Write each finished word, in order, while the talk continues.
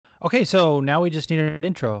Okay, so now we just need an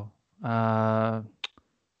intro. Uh,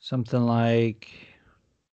 Something like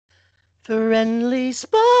Friendly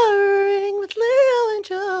sparring with Leo and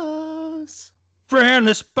Joes.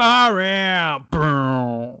 friendly sparring.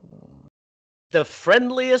 The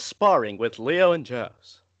friendliest sparring with Leo and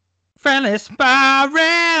Joes. Friendly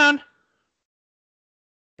sparring.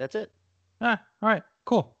 That's it. All right,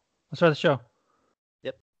 cool. Let's start the show.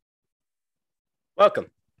 Yep. Welcome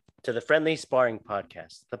to the Friendly Sparring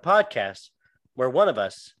Podcast, the podcast where one of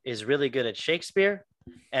us is really good at Shakespeare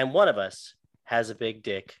and one of us has a big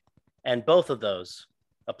dick. And both of those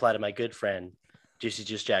apply to my good friend, Juicy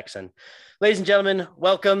Juice Jackson. Ladies and gentlemen,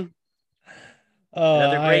 welcome.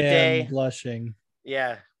 Another great day. Blushing.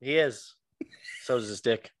 Yeah, he is. So does his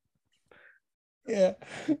dick. Yeah,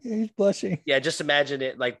 he's blushing. Yeah, just imagine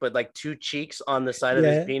it but two cheeks on the side of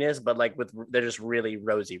his penis, but they're just really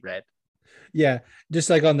rosy red. Yeah, just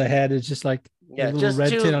like on the head, it's just like a little red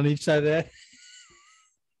tint on each side of that.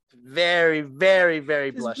 Very, very, very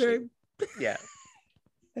blushing. Yeah.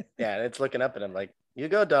 Yeah, it's looking up at him like, you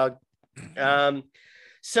go, dog.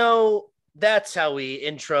 So that's how we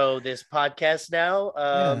intro this podcast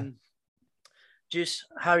now. Juice,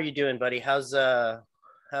 how are you doing, buddy? How's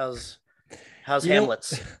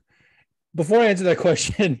Hamlet's? Before I answer that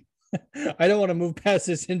question, I don't want to move past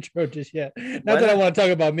this intro just yet. Not that I want to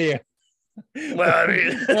talk about me. Well, I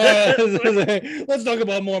mean, let's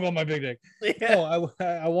talk more about my big dick. Yeah. Oh,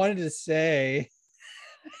 I wanted to say,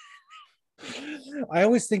 I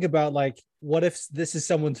always think about like, what if this is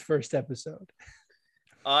someone's first episode?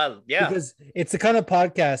 Yeah, because it's the kind of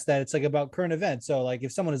podcast that it's like about current events. So like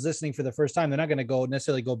if someone is listening for the first time, they're not going to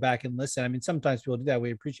necessarily go back and listen. I mean, sometimes people do that.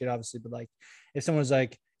 We appreciate it, obviously, but like if someone's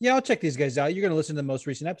like, yeah, I'll check these guys out, you're going to listen to the most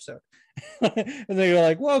recent episode. And then you're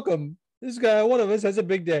like, welcome, this guy, one of us has a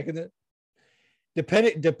big dick. And then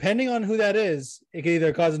depending on who that is, it can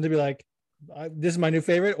either cause them to be like, this is my new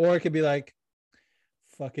favorite, or it could be like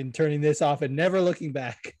fucking turning this off and never looking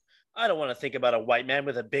back. I don't want to think about a white man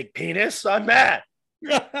with a big penis. I'm mad.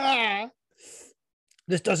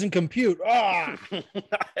 This doesn't compute.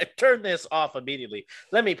 Turn this off immediately.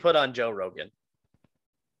 Let me put on Joe Rogan.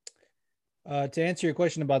 To answer your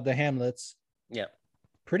question about the Hamlets, yeah,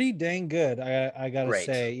 pretty dang good. I gotta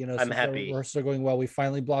say, you know, I'm happy. We're still going well. We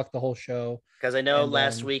finally blocked the whole show because I know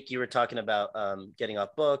last week you were talking about getting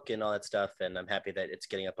off book and all that stuff, and I'm happy that it's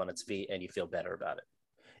getting up on its feet and you feel better about it.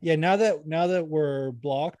 Yeah, now that we're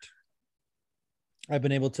blocked, I've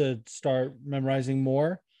been able to start memorizing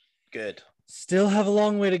more. Good. Still have a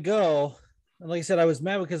long way to go. And like I said, I was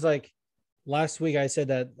mad because like last week I said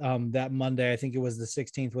that that Monday, I think it was the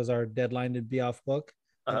 16th, was our deadline to be off book,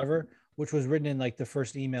 whatever, which was written in like the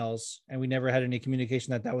first emails, and we never had any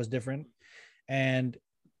communication that was different. And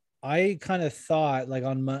I kind of thought like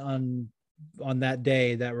on that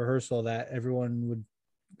day, that rehearsal, that everyone would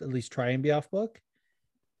at least try and be off book.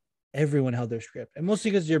 Everyone held their script, and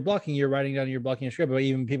mostly because you're blocking, you're writing down, you're blocking your script, but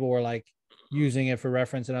even people were like using it for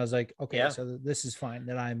reference, and I was like, okay, so this is fine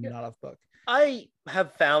that I'm not off book. I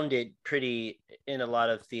have found it pretty in a lot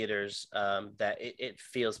of theaters that it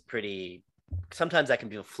feels pretty, sometimes that can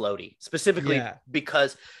feel floaty, specifically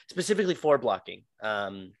for blocking.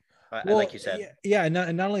 Like you said, and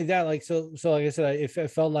not only that, like so like I said, it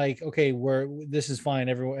felt like, okay, this is fine,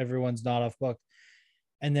 everyone's not off book.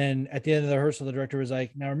 And then at the end of the rehearsal, the director was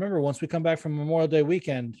like, now remember, once we come back from Memorial Day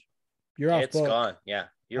weekend, you're off book. It's gone. Yeah.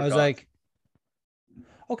 I was like,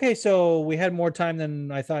 okay, so we had more time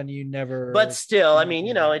than I thought, and you never. But still, I mean,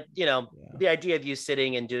 the idea of you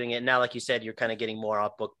sitting and doing it now, like you said, you're kind of getting more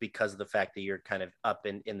off book because of the fact that you're kind of up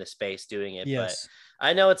in the space doing it. Yes. But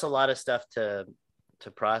I know it's a lot of stuff to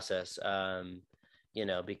process, because.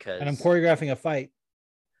 And I'm choreographing a fight.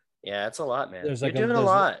 Yeah, it's a lot, man. You're doing a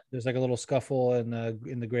lot. There's like a little scuffle in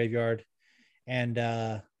the graveyard,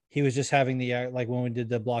 and he was just having the like when we did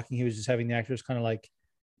the blocking, he was just having the actors kind of like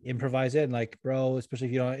improvise it, and like, bro,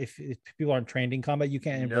 especially if people aren't trained in combat, you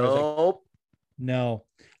can't improvise. Nope. No,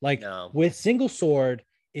 with single sword,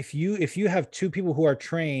 if you have two people who are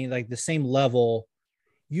trained like the same level,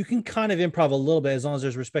 you can kind of improv a little bit as long as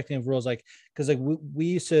there's respecting of rules. Like, because like we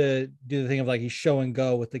used to do the thing of like you show and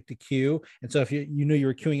go with like the cue, and so if you knew you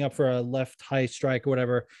were queuing up for a left high strike or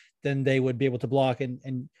whatever, then they would be able to block,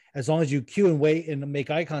 and as long as you cue and wait and make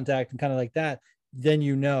eye contact and kind of like that, then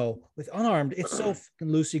with unarmed, it's so fucking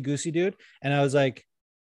loosey goosey, dude. And I was like,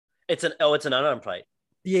 it's an unarmed fight.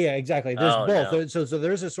 Yeah, exactly. There's both. No. So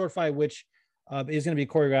there's a sword fight which is going to be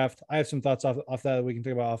choreographed. I have some thoughts off that we can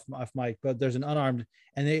talk about off mic, but there's an unarmed,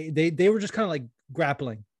 and they were just kind of like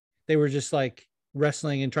grappling. They were just like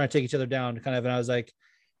wrestling and trying to take each other down, kind of. And I was like,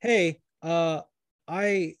 hey,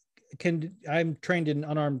 I'm trained in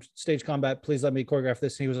unarmed stage combat. Please let me choreograph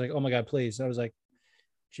this. And he was like, oh my God, please. I was like,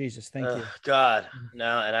 Jesus, thank you. God,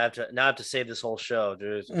 now I have to save this whole show,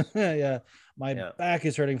 dude. Yeah, my back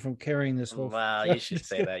is hurting from carrying this whole. Wow, you should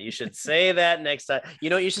say that. You should say that next time. You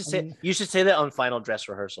know what you should say? You should say that on final dress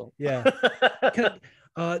rehearsal. Yeah.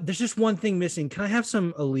 There's just one thing missing. Can I have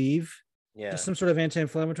some Aleve? Yeah. Just some sort of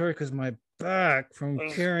anti-inflammatory because my back from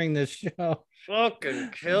carrying this show.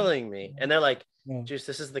 Fucking killing me. And they're like, Juice,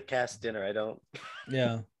 this is the cast dinner. I don't.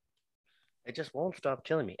 Yeah. It just won't stop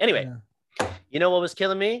killing me. Anyway. Yeah. You know what was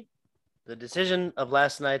killing me? The decision of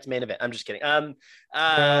last night's main event. I'm just kidding. A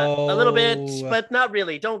little bit, but not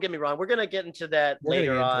really. Don't get me wrong. We're gonna get into that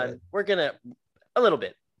later on. We're gonna a little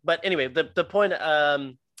bit, but anyway, the point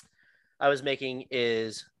I was making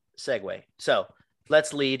is segue. So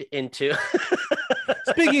let's lead into.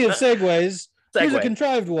 Speaking of segues, here's a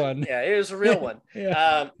contrived one. Yeah, here's a real one.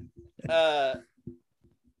 Yeah.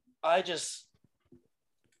 I just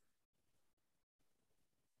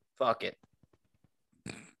fuck it.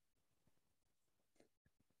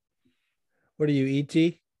 What are you, ET?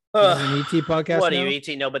 An ET podcast? What are you,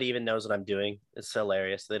 ET? Nobody even knows what I'm doing. It's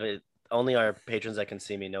hilarious. Only our patrons that can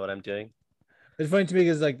see me know what I'm doing. It's funny to me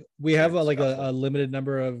because like we have a limited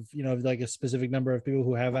number of, like a specific number of people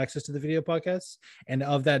who have access to the video podcasts, and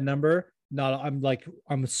of that number,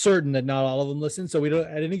 I'm certain that not all of them listen. So we don't,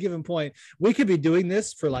 at any given point, we could be doing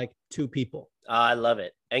this for like 2 people. I love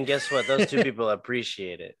it. And guess what? Those 2 people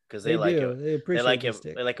appreciate it because they like it. They appreciate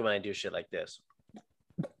it. They like it when I do shit like this.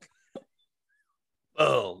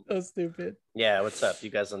 Boom. So stupid. Yeah, what's up? You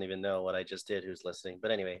guys don't even know what I just did, who's listening. But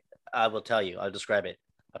anyway, I will tell you. I'll describe it.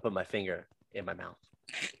 I put my finger in my mouth.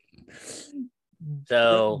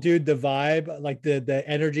 So, dude, the vibe, like the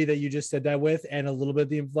energy that you just said that with, and a little bit of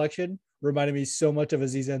the inflection reminded me so much of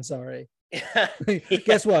Aziz Ansari.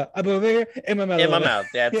 Guess what? I put my finger in my mouth. In my mouth.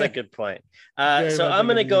 Yeah, that's a good point. So I'm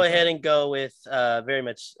going to go ahead and go with very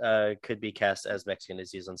much could be cast as Mexican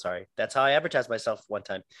Aziz Ansari. That's how I advertised myself one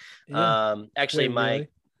time. Yeah. Actually, my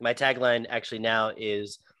tagline actually now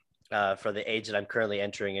is for the age that I'm currently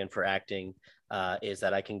entering in for acting is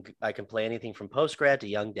that I can play anything from post-grad to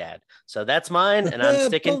young dad. So that's mine, and I'm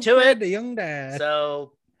sticking to it. The young dad.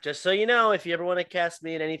 So just so you know, if you ever want to cast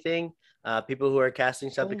me in anything, people who are casting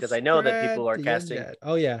stuff, because I know that people are casting.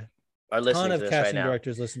 Oh yeah, are listening to this right now. Ton of casting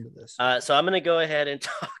directors listen to this. So I'm going to go ahead and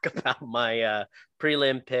talk about my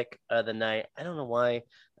prelim pick of the night. I don't know why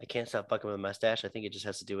I can't stop fucking with my mustache. I think it just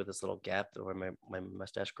has to do with this little gap where my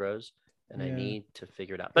mustache grows, and I need to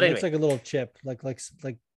figure it out. But anyway, it's like a little chip, like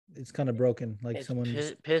it's kind of broken, like it someone.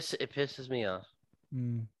 It pisses me off.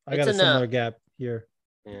 I got a similar gap here.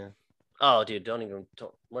 Yeah. Oh, dude, we're not even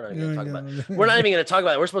gonna talk about it. We're not even gonna talk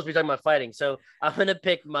about it. We're supposed to be talking about fighting. So I'm gonna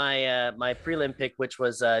pick my my prelim pick, which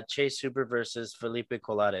was Chase Hooper versus Felipe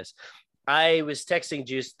Colares. I was texting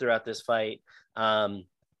Juice throughout this fight.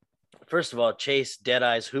 First of all, Chase Dead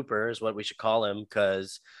Eyes Hooper is what we should call him,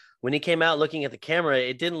 because when he came out looking at the camera,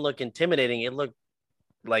 it didn't look intimidating. It looked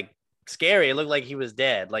like scary. It looked like he was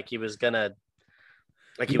dead, like he was gonna.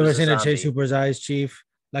 Like he was in Chase Hooper's eyes, Chief,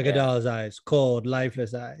 like a doll's eyes, cold,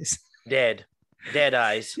 lifeless eyes. Dead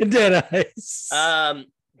eyes. Dead eyes.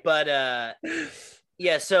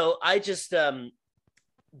 Yeah, so I just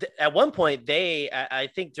at one point I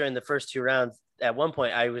think during the first 2 rounds, at one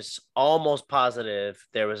point I was almost positive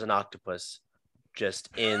there was an octopus just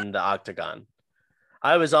in the octagon.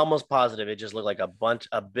 I was almost positive it just looked like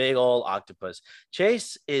a big old octopus.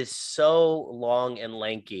 Chase is so long and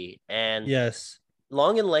lanky, and yes,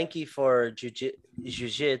 long and lanky for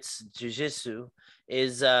jiu-jitsu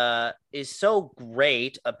is so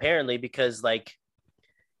great, apparently, because like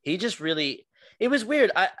he just really, it was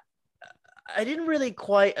weird. I didn't really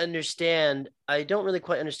quite understand. I don't really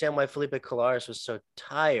quite understand why Felipe Colares was so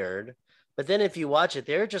tired. But then if you watch it,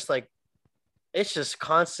 they're just like, it's just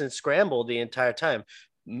constant scramble the entire time.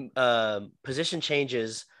 Position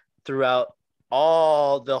changes throughout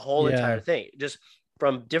the whole entire thing. Just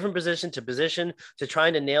from different position to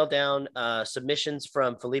trying to nail down submissions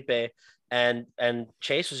from Felipe. And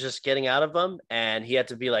Chase was just getting out of them, and he had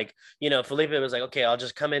to be like, Felipe was like, okay, I'll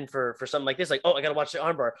just come in for something like this. Like, oh, I got to watch the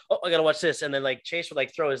armbar. Oh, I got to watch this. And then like Chase would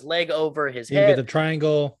like throw his leg over his head. You get the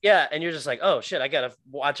triangle. Yeah. And you're just like, oh shit, I got to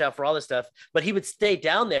watch out for all this stuff. But he would stay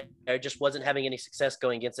down there. Just wasn't having any success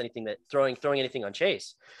going against anything throwing anything on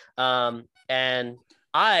Chase. And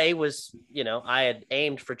I was, I had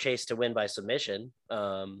aimed for Chase to win by submission,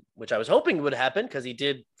 which I was hoping would happen because he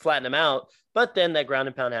did flatten him out. But then that ground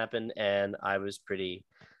and pound happened, and I was pretty,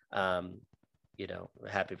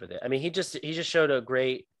 happy with it. I mean, he just showed a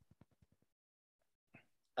great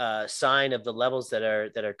sign of the levels that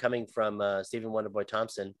are coming from Stephen Wonderboy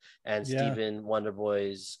Thompson and Stephen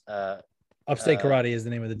Wonderboy's Upstate Karate is the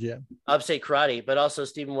name of the gym. Upstate Karate, but also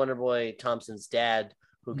Stephen Wonderboy Thompson's dad,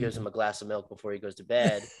 who gives him a glass of milk before he goes to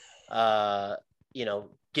bed.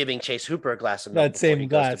 Giving Chase Hooper a glass of milk before he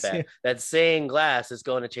goes to bed. Yeah. That same glass is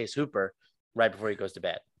going to Chase Hooper right before he goes to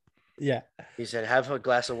bed. Yeah. He said, have a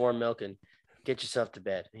glass of warm milk and get yourself to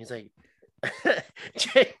bed. And he's like,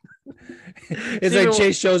 it's like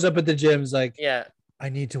Chase shows up at the gym. He's like, yeah, I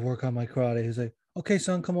need to work on my karate. He's like, okay,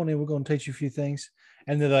 son, come on in. We're going to teach you a few things.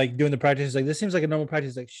 And they're like doing the practice. He's like, this seems like a normal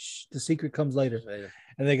practice. He's like, shh, the secret comes later.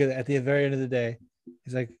 And they get at the very end of the day,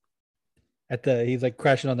 he's like, he's like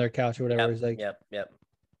crashing on their couch or whatever. He's like, yep.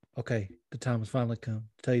 Okay, the time has finally come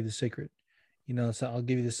to tell you the secret. So I'll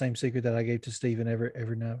give you the same secret that I gave to Steven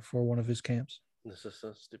every night before one of his camps. This is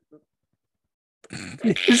so stupid.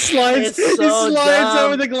 He slides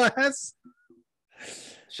over the glass.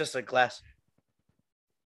 It's just a glass.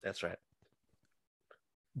 That's right.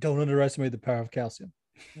 Don't underestimate the power of calcium.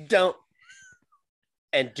 Don't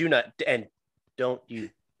you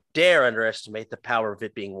dare underestimate the power of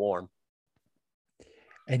it being warm.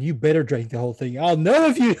 And you better drink the whole thing. I'll know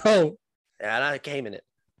if you don't. And I came in it.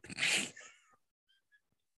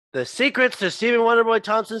 The secrets to Stephen Wonderboy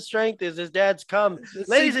Thompson's strength is his dad's cum.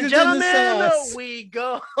 Ladies and gentlemen, we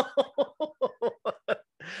go.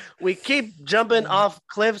 We keep jumping off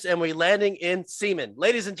cliffs and we're landing in semen.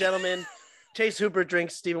 Ladies and gentlemen, Chase Hooper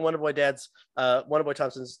drinks Stephen Wonderboy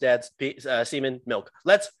Thompson's dad's semen milk.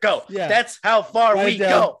 Let's go. Yeah. That's how far we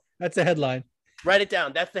go. That's a headline. Write it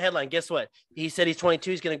down. That's the headline. Guess what? He said he's 22.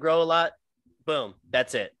 He's going to grow a lot. Boom.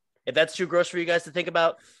 That's it. If that's too gross for you guys to think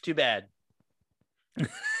about, too bad.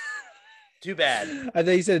 Too bad. I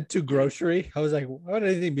think he said too grocery. I was like, why would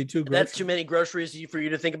anything be too grocery? That's too many groceries for you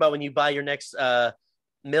to think about when you buy your next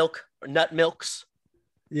milk or nut milks.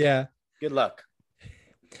 Yeah. Good luck.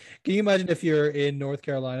 Can you imagine if you're in North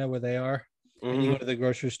Carolina where they are and you go to the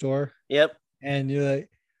grocery store? Yep. And you're like,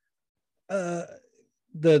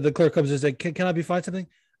 the clerk comes and says, can I be fine something?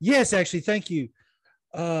 Yes, actually, thank you.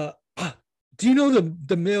 Do you know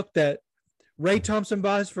the milk that Ray Thompson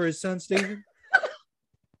buys for his son Stephen?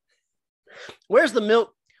 Where's the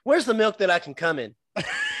milk? Where's the milk that I can come in?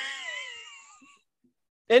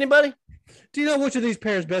 Anybody? Do you know which of these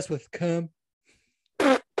pairs best with cum?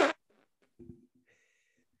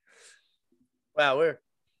 Wow, we're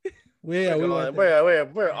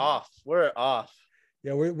off. We're off.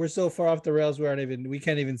 Yeah, we're so far off the rails we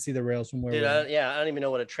can't even see the rails from where Dude, I don't even know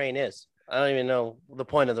what a train is. I don't even know the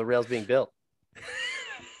point of the rails being built.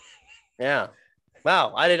 Yeah.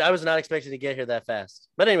 Wow, I was not expecting to get here that fast.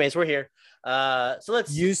 But anyways, we're here. So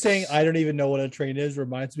let's. You saying I don't even know what a train is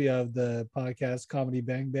reminds me of the podcast Comedy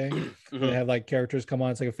Bang Bang. They have like characters come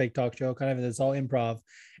on. It's like a fake talk show, kind of. And it's all improv.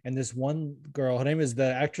 And this one girl,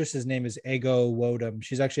 the actress's name is Ego Wodum.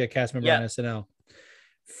 She's actually a cast member on SNL.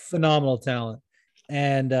 Phenomenal talent.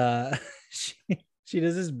 And she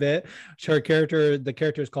does this bit. The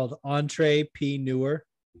character is called Entree P. Newer.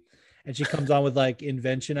 And she comes on with like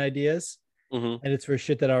invention ideas. And it's for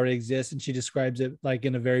shit that already exists. And she describes it like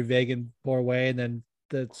in a very vague and poor way. And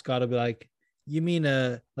then Scott will be like, you mean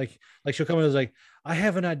like she'll come in and was like, I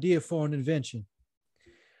have an idea for an invention.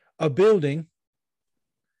 A building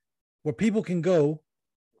where people can go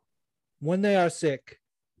when they are sick.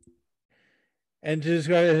 And to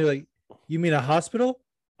describe it, like, you mean a hospital?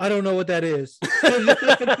 I don't know what that is.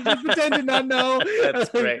 Just pretend to not know. That's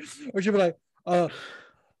great. Or she'll be like,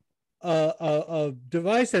 a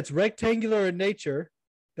device that's rectangular in nature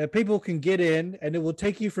that people can get in and it will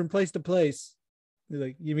take you from place to place. You're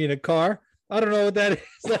like, you mean a car? I don't know what that is.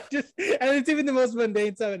 Like and it's even the most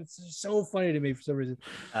mundane stuff. And it's so funny to me for some reason.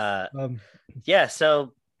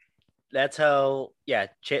 So that's how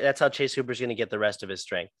Chase Hooper's going to get the rest of his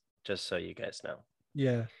strength, just so you guys know.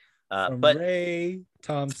 Yeah. But Ray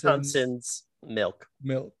Thompson's milk.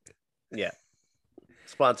 Yeah.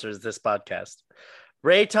 Sponsors this podcast.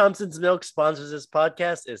 Ray Thompson's Milk sponsors this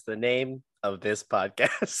podcast is the name of this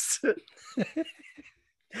podcast.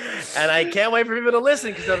 And I can't wait for people to listen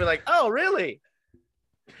because they'll be like, oh, really?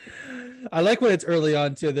 I like when it's early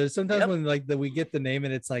on too. There's sometimes when we get the name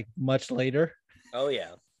and it's like much later. Oh,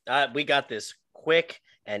 yeah. We got this quick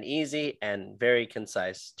and easy and very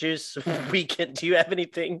concise. Juice, do you have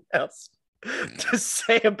anything else to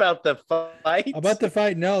say about the fight? About the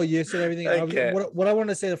fight? No, you said everything. Okay. What I want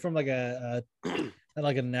to say from like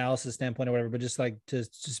like an analysis standpoint or whatever, but just like to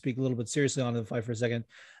speak a little bit seriously on the fight for a second.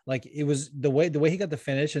 Like it was the way he got the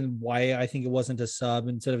finish and why I think it wasn't a sub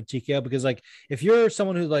instead of a TKO, because like if you're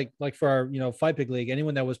someone who like for our fight pick league,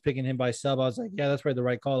 anyone that was picking him by sub, I was like, yeah, that's probably the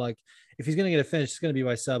right call. Like if he's gonna get a finish, it's gonna be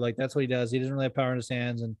by sub. Like that's what he does. He doesn't really have power in his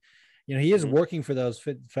hands, and he is working for those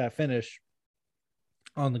fat finish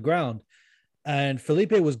on the ground. And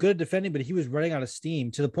Felipe was good at defending, but he was running out of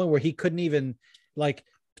steam to the point where he couldn't even like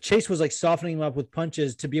Chase was like softening him up with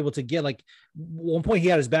punches to be able to get like one point he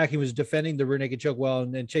had his back. He was defending the rear naked choke well.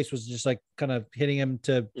 And then Chase was just like kind of hitting him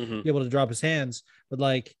to be able to drop his hands. But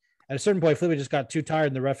like at a certain point, Felipe just got too tired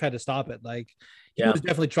and the ref had to stop it. Like he was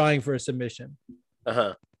definitely trying for a submission.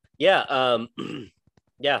 Yeah.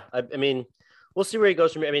 Yeah. I mean, we'll see where he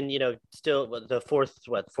goes from here. I mean, still the fourth,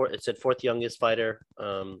 it said fourth youngest fighter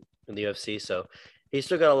in the UFC. So he's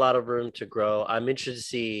still got a lot of room to grow. I'm interested to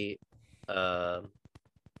see,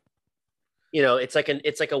 it's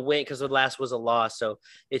like a win because the last was a loss. So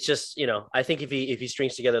it's just, I think if he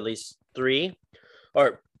strings together at least two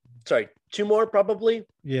more probably.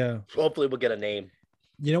 Yeah. Hopefully we'll get a name.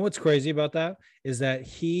 You know what's crazy about that is that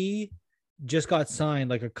he just got signed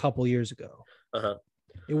like a couple years ago.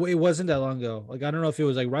 It wasn't that long ago. Like, I don't know if it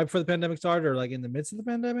was like right before the pandemic started or like in the midst of the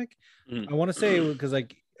pandemic. I want to say because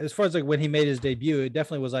like, as far as like when he made his debut, it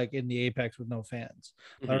definitely was like in the Apex with no fans.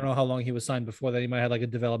 I don't know how long he was signed before that. He might have like a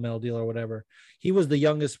developmental deal or whatever. He was the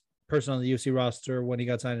youngest person on the UFC roster when he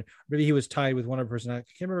got signed. Maybe he was tied with one other person. I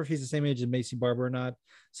can't remember if he's the same age as Macy Barber or not.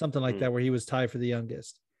 Something like that, where he was tied for the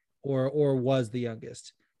youngest or was the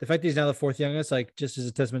youngest. The fact that he's now the fourth youngest, like just as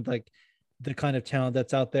a testament, like the kind of talent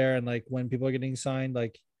that's out there. And like when people are getting signed,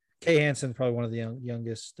 like Kay Hansen's probably one of the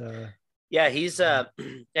youngest. Yeah, he's and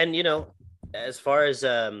as far as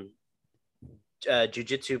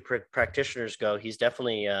jiu-jitsu practitioners go, he's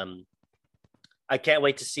definitely I can't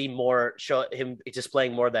wait to see more, show him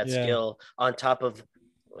displaying more of that skill on top of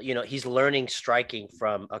he's learning striking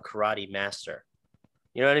from a be master.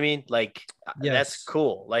 You know what I mean? Like that's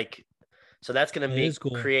cool. Like so that's going to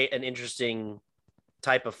create an interesting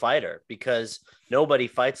type of fighter because nobody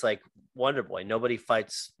fights like Wonder Boy. Nobody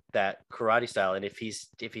fights that karate style. And if he's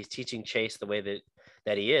teaching Chase the way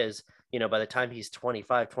that he is, by the time he's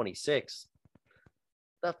 25, 26,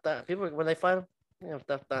 people when they fight him,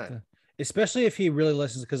 especially if he really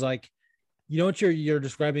listens, because like what you're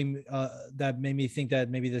describing that made me think that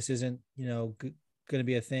maybe this isn't going to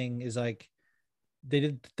be a thing is like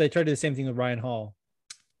they tried to do the same thing with Ryan Hall.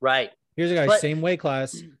 Right. Here's a guy, same weight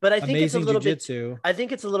class, but I think it's a little jiu-jitsu. I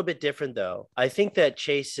think it's a little bit different though. I think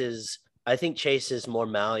Chase is more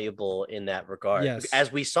malleable in that regard,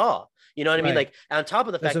 as we saw. You know what I mean? Like on top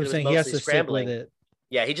of the fact that it was mostly scrambling.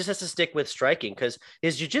 Yeah, he just has to stick with striking because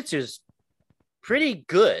his jiu-jitsu is pretty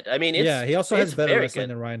good. I mean, he also has better wrestling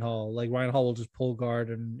than Ryan Hall. Like Ryan Hall will just pull guard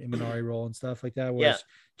and Imanari roll and stuff like that. Whereas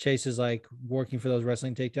Chase is like working for those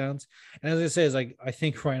wrestling takedowns. And as I say, is like I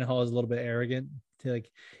think Ryan Hall is a little bit arrogant.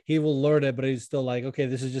 Like he will learn it, but he's still like, okay,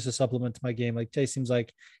 this is just a supplement to my game. Like Chase seems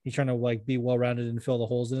like he's trying to like be well-rounded and fill the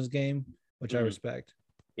holes in his game, which I respect.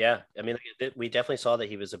 Yeah, I mean, we definitely saw that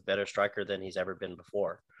he was a better striker than he's ever been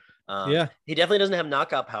before. He definitely doesn't have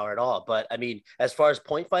knockout power at all. But I mean, as far as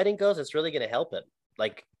point fighting goes, it's really going to help him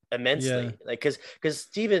like immensely. Like because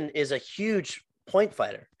Steven is a huge point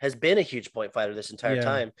fighter, has been a huge point fighter this entire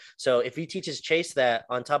time. So if he teaches Chase that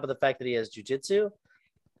on top of the fact that he has jiu-jitsu,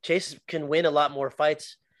 Chase can win a lot more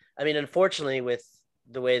fights. I mean, unfortunately, with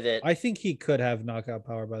the way that I think he could have knockout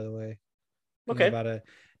power, by the way. Okay. About it.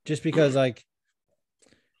 Just because like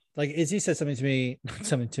Izzy said something to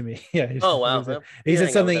me. Yeah. Oh, wow. He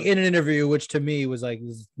said something in an interview, which to me was like,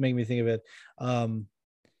 was making me think of it.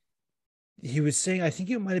 He was saying, I think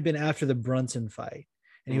it might've been after the Brunson fight.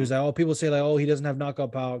 And he was like, people say like, he doesn't have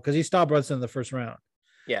knockout power because he stopped Brunson in the first round.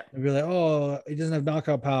 Yeah. And we're like, he doesn't have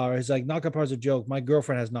knockout power. He's like, knockout power is a joke. My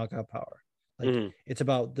girlfriend has knockout power. Like it's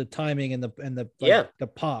about the timing and the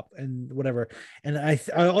pop and whatever. And I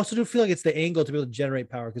also do feel like it's the angle to be able to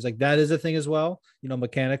generate power because like that is a thing as well,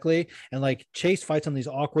 mechanically. And like Chase fights on these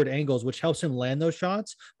awkward angles, which helps him land those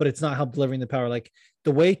shots, but it's not help delivering the power. Like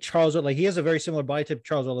the way Charles, like he has a very similar body type to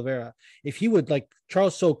Charles Oliveira. If he would like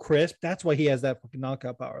Charles so crisp, that's why he has that fucking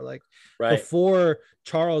knockout power. Like before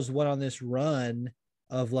Charles went on this run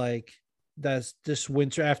of like that's this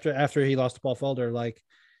winter after he lost to Paul Felder, like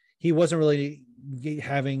he wasn't really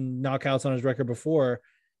having knockouts on his record before.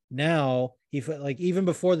 Now he like even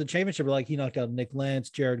before the championship, like he knocked out Nick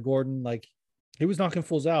Lance, Jared Gordon, like he was knocking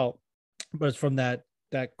fools out, but it's from that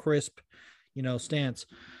crisp, stance.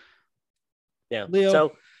 Yeah. Leo,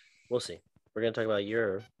 so we'll see. We're gonna talk about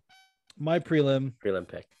my prelim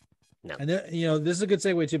pick. No. And then, this is a good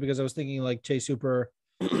segue too, because I was thinking like Chase Super,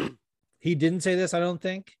 he didn't say this, I don't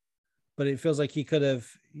think, but it feels like he could have,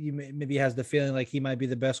 maybe has the feeling like he might be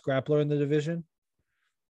the best grappler in the division.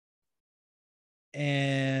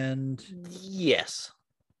 And yes,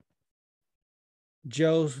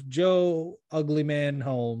 Joe Uglyman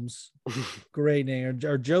Holmes, great name,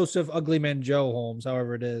 or Joseph Uglyman Joe Holmes,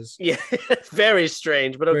 however it is. Yeah, it's very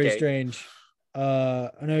strange, but okay. Very strange.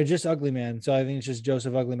 No, just Uglyman. So I think it's just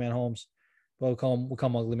Joseph Uglyman Holmes. But we'll call him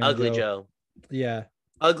Uglyman Ugly Joe. Joe. Yeah.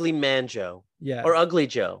 Ugly Man Joe. Yeah. Or Ugly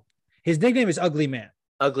Joe. His nickname is Ugly Man.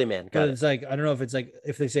 Ugly Man. Got but it. It's like, I don't know if it's like,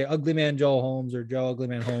 if they say Ugly Man Joe Holmes or Joe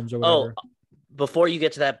Uglyman Holmes or whatever. Oh, before you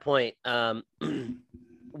get to that point,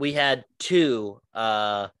 we had two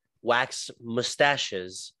wax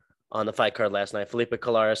mustaches on the fight card last night. Felipe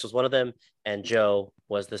Colares was one of them, and Joe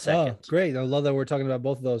was the second. Oh, great. I love that we're talking about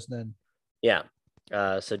both of those then. Yeah.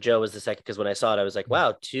 So Joe was the second, because when I saw it, I was like,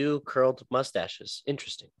 wow, two curled mustaches.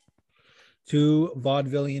 Interesting. Two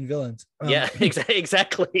vaudevillian villains. Yeah,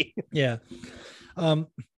 exactly. Yeah. The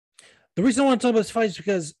reason I want to talk about this fight is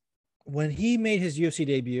because when he made his UFC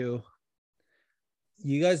debut,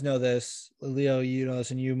 you guys know this, Leo, you know this,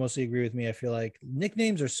 and you mostly agree with me. I feel like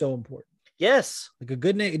nicknames are so important. Yes. Like a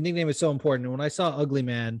good nickname is so important. And when I saw Ugly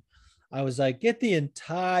Man, I was like, get the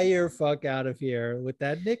entire fuck out of here with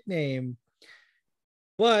that nickname.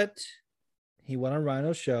 But he went on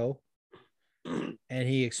Rhino's show and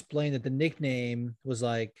he explained that the nickname was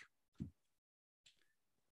like, I'm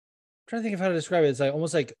trying to think of how to describe it. It's like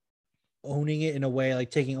almost like owning it in a way, like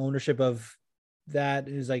taking ownership of that.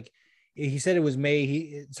 It was like, he said it was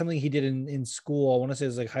something he did in school. I want to say it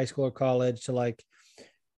was like high school or college, to like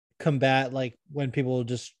combat like when people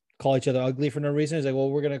just call each other ugly for no reason. It's like, well,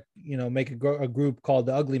 we're gonna make a group called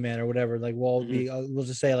the Ugly Man or whatever. Like, well, we'll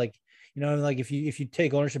just say like, like if you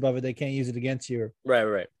take ownership of it, they can't use it against you, right,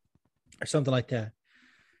 or something like that.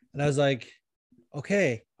 And I was like,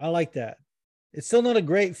 okay, I like that. It's still not a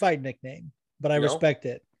great fight nickname, but I respect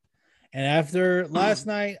it. And after last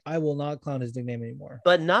night, I will not clown his nickname anymore.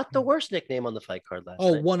 But not the worst nickname on the fight card last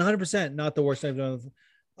night. 100% not the worst nickname.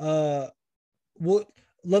 Well,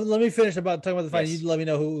 let me finish about talking about the fight. Yes. You let me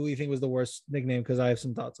know who you think was the worst nickname, because I have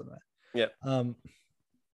some thoughts on that. Yeah.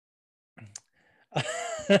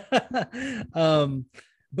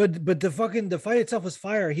 But the fight itself was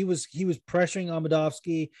fire. He was pressuring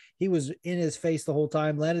Ahmadovsky. He was in his face the whole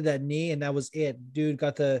time, landed that knee, and that was it. Dude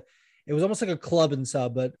got it was almost like a club and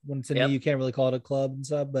sub, but when it's a knee, you can't really call it a club and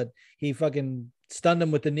sub, but he fucking stunned him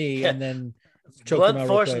with the knee and then choked him out. Blunt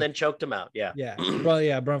force and then choked him out. Yeah. Yeah.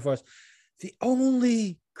 Blunt force. The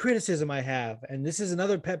only criticism I have, and this is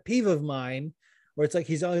another pet peeve of mine, where it's like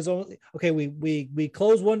he's on his own. Okay, we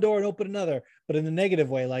close one door and open another, but in the negative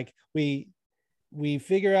way. Like we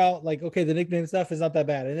figure out like, okay, the nickname stuff is not that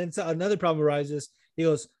bad. And then another problem arises. He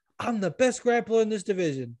goes, I'm the best grappler in this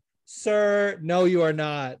division. Sir, no, you are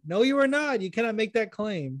not. No, you are not. You cannot make that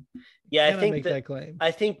claim. Yeah, I think that claim.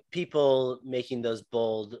 I think people making those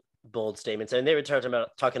bold statements, and they were talking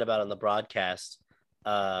about on the broadcast.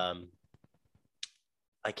 I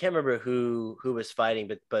can't remember who was fighting,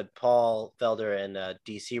 but Paul Felder and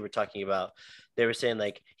DC were talking about. They were saying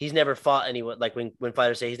like he's never fought anyone, like when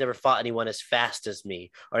fighters say he's never fought anyone as fast as me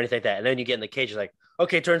or anything like that, and then you get in the cage, you're like,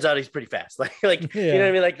 okay, turns out he's pretty fast. like you know what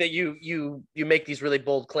I mean? Like that you make these really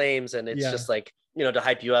bold claims, and it's just like to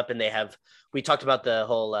hype you up. And we talked about the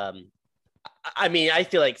whole. I mean, I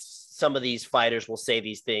feel like some of these fighters will say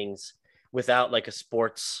these things without like a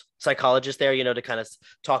sports psychologist there, to kind of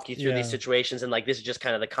talk you through these situations. And like, this is just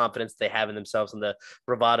kind of the confidence they have in themselves and the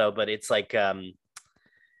bravado, but it's like,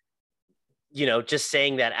 just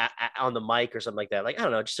saying that on the mic or something like that. Like, I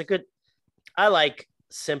don't know, I like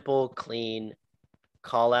simple, clean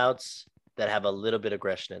call outs that have a little bit of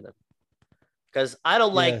aggression in them. Cause I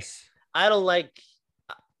don't like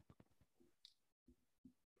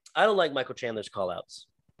Michael Chandler's call outs.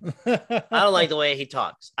 I don't like the way he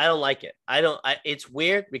talks. I don't like it. It's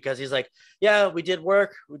weird because he's like, yeah, we did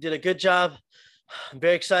work. We did a good job. I'm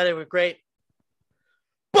very excited. We're great.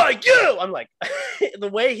 But you, I'm like, the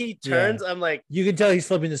way he turns, I'm like, you can tell he's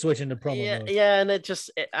flipping the switch into promo mode. Yeah. And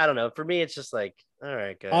I don't know. For me, it's just like, all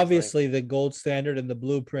right, guys. Obviously, the gold standard and the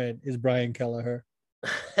blueprint is Brian Kelleher.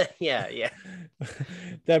 yeah.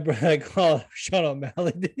 That call Sean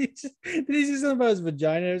O'Malley. Did he say something about his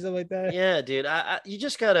vagina or something like that? Yeah, dude. You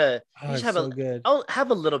just gotta have a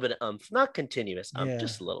little bit of not continuous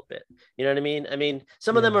just a little bit. You know what I mean? I mean,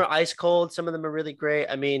 some of them are ice cold, some of them are really great.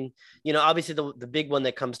 I mean, obviously the big one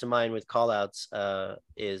that comes to mind with call outs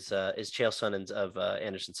is Chael Sonnen of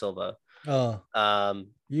Anderson Silva. Oh,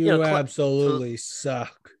 You you know, absolutely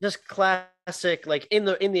suck. just classic, like in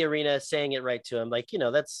the arena, saying it right to him, like,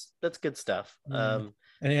 that's good stuff. And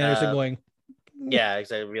Anderson going, Yeah,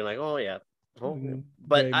 exactly, being like, oh yeah, oh, yeah.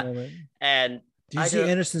 Great moment. And did you see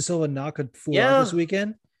Anderson Silva knock a fool out this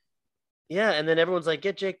weekend? Yeah, and then everyone's like,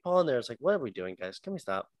 get Jake Paul in there. It's like, what are we doing, guys? Can we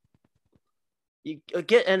stop? You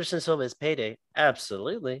get Anderson Silva his payday,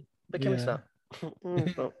 absolutely, but can we stop?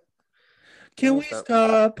 Can we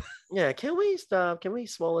stop? Yeah, can we stop? Can we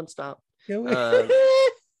swollen stop? Can we?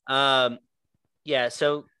 Yeah,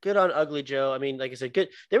 so good on Ugly Joe. I mean, like I said, good.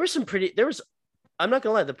 I'm not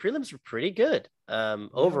gonna lie, the prelims were pretty good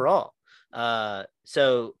overall.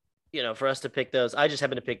 So for us to pick those, I just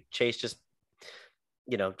happened to pick Chase, just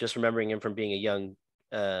remembering him from being a young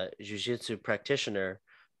jiu-jitsu practitioner.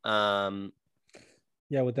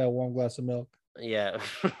 Yeah, with that warm glass of milk. Yeah.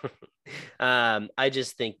 I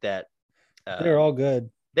just think that they're all good.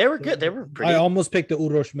 They were good. They were pretty. I almost picked the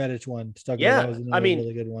Uroš Medic one. Yeah, that was another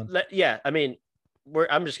really good one. Yeah, I mean,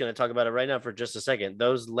 I'm just going to talk about it right now for just a second.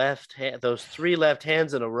 Those three left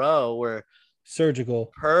hands in a row were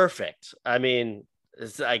surgical, perfect. I mean,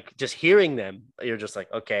 it's like just hearing them, you're just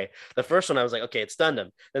like, okay. The first one, I was like, okay, it stunned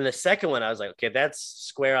him. Then the second one, I was like, okay, that's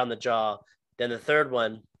square on the jaw. Then the third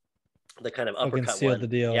one, the kind of uppercut one, the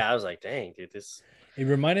deal. Yeah, I was like, dang, dude, this. It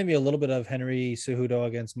reminded me a little bit of Henry Cejudo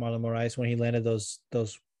against Marlon Moraes when he landed those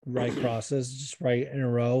right crosses just right in a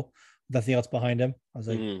row, nothing else behind him. I was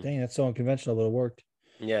like, dang, that's so unconventional, but it worked.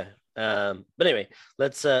 Yeah. But anyway,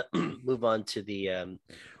 let's move on to the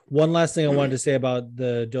one last thing I wanted to say about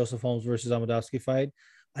the Joseph Holmes versus Amadovsky fight.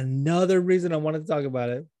 Another reason I wanted to talk about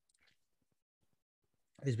it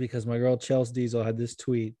is because my girl Chelsea Diesel had this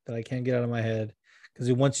tweet that I can't get out of my head,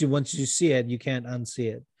 because once you see it, you can't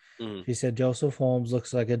unsee it. He said Joseph Holmes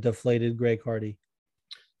looks like a deflated Greg Hardy.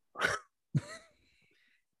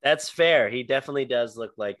 That's fair. He definitely does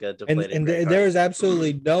look like a deflated. And there is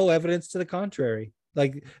absolutely no evidence to the contrary.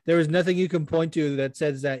 Like, there is nothing you can point to that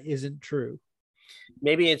says that isn't true.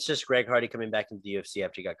 Maybe it's just Greg Hardy coming back into the UFC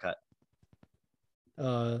after he got cut.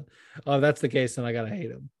 Oh, that's the case, then I gotta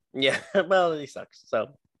hate him. Yeah, well, he sucks. So,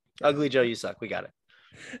 Ugly Joe, you suck. We got it.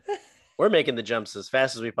 We're making the jumps as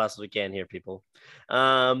fast as we possibly can here, people.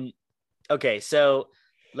 Okay, so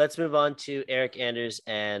let's move on to Eric Anders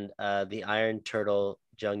and the Iron Turtle,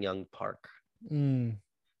 Jung Young Park. Hey,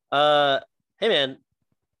 man,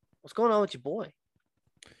 what's going on with your boy?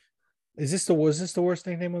 Was this the worst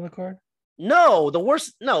nickname on the card? No, the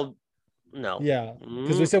worst. No. Yeah,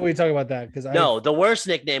 because we said we'd talk about that. The worst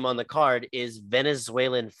nickname on the card is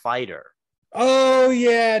Venezuelan Fighter. Oh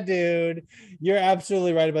yeah, dude, you're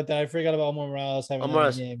absolutely right about that. I forgot about Omar Morales having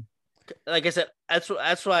that name. Like I said,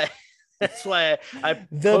 that's why I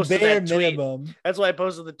the posted bare that tweet. Minimum. That's why I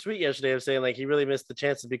posted the tweet yesterday of saying, like, he really missed the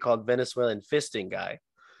chance to be called Venezuelan Fisting Guy,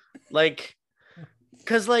 like,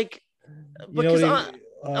 because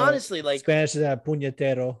honestly, like, Spanish is that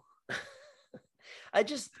puñetero. I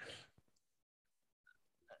just.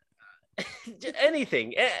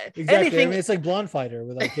 Anything. Exactly. I mean, it's like Blonde Fighter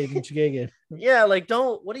with like Hayden Chagagan. Yeah, like,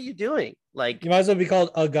 what are you doing? Like, you might as well be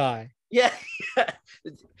called a guy. Yeah.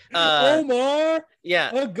 Omar.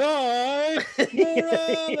 Yeah. A guy.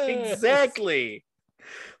 Exactly.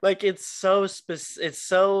 Like, it's so specific. It's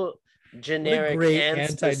so generic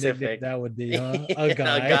and specific. That would be a guy. A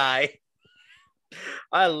guy.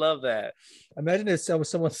 I love that. Imagine if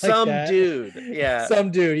someone some dude. Yeah.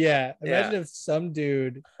 Some dude. Yeah. Imagine if some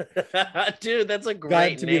dude. Dude, that's a great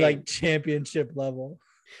got to name. be like championship level.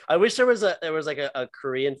 I wish there was like a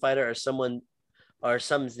Korean fighter or someone or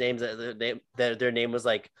some names that their name was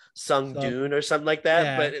like Sung Dune or something like that.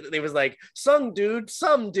 Yeah. But it was like some dude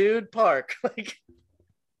Park. Like,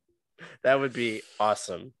 that would be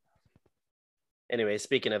awesome. Anyway,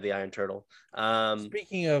 speaking of the Iron Turtle,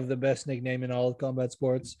 speaking of the best nickname in all of combat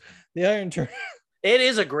sports, the Iron Turtle. It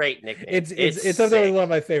is a great nickname. It's something one of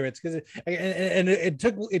my favorites because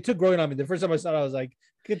it took growing on me. The first time I saw it, I was like,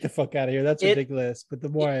 "Get the fuck out of here! That's ridiculous." But the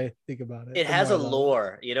more I think about it, it has a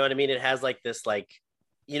lore. You know what I mean? It has like this, like,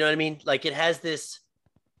 you know what I mean? Like, it has this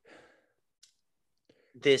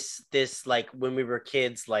like when we were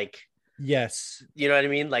kids, like, yes, you know what I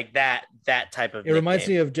mean? Like that type of. It reminds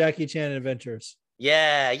me of Jackie Chan Adventures.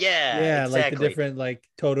 Yeah, exactly. Like the different like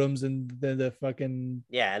totems and the fucking.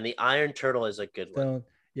 Yeah, and the Iron Turtle is a good one.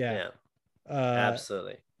 Yeah.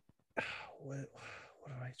 Absolutely. What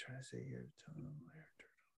am I trying to say here?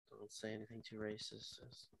 Don't say anything too racist.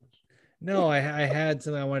 No, I had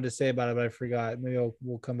something I wanted to say about it, but I forgot. Maybe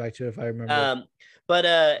we'll come back to it if I remember.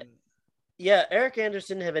 Yeah, Eric Anders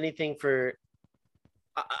didn't have anything for.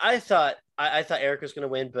 I thought Eric was going to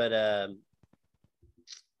win, but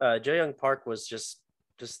Jo Young Park was just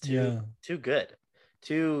too good,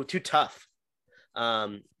 too tough.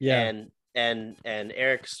 And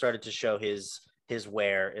Eric started to show his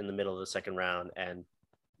wear in the middle of the second round, and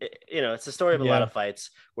it's the story of a lot of fights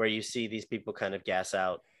where you see these people kind of gas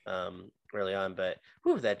out early on. But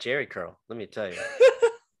that Jerry curl, let me tell you.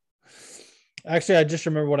 Actually, I just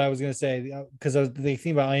remember what I was going to say, because I was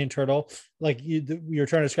thinking about Iron Turtle. Like you're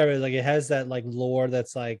trying to describe it, like it has that like lore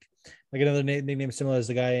that's like another nickname similar as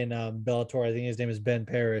the guy in Bellator. I think his name is Ben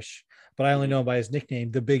Parrish, but I only know him by his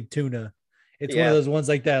nickname, the Big Tuna. It's one of those ones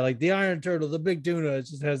like that, like the Iron Turtle, the Big Tuna. It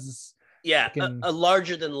just has this a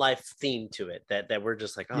larger than life theme to it that we're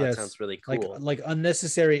just like, it sounds really cool, like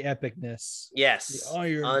unnecessary epicness. Yes, the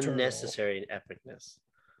Iron unnecessary epicness.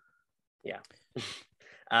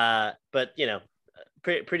 But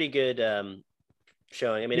pretty good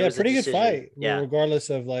showing. I mean, it was pretty good fight. Yeah,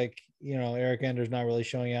 regardless of Eric Anders not really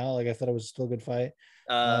showing out. Like I thought it was still a good fight.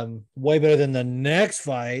 Way better than the next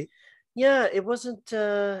fight. Yeah, it wasn't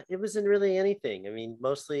really anything. I mean,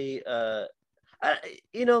 mostly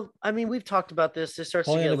we've talked about this. This starts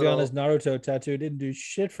to get a little. Viana's Naruto tattoo didn't do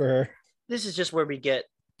shit for her. This is just where we get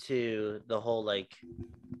to the whole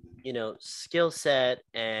skill set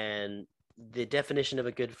and the definition of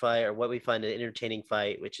a good fight, or what we find an entertaining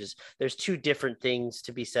fight, which is there's two different things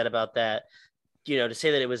to be said about that. To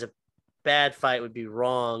say that it was a bad fight would be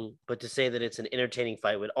wrong, but to say that it's an entertaining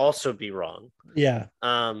fight would also be wrong. Yeah.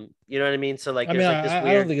 You know what I mean? So I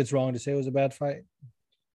don't think it's wrong to say it was a bad fight.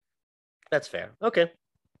 That's fair. Okay.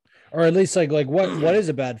 Or at least like what is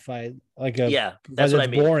a bad fight? That's what I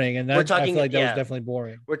mean. Boring, and we're talking, I feel like that was definitely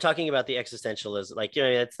boring. We're talking about the existentialism,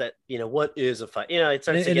 it's that what is a fight? It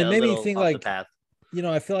starts to get it made me think off the path.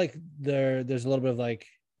 I feel like there's a little bit of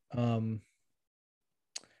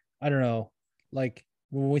I don't know, like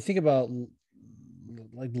when we think about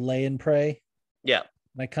like lay and pray. Yeah.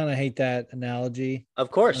 I kind of hate that analogy.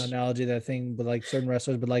 Of course. That thing, but like certain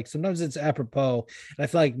wrestlers, but like sometimes it's apropos. And I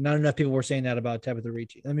feel like not enough people were saying that about Tabitha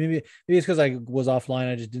Ricci. I mean, maybe it's because I was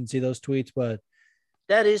offline. I just didn't see those tweets, but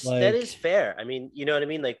that is fair. I mean, you know what I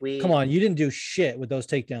mean? Like come on, you didn't do shit with those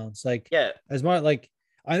takedowns. Like, as much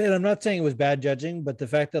I'm not saying it was bad judging, but the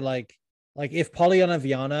fact that like if Polyana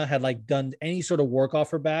Viana had like done any sort of work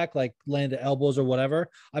off her back, like landed elbows or whatever,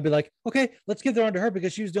 I'd be like, okay, let's give that on to her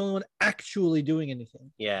because she was the only one actually doing anything.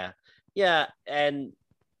 Yeah. Yeah. And,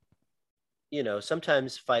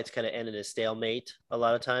 sometimes fights kind of end in a stalemate a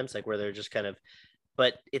lot of times, like where they're just kind of,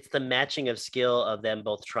 but it's the matching of skill of them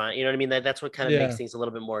both trying, you know what I mean? That's what kind of makes things a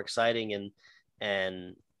little bit more exciting.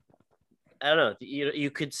 And I don't know, you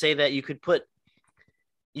could say that you could put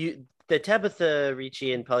the Tabitha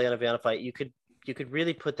Ricci and Polyana Viana fight, you could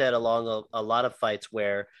really put that along a lot of fights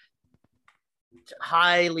where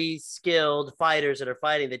highly skilled fighters that are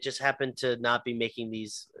fighting that just happen to not be making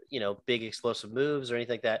these, big explosive moves or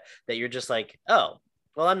anything like that you're just like, oh,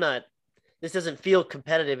 well, this doesn't feel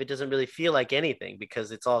competitive. It doesn't really feel like anything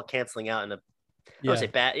because it's all canceling out I would say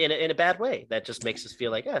bad in a bad way. That just makes us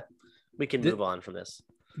feel like, we can move on from this.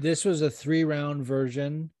 This was a 3-round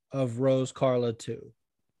version of Rose Carla 2.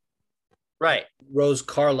 Right. Rose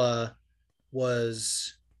Carla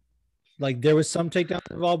was like, there was some takedown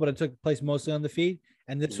involved, but it took place mostly on the feet.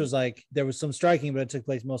 And this was like, there was some striking, but it took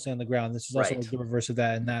place mostly on the ground. This is also like the reverse of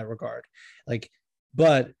that in that regard. Like,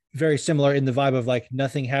 but very similar in the vibe of like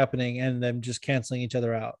nothing happening and them just canceling each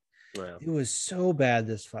other out. Wow. It was so bad,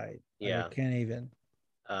 this fight. Yeah. I can't even.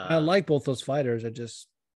 I like both those fighters. Just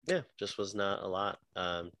was not a lot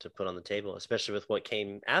to put on the table, especially with what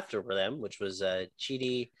came after for them, which was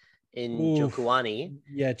Chidi Njokuani.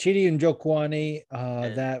 Yeah, Chidi Njokuani.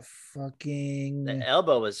 That fucking the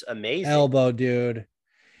elbow was amazing. Elbow, dude.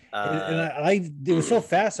 And it was so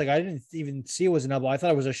fast. Like I didn't even see it was an elbow. I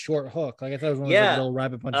thought it was a short hook. Like I thought it was one of those like, little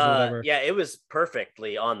rabbit punches or whatever. Yeah, it was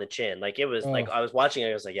perfectly on the chin. Like it was like I was watching it.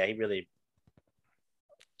 I was like, yeah, he really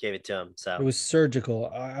gave it to him. So it was surgical.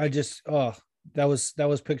 I just that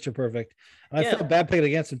was picture perfect. And I felt bad picking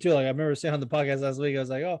against him too. Like I remember saying on the podcast last week, I was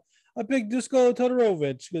like, I picked Dusko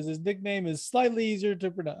Todorovic because his nickname is slightly easier to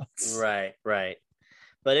pronounce. Right.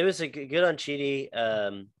 But it was a good on Chidi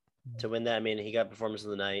to win that. I mean, he got performance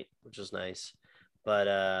of the night, which was nice. But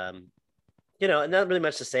not really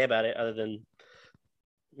much to say about it other than,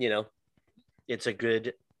 it's a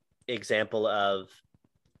good example of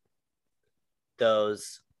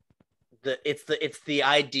those. It's the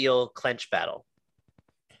ideal clench battle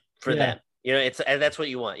for them. That's what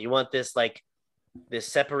you want. You want this like this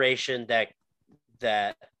separation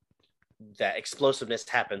that that explosiveness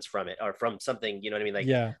happens from it, or from something, you know what I mean?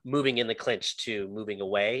 Like moving in the clinch to moving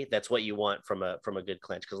away. That's what you want from a good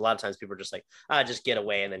clinch. Cause a lot of times people are just like, just get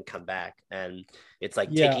away and then come back. And it's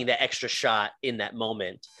like taking that extra shot in that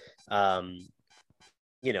moment.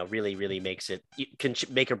 Really, really makes it, can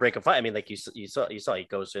make or break a fight. I mean, like you saw he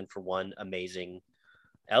goes in for one amazing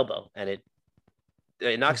elbow and it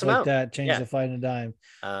knocks him out. That changes the fight in a dime.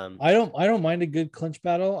 I don't mind a good clinch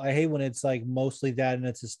battle. I hate when it's like mostly that and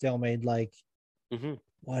it's a stalemate. Like,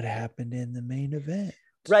 what happened in the main event?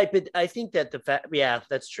 Right, but I think that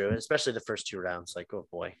that's true, especially the first 2 rounds. Like, oh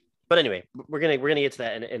boy. But anyway, we're gonna get to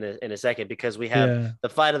that in a second because we have the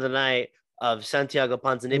fight of the night of Santiago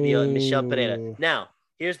Ponzinibbio and Michel Pereira. Now,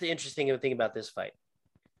 here's the interesting thing about this fight.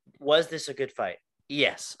 Was this a good fight?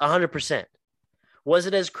 Yes, 100%. Was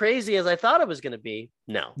it as crazy as I thought it was going to be?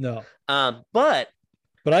 No. But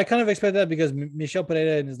I kind of expect that because Michel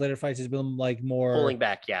Pereira in his later fights has been like more pulling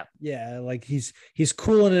back. Yeah. Like he's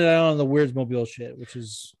cooling it out on the Weirds Mobile shit, which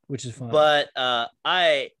is fun. But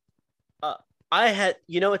I had,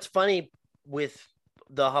 it's funny with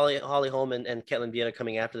the Holly Holm and Ketlen Vieira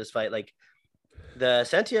coming after this fight, like the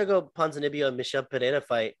Santiago Ponzinibbio and Michel Pereira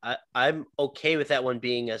fight. I'm okay with that one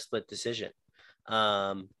being a split decision,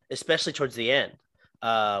 especially towards the end.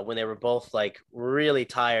 When they were both like really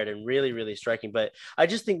tired and really, really striking. But I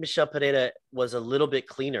just think Michel Pereira was a little bit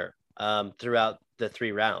cleaner throughout the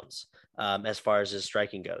 3 rounds as far as his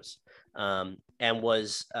striking goes, and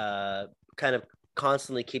was kind of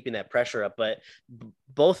constantly keeping that pressure up. But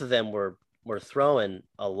both of them were throwing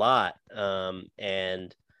a lot.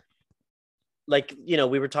 And like,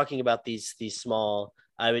 we were talking about these small,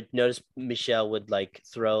 I would notice Michel would like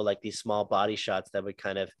throw like these small body shots that would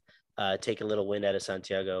kind of take a little wind out of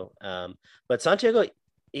Santiago. But Santiago,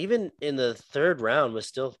 even in the 3rd round, was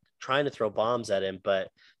still trying to throw bombs at him. But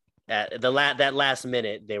at that last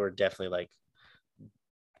minute, they were definitely like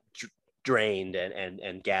drained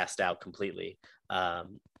and gassed out completely.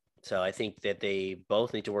 So I think that they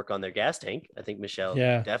both need to work on their gas tank. I think Michel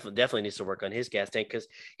definitely needs to work on his gas tank because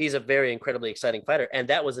he's a very incredibly exciting fighter. And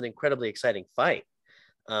that was an incredibly exciting fight.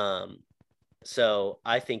 So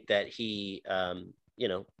I think that he,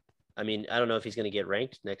 I mean, I don't know if he's going to get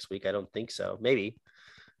ranked next week. I don't think so. Maybe.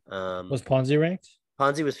 Was Ponzi ranked?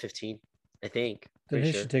 Ponzi was 15, I think. Then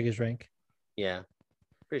he should take his rank. Yeah.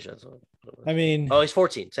 Pretty sure that's what I mean. Oh, he's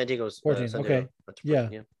 14. Santiago's 14. Santiago. Okay.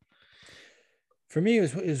 Yeah. For me,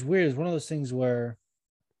 it was weird. It's one of those things where,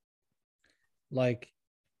 like,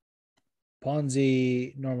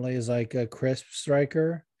 Ponzi normally is like a crisp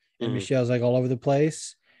striker, and Michel's like all over the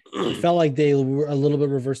place. It felt like they were a little bit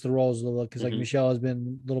reversed the roles a little because like Michel has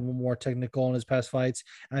been a little bit more technical in his past fights,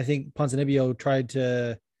 and I think Ponzinibbio tried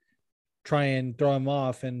and throw him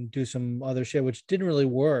off and do some other shit, which didn't really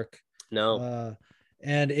work. No.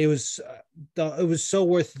 And it was so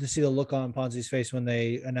worth it to see the look on Ponzi's face when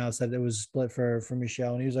they announced that it was split for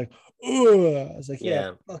Michel, and he was like, ugh. I was like,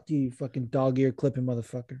 yeah, fuck you, fucking dog ear clipping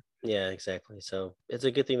motherfucker. Yeah, exactly. So it's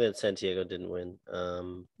a good thing that Santiago didn't win.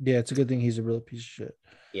 Yeah, it's a good thing he's a real piece of shit.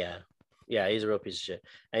 Yeah, he's a real piece of shit.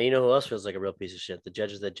 And you know who else feels like a real piece of shit? The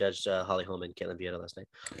judges that judged Holly Holm and Ketlen Vieira last night.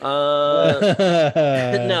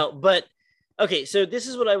 No, but okay. So this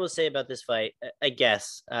is what I will say about this fight. I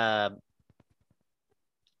guess I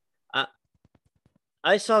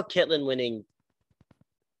saw Ketlen winning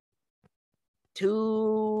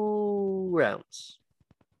 2 rounds.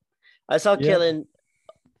 I saw Ketlen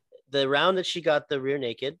the round that she got the rear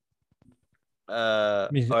naked.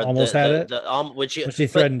 Almost had it. When she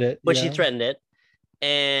threatened it. But she threatened it.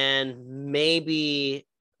 And maybe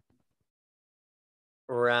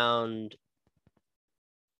around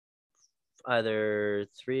either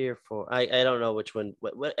 3 or 4. I don't know which one.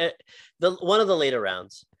 The one of the later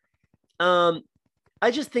rounds. I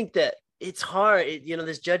just think that it's hard.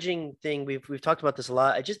 This judging thing, we've talked about this a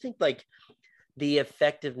lot. I just think like the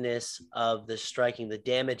effectiveness of the striking, the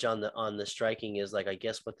damage on the striking is like, I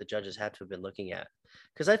guess what the judges had to have been looking at.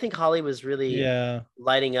 Because I think Holly was really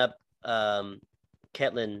lighting up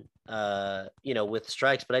Ketlen, with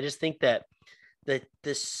strikes. But I just think that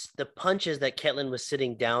the punches that Ketlen was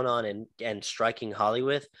sitting down on and striking Holly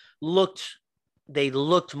with looked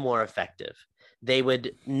more effective. They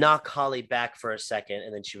would knock Holly back for a second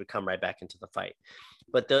and then she would come right back into the fight.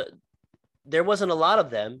 But there wasn't a lot of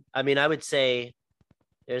them. I mean, I would say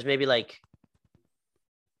there's maybe like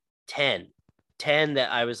 10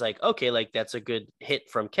 that I was like, okay, like that's a good hit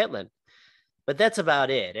from Ketlen. But that's about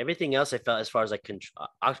it. Everything else I felt as far as like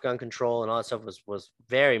octagon control and all that stuff was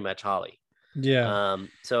very much Holly. Yeah.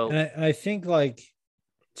 So and I think like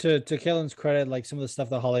to Ketlen's credit, like some of the stuff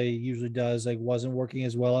that Holly usually does like wasn't working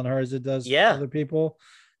as well on her as it does other people.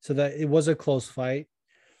 so that it was a close fight.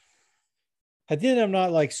 At the end, I'm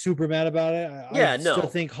not like super mad about it. I still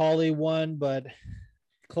think Holly won, but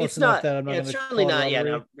close enough that I'm not going to certainly call not.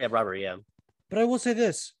 it robbery. Robbery. Yeah. But I will say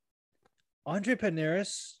this: Andre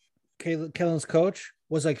Pedneris, Kellen's coach,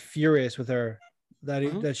 was like furious with her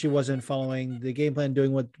that she wasn't following the game plan,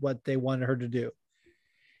 doing what they wanted her to do.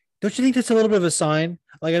 Don't you think that's a little bit of a sign?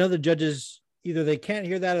 Like, I know the judges either they can't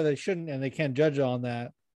hear that or they shouldn't, and they can't judge on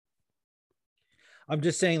that. I'm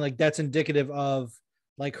just saying, like, that's indicative of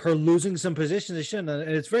like her losing some positions they shouldn't.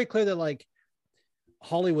 And it's very clear that like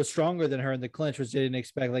Holly was stronger than her in the clinch, which they didn't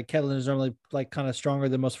expect. Like, Kellen is normally like kind of stronger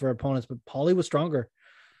than most of her opponents, but Holly was stronger.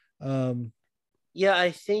 Yeah,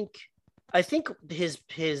 I think his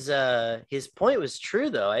point was true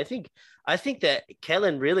though. I think that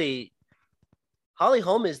Kellen really, Holly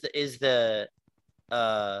Holm is the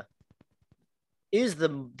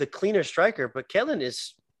cleaner striker, but Kellen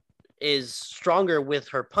is stronger with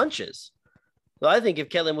her punches. So I think if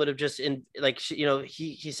Kellen would have just he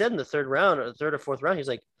said in the third or fourth round, he's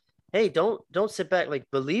like, hey, don't sit back, like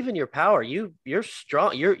believe in your power. You're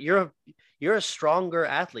strong. You're a stronger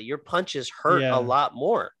athlete. Your punches hurt a lot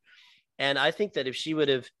more. And I think that if she would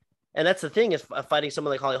have, and that's the thing, is fighting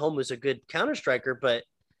someone like Holly Holm, who's a good counter striker, but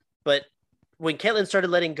when Caitlin started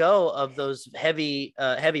letting go of those heavy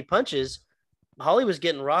punches, Holly was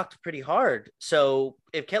getting rocked pretty hard. So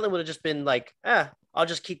if Caitlin would have just been like, I'll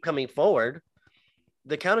just keep coming forward,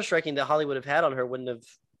 the counter striking that Holly would have had on her wouldn't have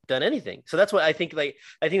done anything. So that's what I think. Like,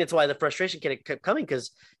 I think that's why the frustration kept coming,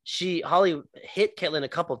 because Holly hit Caitlin a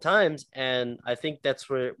couple times, and I think that's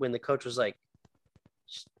when the coach was like,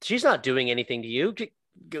 she's not doing anything to you.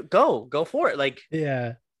 Go for it. Like,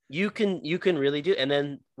 yeah, you can really do. And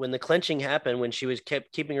then when the clenching happened, when she was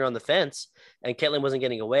kept keeping her on the fence and Caitlin wasn't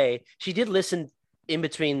getting away, she did listen in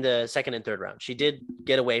between the second and third round. She did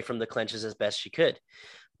get away from the clenches as best she could.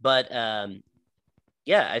 But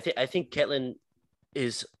yeah, I think Caitlin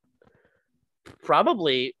is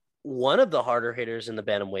probably one of the harder hitters in the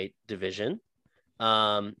bantamweight division.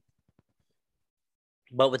 But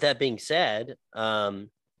with that being said, to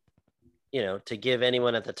give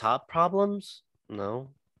anyone at the top problems, no.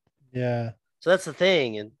 Yeah. So that's the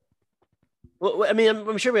thing. And well, I mean,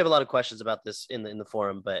 I'm sure we have a lot of questions about this in the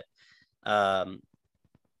forum, but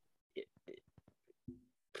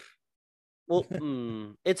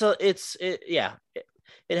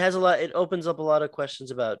it has a lot. It opens up a lot of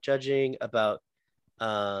questions about judging, about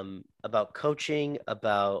coaching,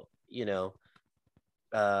 about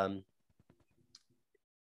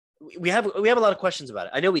we have a lot of questions about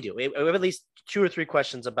it. I know we do. We have at least 2 or 3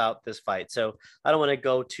 questions about this fight. So I don't want to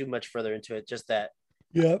go too much further into it. Just that,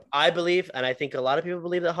 I believe, and I think a lot of people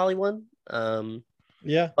believe that Holly won.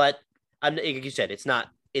 But like you said, it's not.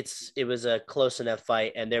 It was a close enough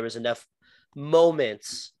fight, and there was enough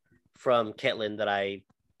moments from Ketlin that I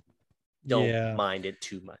don't mind it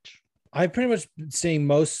too much. I pretty much seeing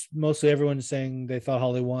mostly everyone saying they thought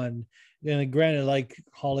Holly won. And granted, like,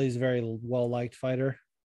 Holly's a very well liked fighter.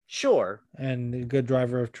 Sure. And a good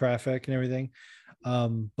driver of traffic and everything.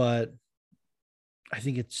 But I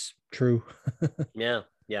think it's true. Yeah.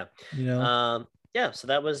 So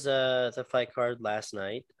that was the fight card last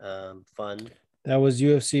night. Fun. That was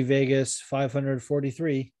UFC Vegas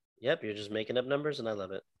 543. Yep, you're just making up numbers and I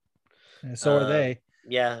love it. And so are they.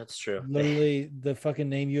 Yeah, that's true. Literally, the fucking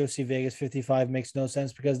name UFC Vegas 55 makes no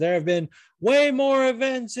sense because there have been way more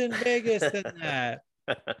events in Vegas than that.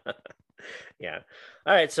 Yeah.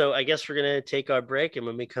 All right. So I guess we're going to take our break. And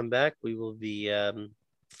when we come back, we will be going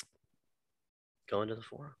to the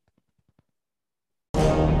forum.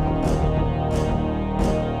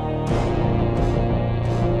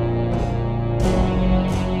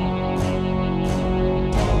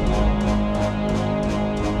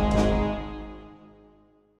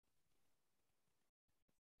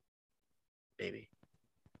 Baby.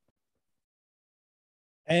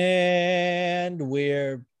 And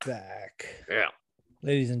we're back. Yeah.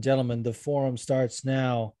 Ladies and gentlemen, the forum starts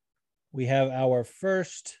now. We have our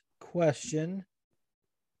first question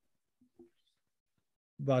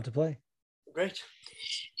about to play. Great.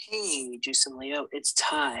 Hey, Juice and Leo. It's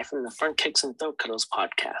Ty from the Front Kicks and Throat Cuddles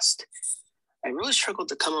podcast. I really struggled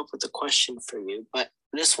to come up with a question for you, but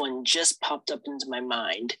this one just popped up into my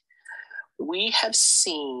mind. We have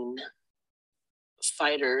seen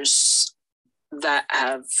fighters that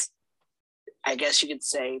have, I guess you could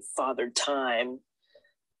say, Father Time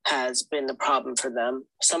has been the problem for them,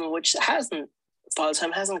 some of which Father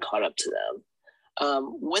Time hasn't caught up to them.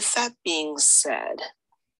 With that being said,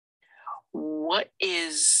 what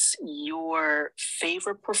is your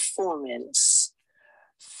favorite performance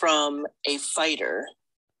from a fighter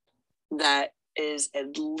that is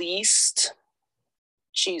at least,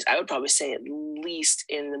 I would probably say at least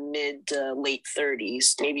in the mid to late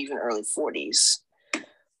 30s, maybe even early 40s.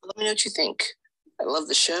 Let me know what you think. I love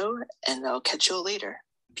the show, and I'll catch you all later.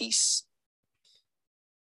 Peace.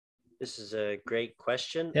 This is a great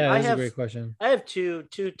question. Yeah, that's a great question. I have two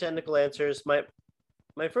technical answers. My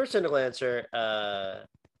first technical answer, or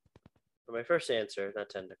my first answer, not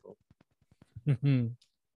technical.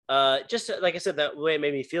 Just like I said, that way it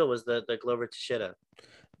made me feel was the Glover Teixeira.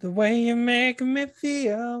 The way you make me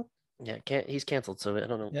feel. Yeah, he's canceled, so I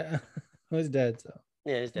don't know. Yeah, he's dead. So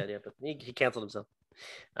yeah, he's dead. Yeah, but he canceled himself.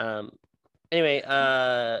 Anyway,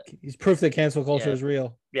 he's proof that cancel culture is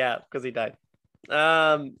real. Yeah, because he died.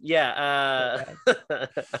 Sorry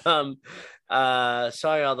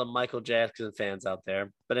all the Michael Jackson fans out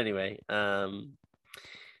there, but anyway,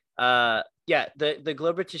 the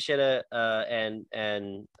Glover Teixeira and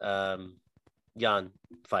Jan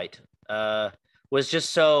fight was just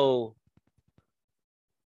so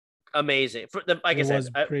amazing. It was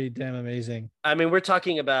pretty damn amazing. I mean, we're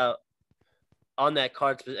talking about on that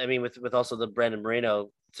card. I mean, with also the Brandon Moreno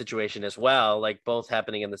situation as well, like both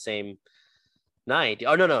happening in the same night.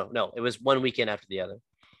 Oh no, it was one weekend after the other.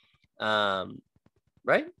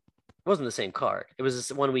 Right? It wasn't the same card. It was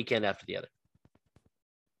just one weekend after the other.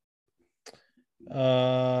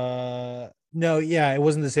 No, yeah, it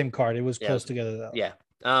wasn't the same card. It was close together though. Yeah.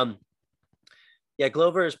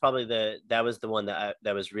 Glover is probably that was the one that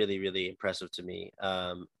was really, really impressive to me.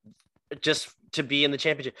 Just to be in the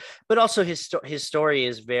championship, but also his story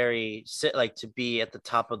is very like to be at the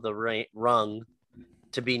top of the rung,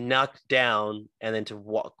 to be knocked down and then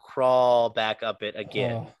to crawl back up it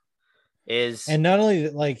again and not only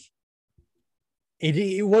like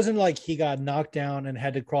it wasn't like he got knocked down and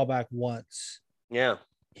had to crawl back once. Yeah.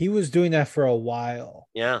 He was doing that for a while.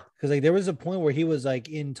 Yeah. Because like there was a point where he was like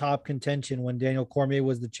in top contention when Daniel Cormier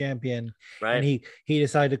was the champion. Right. And he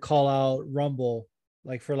decided to call out Rumble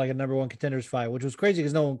like for like a number one contenders fight, which was crazy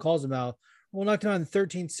because no one calls him out. Well, knocked him out in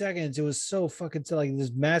 13 seconds. It was so fucking like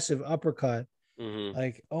this massive uppercut. Mm-hmm.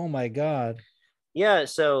 Like, oh my God. Yeah.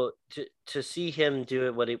 So to see him do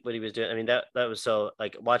it, what he was doing, I mean, that was so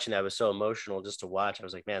like watching that was so emotional just to watch. I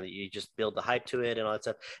was like, man, you just build the hype to it and all that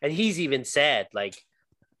stuff. And he's even said like,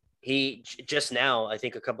 he just now, I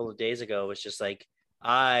think a couple of days ago, was just like,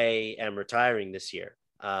 I am retiring this year.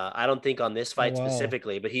 I don't think on this fight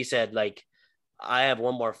specifically, but he said like, I have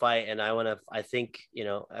one more fight and I think, you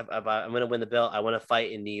know, I'm going to win the belt. I want to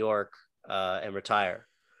fight in New York and retire.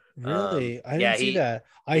 Really? I didn't see that.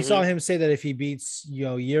 I saw him say that if he beats,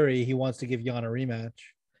 Yuri, he wants to give Jan a rematch.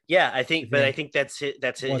 Yeah, I think that's his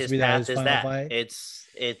path is that fight? It's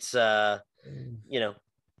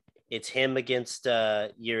it's him against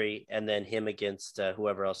Yuri and then him against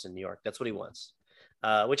whoever else in New York. That's what he wants,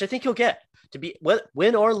 which I think he'll get. To be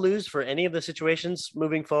win or lose for any of the situations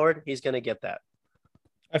moving forward, he's going to get that.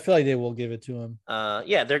 I feel like they will give it to him.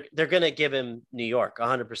 They're going to give him New York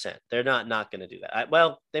 100%. They're not going to do that.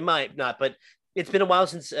 They might not, but it's been a while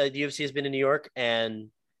since the UFC has been in New York, and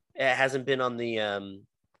it hasn't been on the.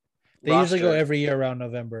 They roster. Usually go every year around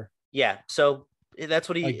November. Yeah, so that's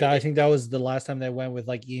what he. I think that was the last time they went with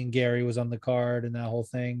like Ian Gary was on the card and that whole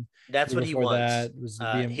thing. That's what he wants.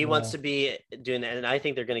 He wants to be doing that, and I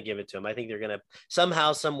think they're going to give it to him. I think they're going to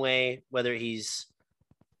somehow, some way, whether he's,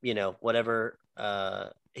 whatever.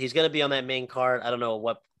 He's going to be on that main card. I don't know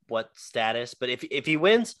what status, but if he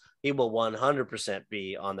wins, he will 100%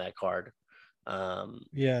 be on that card.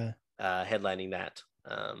 Headlining that.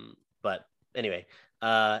 But anyway,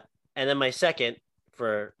 and then my second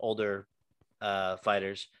for older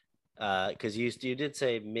fighters, because you did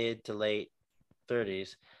say mid to late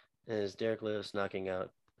 30s, is Derek Lewis knocking out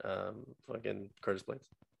fucking Curtis Blades.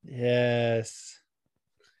 Yes.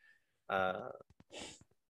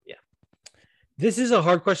 This is a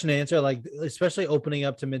hard question to answer, like especially opening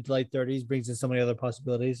up to mid to late 30s brings in so many other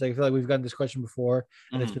possibilities. Like, I feel like we've gotten this question before,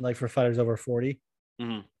 and it's been like for fighters over 40.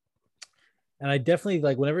 And I definitely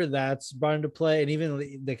like whenever that's brought into play, and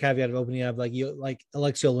even the caveat of opening up, like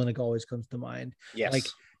Alexei Oleinik always comes to mind. Yes. Like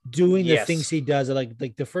doing the things he does,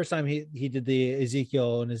 like the first time he did the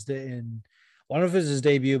Ezekiel and in I don't know if it was his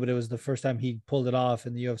debut, but it was the first time he pulled it off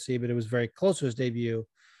in the UFC, but it was very close to his debut.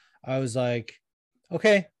 I was like,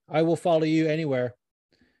 okay, I will follow you anywhere.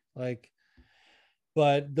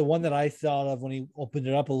 But the one that I thought of when he opened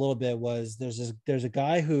it up a little bit was there's a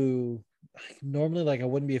guy who normally I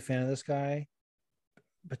wouldn't be a fan of this guy,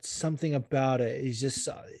 but something about it is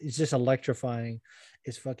just electrifying.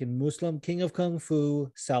 It's fucking Muslim King of Kung Fu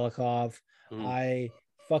Salakov. I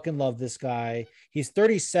fucking love this guy. He's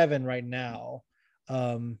 37 right now.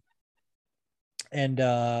 And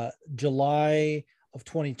July of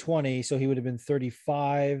 2020, so he would have been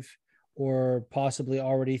 35 or possibly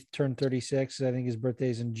already turned 36. I think his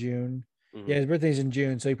birthday's in June. Mhm. Yeah, his birthday's in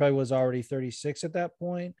June, so he probably was already 36 at that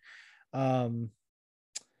point.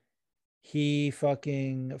 He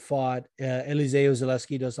fucking fought Eliseo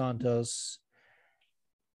Zaleski dos Santos.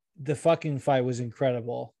 The fucking fight was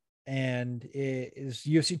incredible, and it is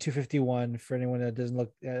UFC 251 for anyone that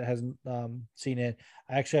hasn't seen it.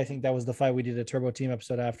 I think that was the fight we did a Turbo Team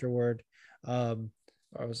episode afterward.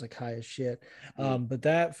 I was like high as shit. But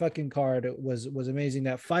that fucking card was amazing.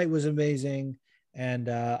 That fight was amazing, and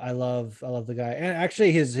I love the guy. And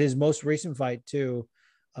actually, his most recent fight too,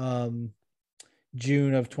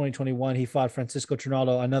 June of 2021, he fought Francisco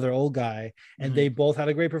Trinaldo, another old guy, and they both had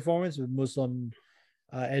a great performance. With Muslim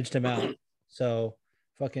edged him out. So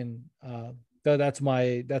fucking that's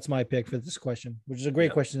my pick for this question, which is a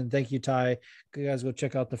great question. And thank you, Ty. You guys go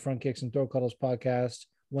check out the Front Kicks and Throat Cuddles podcast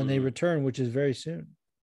when they return, which is very soon.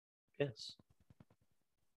 Yes.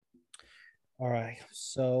 All right.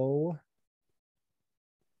 So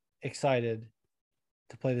excited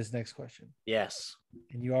to play this next question. Yes.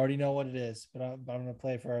 And you already know what it is, but I'm going to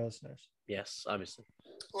play it for our listeners. Yes, obviously.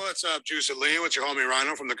 What's up, Juice and Leo? It's your homie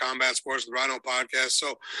Rhino from the Combat Sports with Rhino podcast.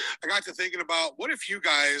 So I got to thinking about what if you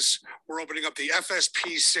guys were opening up the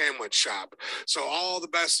FSP sandwich shop? So all the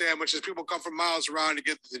best sandwiches, people come from miles around to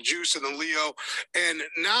get the Juice and the Leo. And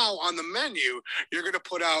now on the menu, you're going to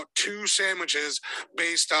put out 2 sandwiches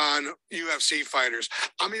based on UFC fighters.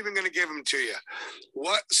 I'm even going to give them to you.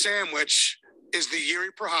 What sandwich is the Yuri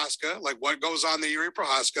Prohaska, like what goes on the Yuri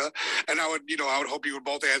Prohaska? And I would hope you would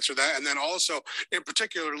both answer that. And then also, in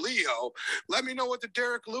particular, Leo, let me know what the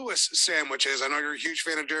Derek Lewis sandwich is. I know you're a huge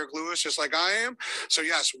fan of Derek Lewis, just like I am. So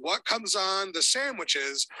yes, what comes on the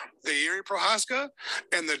sandwiches, the Yuri Prohaska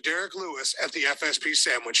and the Derek Lewis at the FSP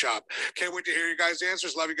sandwich shop? Can't wait to hear you guys'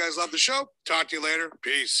 answers. Love you guys. Love the show. Talk to you later.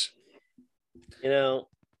 Peace.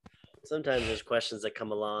 Sometimes there's questions that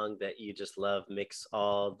come along that you just love, mix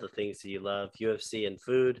all the things that you love, UFC and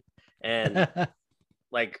food. And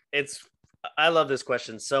I love this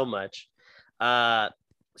question so much. So I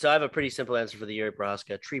have a pretty simple answer for the Yuri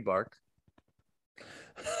Prohaska: tree bark.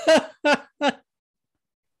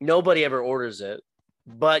 Nobody ever orders it,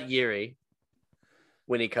 but Yuri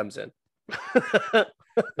when he comes in.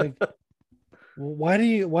 Why do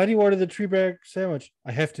you order the tree bark sandwich?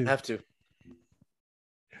 I have to.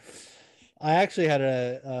 I actually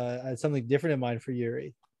had something different in mind for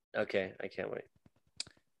Yuri. Okay, I can't wait.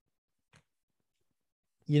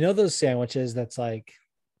 You know those sandwiches that's like,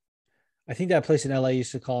 I think that place in LA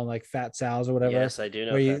used to call them like Fat Sal's or whatever. Yes, I do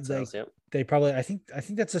know Fat Sal's. Yep. They probably, I think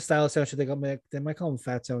that's the style of sandwich that they might call them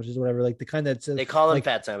fat sandwiches or whatever. Like the kind that's they call them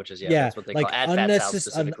fat sandwiches. Yeah, that's what they call at Fat Sal's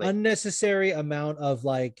specifically. An unnecessary amount of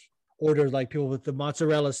like orders, like people with the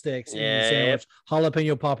mozzarella sticks in the sandwich,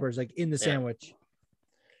 jalapeno poppers like in the sandwich.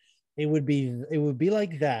 It would be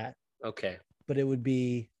like that. Okay. But it would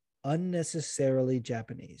be unnecessarily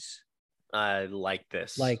Japanese. I like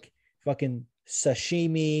this. Like fucking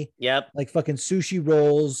sashimi. Yep. Like fucking sushi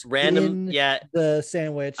rolls. Random. The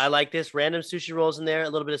sandwich. I like this. Random sushi rolls in there. A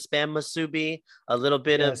little bit of spam musubi. A little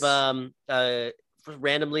bit of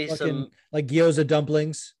randomly fucking, some like gyoza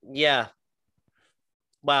dumplings. Yeah.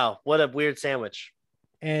 Wow. What a weird sandwich.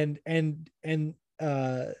 And then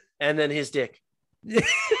his dick.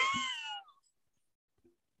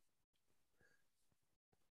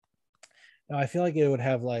 No, I feel like it would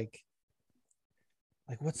have like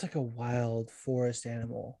what's like a wild forest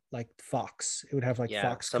animal, like fox. It would have like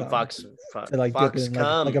fox. Some cum. fox To like fox dip in,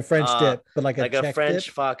 cum. like a French dip, but like a French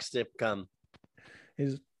dip. Fox dip cum.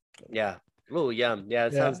 Yeah. Oh, yum. Yeah,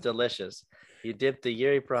 it sounds delicious. You dip the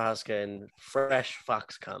Yuri Prohaska in fresh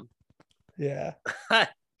fox cum. Yeah.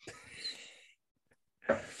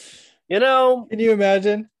 Can you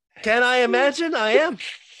imagine? Can I imagine? I am.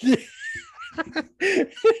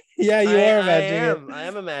 Yeah, you are imagining it. I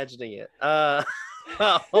am imagining it.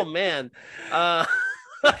 Oh man.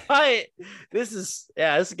 This is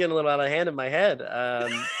getting a little out of hand in my head.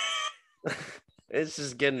 It's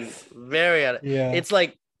just getting very out of It's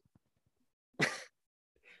like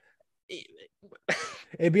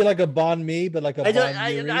it'd be like a banh mi, but like a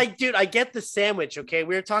I get the sandwich. Okay,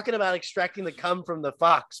 we were talking about extracting the cum from the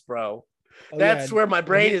fox, bro. That's where my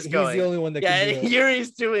brain is going. He's the only one that can do it.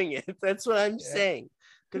 Yuri's doing it. That's what I'm saying.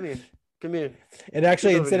 Come here. And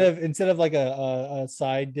actually, instead of like a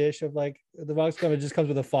side dish of like the fox cum, it just comes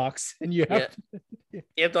with a fox, and you have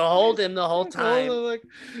to hold him the whole time.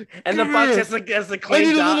 And the fox has to claim.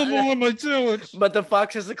 I need a little more on my sandwich. But the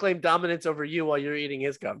fox has to claim dominance over you while you're eating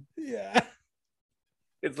his cum. Yeah.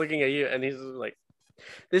 It's looking at you, and he's like,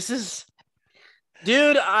 "This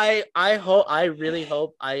Dude, I really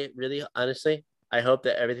hope, honestly, I hope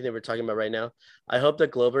that everything that we're talking about right now, I hope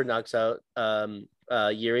that Glover knocks out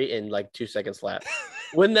Yuri in like 2 seconds flat.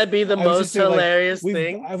 Wouldn't that be the I was most just saying, hilarious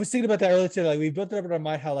thing? I was thinking about that earlier today. Like we built it up in our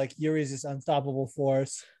mind how like Yuri is this unstoppable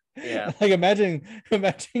force. Yeah. Like imagine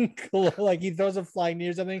like he throws a flying knee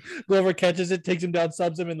or something. Glover catches it, takes him down,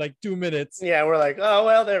 subs him in like 2 minutes. Yeah, we're like, oh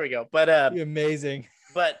well, there we go. But It'd be amazing.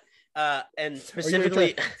 but and Or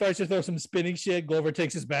specifically, tries to throw some spinning shit. Glover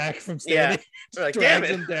takes his back from yeah, standing, we're like, damn drags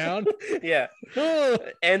it, him down. yeah,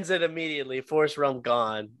 ends it immediately. Force realm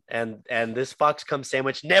gone, and this Fox come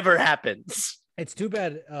sandwich never happens. It's too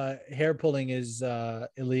bad hair pulling is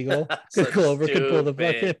illegal. So Glover could pull the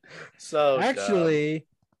stupid. fucking. So Actually,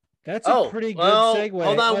 that's Oh, a pretty good well, segue.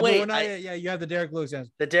 hold on, but wait, we're not yet. Yeah, you have the Derek Lewis answer.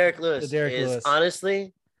 the Derek Lewis The Derek is Lewis.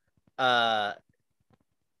 honestly,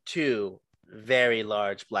 two very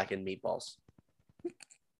large blackened meatballs,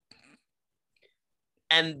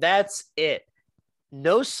 and that's it.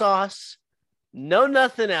 No sauce, no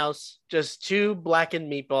nothing else. Just two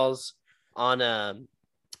blackened meatballs on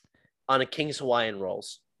a King's Hawaiian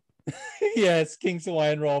rolls. Yes, King's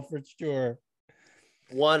Hawaiian roll for sure.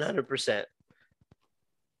 100%.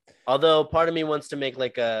 Although part of me wants to make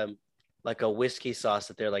like a whiskey sauce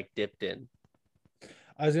that they're like dipped in.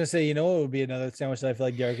 I was gonna say, you know, what would be another sandwich that I feel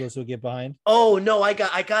like Derek Lewis would get behind. Oh no, I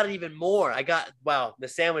got it even more. Wow, the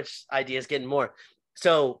sandwich idea is getting more.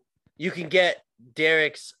 So you can get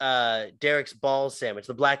Derek's balls sandwich.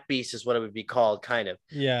 The Black Beast is what it would be called, kind of.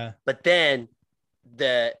 Yeah. But then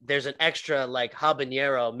there's an extra like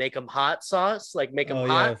habanero make them hot sauce, like make them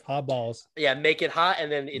hot. Yeah, hot balls. Yeah, make it hot,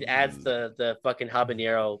 and then it adds the fucking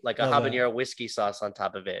habanero, like a Love habanero whiskey sauce on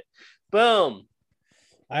top of it. Boom.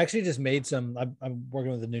 I actually just made some. I'm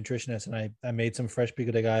working with a nutritionist, and I made some fresh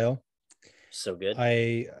pico de gallo. So good.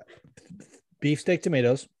 Beefsteak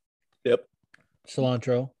tomatoes. Yep.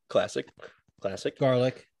 Cilantro, Classic.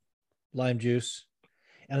 garlic, lime juice,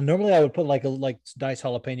 and normally I would put like diced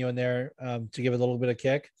jalapeno in there to give it a little bit of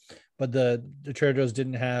kick, but the Trader Joe's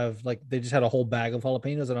didn't have they just had a whole bag of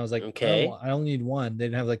jalapenos, and I was like, okay, oh, I only need one. They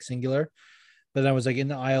didn't have like singular, but then I was like in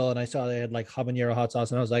the aisle and I saw they had like habanero hot sauce,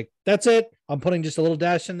 and I was like, that's it. I'm putting just a little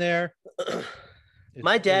dash in there.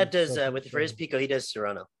 My dad does so for his pico, he does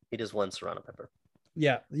serrano. He does one serrano pepper.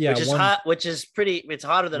 Yeah, which is hot, which is pretty. It's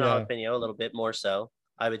hotter than Yeah. a jalapeno, a little bit more so.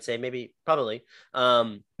 I would say probably.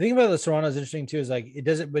 The thing about the serrano is interesting too. Is like it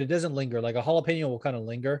doesn't linger. Like a jalapeno will kind of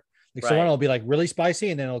linger. Like Right. serrano will be like really spicy,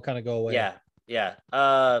 and then it'll kind of go away. Yeah.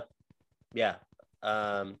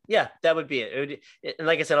 That would be it. And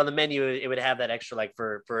like I said, on the menu, it would have that extra, like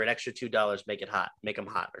for an extra $2, make them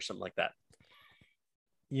hot or something like that.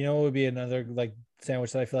 You know, what would be another like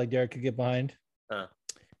sandwich that I feel like Derek could get behind. Huh.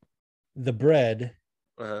 The bread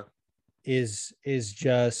Uh-huh. is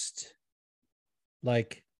just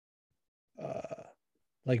like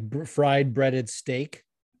fried breaded steak.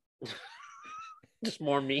 Just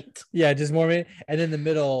more meat. Yeah, just more meat, and in the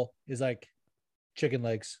middle is like chicken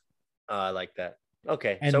legs. I like that.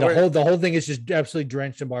 Okay, And so the whole thing is just absolutely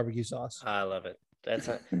drenched in barbecue sauce. I love it.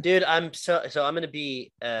 Dude. I'm gonna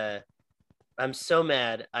be. I'm so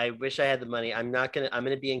mad. I wish I had the money. I'm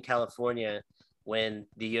gonna be in California when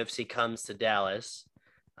the UFC comes to Dallas.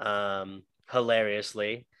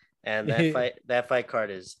 Hilariously, and that fight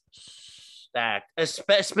card is stacked.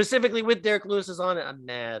 Specifically with Derek Lewis is on it. I'm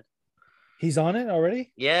mad. He's on it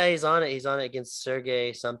already? Yeah, he's on it. He's on it against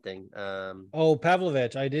Sergey something.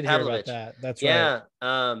 Pavlovich. I did hear about that. That's right.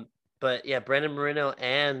 Yeah. But yeah, Brandon Moreno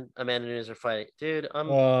and Amanda Nunes are fighting. Dude,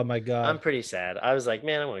 oh my God. I'm pretty sad. I was like,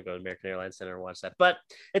 man, I want to go to American Airlines Center and watch that. But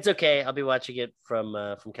it's okay. I'll be watching it from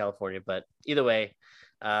California. But either way,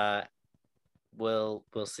 we'll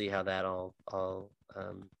see how that all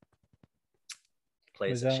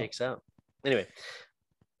plays and shakes out. Anyway.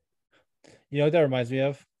 You know what that reminds me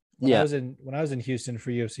of? When Yeah. I was in Houston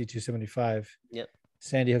for UFC 275. Yep.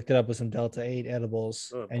 Sandy hooked it up with some Delta 8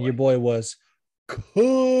 edibles, Oh, and boy. your boy was cooked.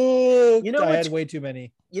 You know I what's- had way too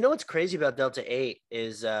many. You know what's crazy about Delta 8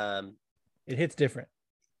 is It hits different.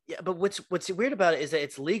 yeah, but what's weird about it is that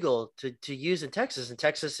it's legal to use in Texas, and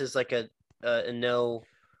Texas is like a no.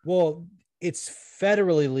 Well, it's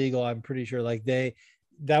federally legal. I'm pretty sure. Like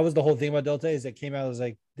that was the whole thing about Delta is it came out as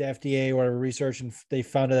like the FDA or whatever research, and they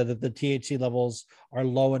found out that the THC levels are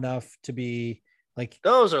low enough to be like.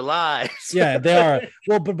 Those are lies. Yeah, they are.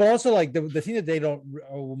 Well, but also like the thing that they don't,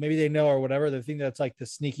 or maybe they know or whatever. The thing that's like the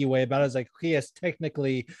sneaky way about it is like, okay, yes,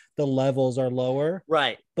 technically the levels are lower,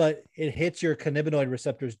 Right. but it hits your cannabinoid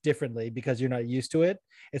receptors differently because you're not used to it.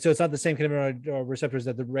 And so it's not the same cannabinoid receptors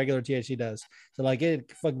that the regular THC does. So like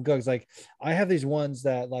it fucking cooks. Like I have these ones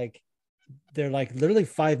that like, they're like literally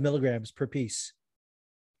 5 milligrams per piece.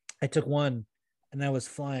 I took one and I was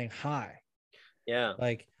flying high. Yeah.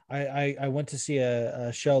 Like I went to see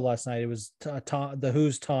a show last night. It was the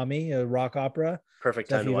Who's Tommy, a rock opera. Perfect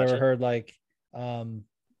So time if to you've watch ever it. heard like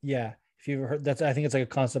yeah, if you've ever heard that's I think it's like a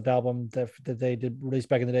concept album that they did release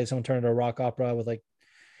back in the day. Someone turned it into a rock opera with like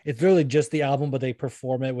it's really just the album, but they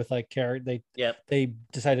perform it with like character. Yep. They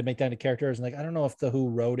decided to make that into characters, and like I don't know if the Who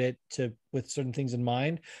wrote it with certain things in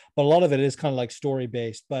mind, but a lot of it is kind of like story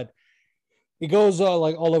based. But it goes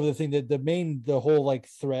like all over the thing. The whole like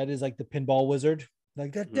thread is like the pinball wizard,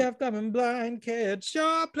 like that deaf, dumb, and blind kid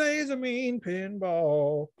sure plays a mean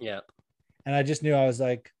pinball. Yeah. And I just knew I was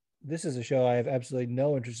like, this is a show I have absolutely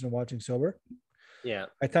no interest in watching sober. Yeah.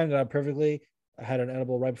 I timed it out perfectly. I had an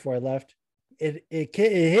edible right before I left. It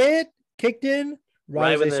kicked in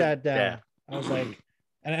right as I sat down. Yeah. I was like,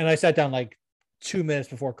 and I sat down like 2 minutes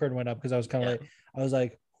before curtain went up because I was kind of late. I was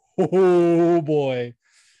like, oh boy.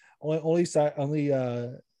 Only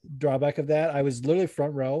drawback of that, I was literally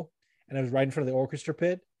front row and I was right in front of the orchestra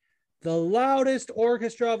pit, the loudest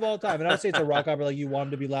orchestra of all time. And I would say it's a rock opera, like you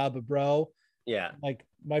want them to be loud, but bro, yeah, like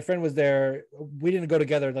my friend was there. We didn't go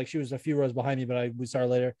together. Like she was a few rows behind me, but we saw her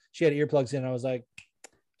later. She had earplugs in. I was like,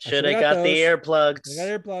 should have got the earplugs. I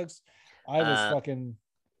got earplugs. I was fucking.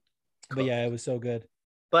 Cool. But yeah, it was so good.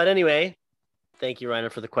 But anyway, thank you,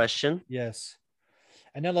 Reiner, for the question. Yes.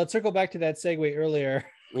 And now let's circle back to that segue earlier.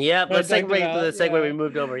 Yeah, let's segue to the segue we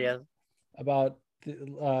moved over. Yeah, about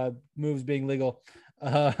moves being legal.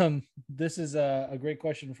 This is a great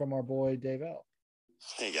question from our boy Dave L.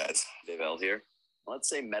 Hey guys, Dave L here. Let's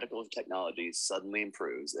say medical technology suddenly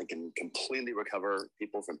improves and can completely recover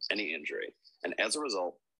people from any injury, and as a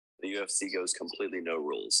result, the UFC goes completely no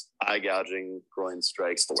rules. Eye gouging, groin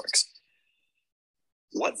strikes, the works.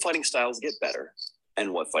 What fighting styles get better,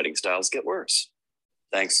 and what fighting styles get worse?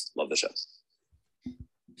 Thanks. Love the show.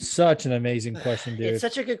 Such an amazing question, dude. It's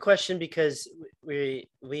such a good question because we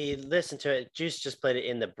listened to it. Juice just played it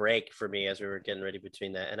in the break for me as we were getting ready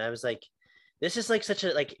between that, and I was like, "This is like such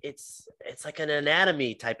a like it's like an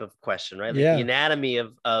anatomy type of question, right? Like the anatomy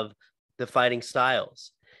of the fighting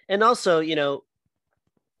styles, and also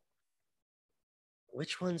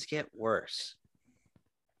which ones get worse."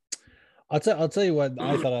 I'll tell you what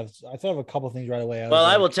I thought of. I thought of a couple of things right away.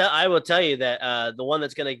 I will tell you that the one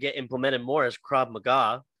that's going to get implemented more is Krav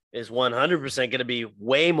Maga is 100% going to be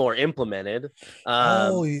way more implemented.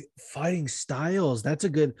 Fighting styles. That's a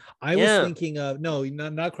good. I was thinking of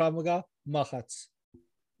not Krav Maga, Mahats.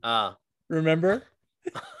 Remember?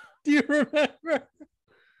 Do you remember?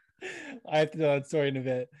 I have to know that story in a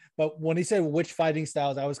bit. But when he said which fighting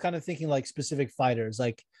styles, I was kind of thinking like specific fighters,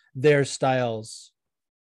 like their styles.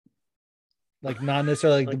 Like not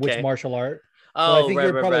necessarily like which martial art. I think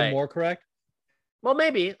you're probably more correct. Well,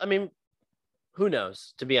 maybe. I mean, who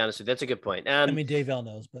knows? To be honest with you, that's a good point. I mean, Dave L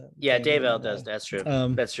knows, but Dave L does. That's true.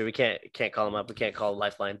 That's true. We can't call him up. We can't call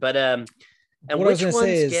Lifeline. But and which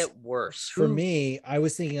ones get worse? For me, I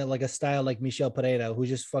was thinking of like a style like Michel Pereira, who's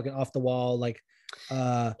just fucking off the wall, like.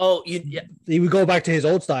 He would go back to his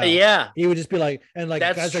old style. Yeah, he would just be like, and like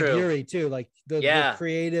that's guys true. Like Yuri too, like the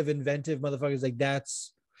creative, inventive motherfuckers. Like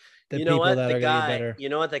that's. You know what the guy? You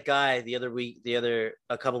know what that guy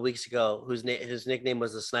a couple weeks ago, whose nickname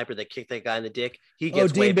was the sniper that kicked that guy in the dick. He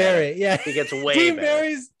gets Dean Barry. Better. Yeah, he gets way Dean better.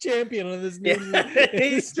 Barry's champion on this new.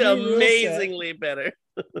 He's amazingly better.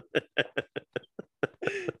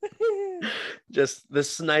 Just the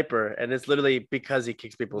sniper, and it's literally because he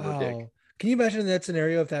kicks people in the dick. Can you imagine that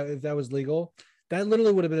scenario if that was legal? That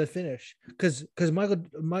literally would have been a finish because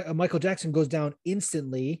Michael Jackson goes down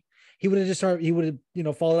instantly. He would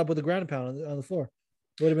have followed up with a ground pound on the floor.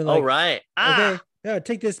 It would have been like, right. Okay, yeah,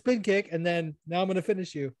 take this spin kick, and then now I'm going to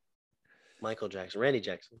finish you. Michael Jackson, Randy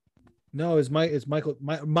Jackson. No, it's Mike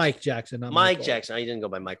Jackson, not Mike Michael. Jackson. He didn't go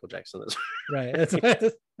by Michael Jackson. Right.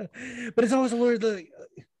 But it's always a word that.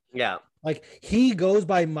 Yeah. Like he goes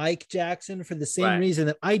by Mike Jackson for the same reason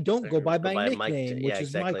that I don't go by my nickname, which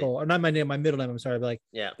is Michael, or not my name, my middle name. I'm sorry, but like,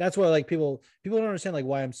 that's why like people don't understand like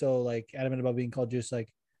why I'm so like adamant about being called Juice.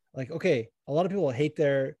 Like, okay, a lot of people hate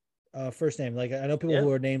their first name. Like I know people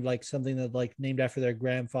who are named like something that like named after their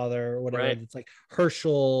grandfather or whatever. It's like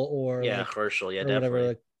Herschel or Herschel, or definitely. Whatever.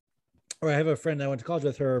 Like, or I have a friend that I went to college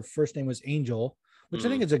with. Her first name was Angel, which I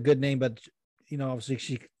think is a good name, but obviously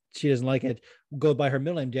she doesn't like it. Go by her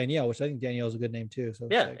middle name Danielle, which I think Danielle is a good name too. So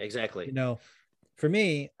exactly. For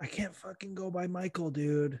me, I can't fucking go by Michael,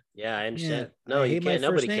 dude. Yeah, I understand. Yeah, No, I you hate can't. my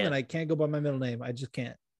Nobody first name, can. and I can't go by my middle name. I just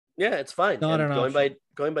can't. Yeah, it's fine.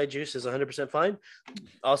 Going by Juice is 100% fine.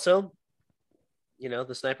 Also,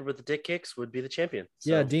 the sniper with the dick kicks would be the champion.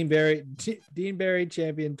 So. Yeah, Dean Barry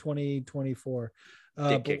champion 2024.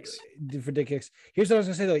 Dick kicks. For dick kicks. Here's what I was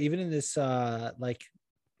gonna say though. Even in this like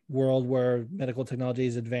world where medical technology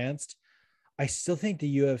is advanced, I still think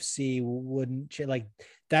the UFC wouldn't like.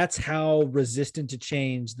 That's how resistant to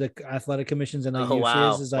change the athletic commissions and the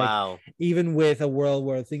UFC is. Like even with a world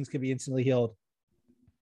where things could be instantly healed,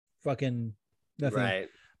 fucking nothing. Right.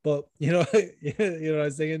 But you know what I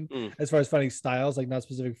was thinking as far as fighting styles, like not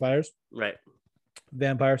specific fighters. Right.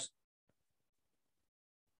 Vampires.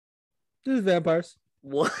 Just vampires.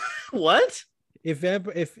 What? What?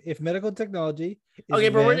 If medical technology is okay,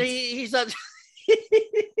 but advanced, he's not.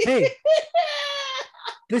 Hey,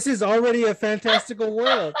 this is already a fantastical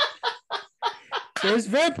world. There's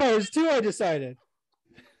vampires too, I decided.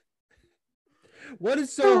 What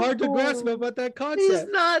is so hard to grasp about that concept? He's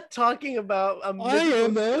not talking about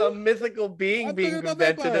a mythical being being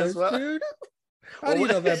invented as well. Dude. How do you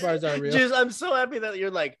know vampires are real? Just, I'm so happy that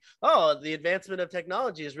you're like, oh, the advancement of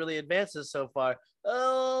technology has really advances so far.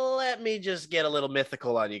 Let me just get a little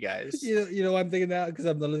mythical on you guys. You know, I'm thinking that because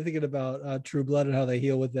I'm literally thinking about True Blood and how they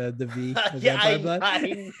heal with the V. Yeah, I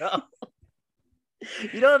know.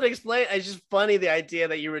 You don't have to explain. It's just funny the idea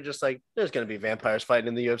that you were just like, there's going to be vampires fighting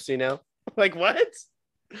in the UFC now. Like, what?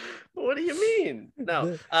 What do you mean?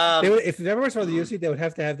 No. If the vampires were the UFC, they would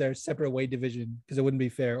have to have their separate weight division because it wouldn't be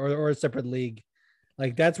fair, or a separate league.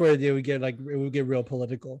 Like that's where they would get it would get real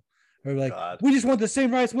political. Or like, we just want the same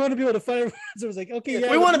rights. We want to be able to fight. So it was like, okay, yeah,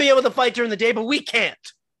 we want to be able to fight during the day, but we can't.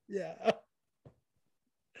 Yeah.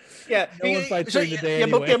 Yeah. No one fights during the day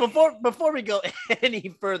anyway. Okay, before we go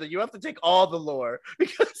any further, you have to take all the lore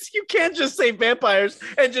because you can't just say vampires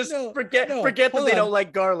and just forget that they don't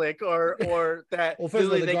like garlic or that well, first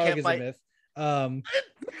of all, the garlic is a myth.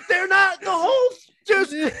 They're not the whole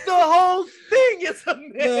thing is a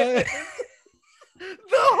myth. The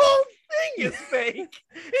whole thing is fake.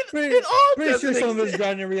 Pretty sure some of it's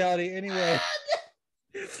grounded in reality anyway.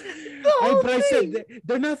 But I said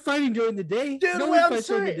they're not fighting during the day. Dude, no one fights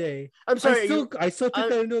during the day. I'm sorry. I still take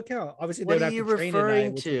that into account. Obviously, what are you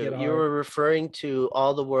referring to? You were referring to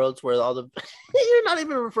all the worlds where all the. You're not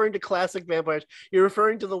even referring to classic vampires. You're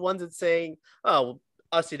referring to the ones that's saying, "Oh,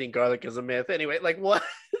 us eating garlic is a myth." Anyway, like what?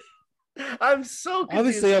 I'm so confused.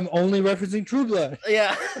 Obviously, I'm only referencing True Blood.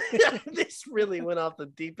 Yeah, this really went off the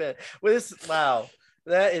deep end. Wow,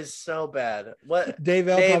 that is so bad. What Dave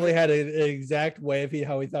probably had an exact way of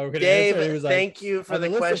how he thought we were going to answer. He was like, thank you for the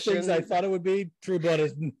question. Things I thought it would be True Blood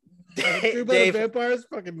is True Blood and vampires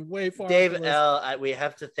fucking way far. Dave L, we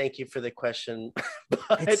have to thank you for the question.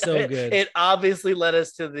 It's so good. It obviously led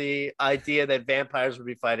us to the idea that vampires would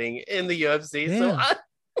be fighting in the UFC. Yeah. So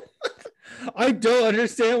I don't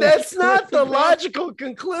understand. That's not the logical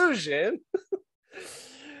conclusion.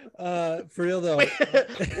 For real though.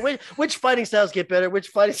 Which fighting styles get better? Which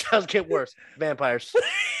fighting styles get worse? Vampires.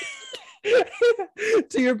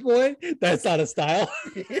 To your point, that's not a style.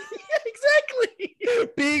 Exactly.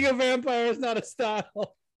 Being a vampire is not a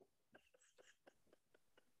style.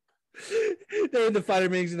 They're in the fighter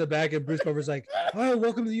meetings in the back, and Bruce Buffer's like, "Oh,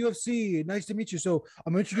 welcome to the UFC. Nice to meet you. So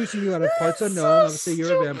I'm introducing you out of parts unknown. Obviously,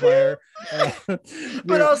 you're a vampire,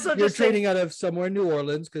 but also you're training out of somewhere in New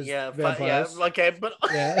Orleans because vampires. Yeah, okay, but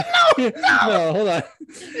no, hold on.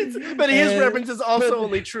 But his reference is also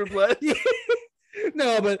only True Blood.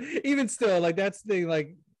 No, but even still, like that's the thing.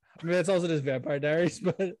 Like, I mean, that's also just Vampire Diaries,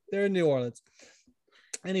 but they're in New Orleans.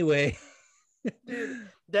 Anyway. Dude,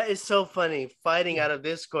 that is so funny. Fighting out of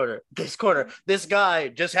this corner. This guy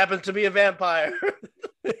just happens to be a vampire.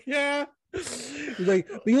 Yeah. He's like,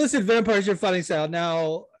 but you listed vampires your fighting style.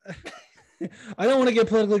 Now, I don't want to get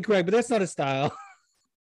politically correct, but that's not a style.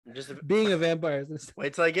 Being a vampire.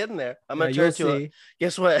 Wait till I get in there. I'm gonna turn to a.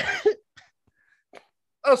 Guess what?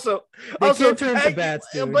 Also, turn to bats,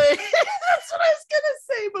 dude. But that's what I was gonna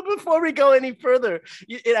say. But before we go any further,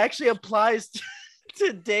 it actually applies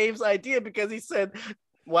to Dave's idea because he said,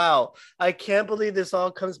 wow, I can't believe this all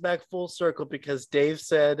comes back full circle because Dave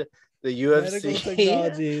said the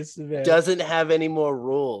UFC doesn't have any more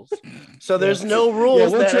rules. So there's no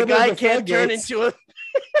rules that a guy can't turn into a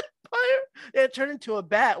vampire and turn into a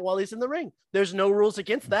bat while he's in the ring. There's no rules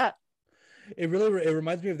against that. It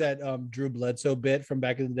reminds me of that Drew Bledsoe bit from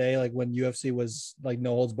back in the day, like when UFC was like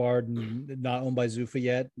no holds barred and not owned by Zuffa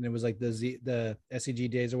yet, and it was like the SEG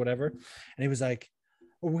days or whatever. And he was like,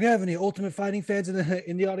 "Well, we have any Ultimate Fighting fans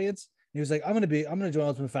in the audience?" And he was like, "I'm gonna join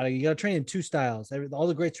Ultimate Fighting. You gotta train in two styles. All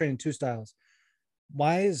the greats train in two styles.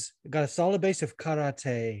 Wise got a solid base of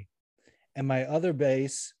karate, and my other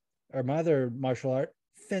martial art,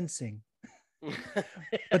 fencing."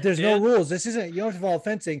 But there's no rules. This isn't, you don't have to follow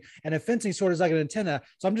fencing, and a fencing sword is like an antenna,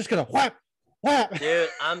 so I'm just gonna whap.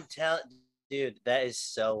 Dude, that is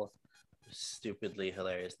so stupidly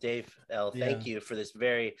hilarious. Dave L, thank Yeah. you for this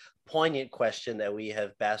very poignant question that we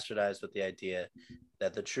have bastardized with the idea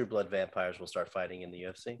that the True Blood vampires will start fighting in the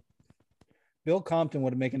UFC. Bill Compton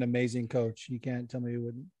would make an amazing coach. You can't tell me he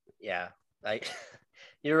wouldn't. Yeah,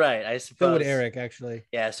 you're right. I suppose. So would Eric, actually.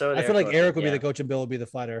 Yeah, so would I feel like Eric would be yeah. the coach and Bill would be the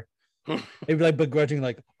fighter. He'd be like begrudging,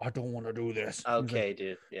 like, I don't want to do this. Okay, like,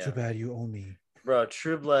 dude. Yeah. Too bad you own me. Bro,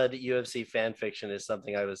 True Blood UFC fan fiction is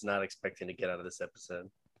something I was not expecting to get out of this episode.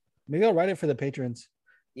 Maybe I'll write it for the patrons.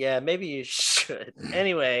 Yeah, maybe you should.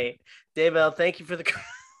 Anyway, Dave L, thank you for the.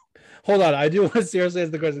 Hold on, I do want to seriously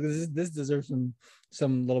ask the question because this deserves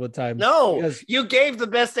some little bit of time. No, because, you gave the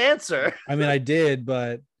best answer. I mean, I did,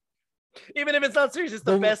 but Even if it's not serious, it's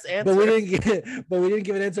the best answer. But we didn't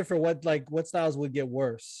give an answer for what styles would get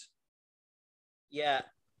worse. Yeah.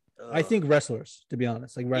 I think wrestlers, to be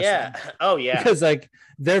honest, like wrestlers. Yeah. Oh yeah. Because like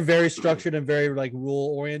they're very structured and very like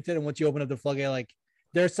rule oriented, and once you open up the floodgate, like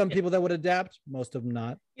there's some people that would adapt, most of them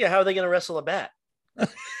not. Yeah. How are they going to wrestle a bat?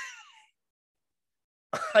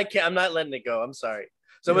 I can't. I'm not letting it go. I'm sorry.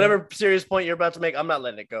 So whatever serious point you're about to make, I'm not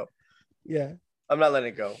letting it go. Yeah. I'm not letting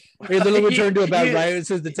it go. He literally would turn into a bat, right? It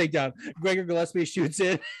says the takedown. Gregor Gillespie shoots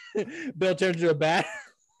it. Bill turns into a bat.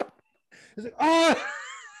 He's like, oh!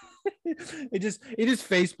 He just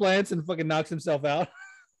face plants and fucking knocks himself out.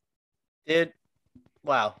 Dude,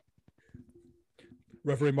 wow.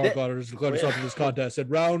 Referee Mark Otter has declared himself in this contest at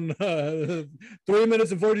round 3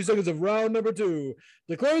 minutes and 40 seconds of round number 2,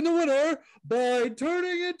 declaring the winner by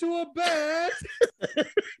turning into a bat.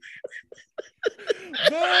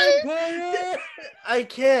 Vampire! I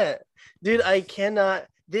can't. Dude, I cannot.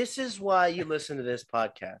 This is why you listen to this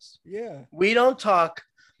podcast. Yeah. We don't talk.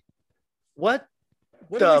 What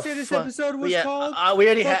did we say this episode was called? We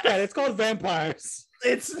already had. It's called Vampires.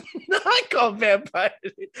 It's not called Vampires.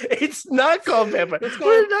 It's not called Vampires.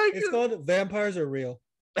 It's called Vampires Are Real.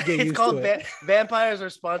 It's called Vampires Are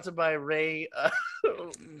sponsored by Ray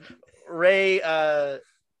Thompson's Ray Milk.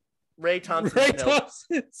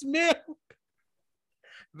 Thompson's Milk.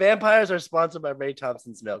 Vampires are sponsored by Ray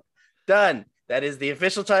Thompson's Milk. Done. That is the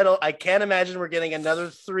official title. I can't imagine we're getting another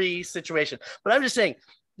 3 situation. But I'm just saying,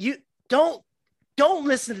 you don't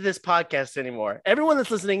listen to this podcast anymore. Everyone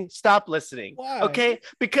that's listening, stop listening. Why? Okay?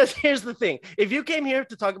 Because here's the thing. If you came here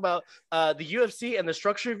to talk about the UFC and the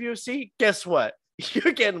structure of UFC, guess what?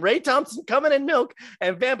 You're getting Ray Thompson coming in milk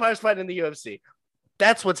and vampires fighting in the UFC.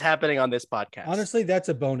 That's what's happening on this podcast. Honestly, that's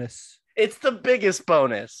a bonus. It's the biggest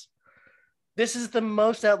bonus. This is the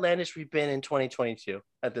most outlandish we've been in 2022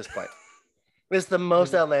 at this point. This is the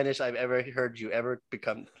most outlandish I've ever heard you ever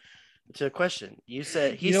become. To a question, you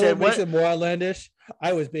said what makes it more outlandish?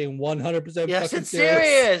 I was being 100% yes, fucking it's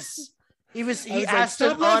serious. He asked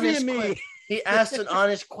an honest he asked an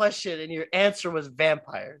honest question, and your answer was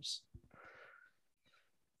vampires.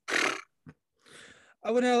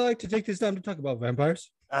 I would like to take this time to talk about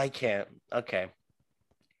vampires. I can't. Okay.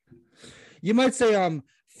 You might say I'm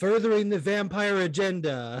furthering the vampire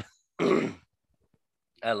agenda.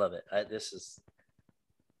 I love it.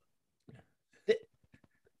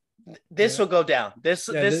 This will go down. This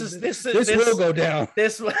will go down.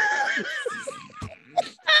 This will.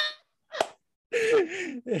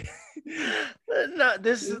 No,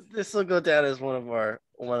 this will go down as one of our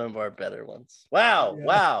better ones. Wow!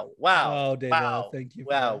 Yeah. Wow! Oh, Dave, wow! thank you.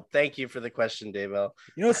 Wow! Thank you for the question, Dave. You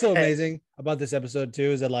know what's so amazing about this episode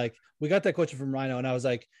too is that like we got that question from Rhino, and I was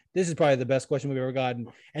like, "This is probably the best question we've ever gotten."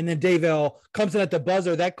 And then Dave L comes in at the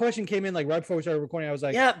buzzer. That question came in like right before we started recording. I was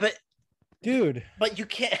like, "Yeah, but." Dude, but you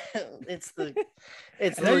can't. It's and I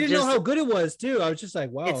didn't know how good it was too. I was just like,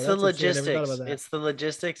 wow. It's the logistics. It's the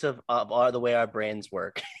logistics of the way our brains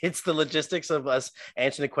work. It's the logistics of us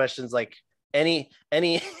answering the questions like any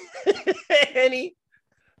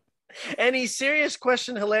serious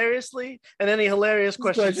question hilariously, and any hilarious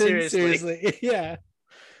question seriously. Yeah.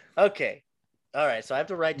 Okay. All right. So I have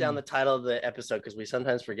to write down the title of the episode because we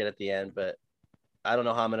sometimes forget at the end, but. I don't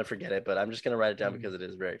know how I'm going to forget it, but I'm just going to write it down because it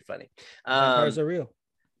is very funny. Vampires are real.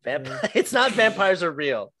 It's not vampires are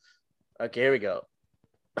real. Okay, here we go.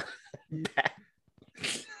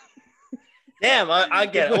 Damn, I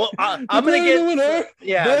get it. Well, I'm going to get...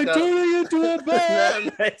 Yeah. Turning into a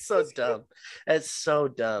bat. It's so dumb. It's so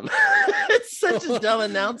dumb. It's such a dumb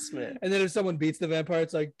announcement. And then if someone beats the vampire,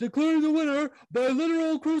 it's like, declaring the winner by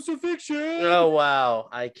literal crucifixion. Oh, wow.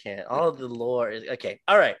 I can't. All of the lore is... Okay,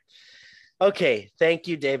 all right. Okay, thank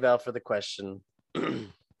you, Dave L, for the question.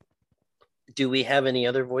 Do we have any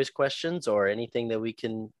other voice questions or anything that we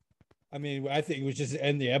can? I mean, I think we just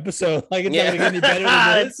end the episode. Like it's not gonna get any better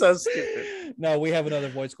than this. It's so stupid. No, we have another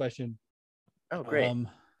voice question. Oh, great.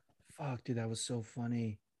 Fuck, dude, that was so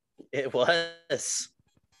funny. It was.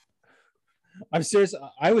 I'm serious.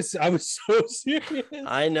 I was so serious.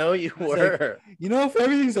 I know you I was were. You know, if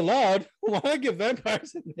everything's allowed, why not get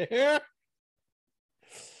vampires in there?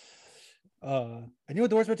 And you know what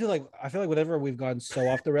the worst part too? Like, I feel like whenever we've gone so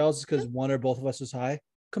off the rails is because one or both of us is high.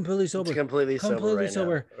 Completely sober. It's completely sober right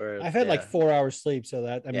sober. now. Or, I've had like 4 hours sleep, so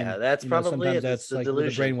that I mean, that's probably sometimes it. that's It's the like the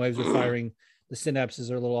delusion. brain waves are firing, the synapses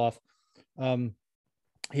are a little off.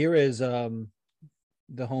 Here is the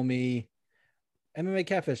homie MMA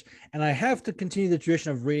Catfish, and I have to continue the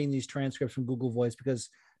tradition of reading these transcripts from Google Voice because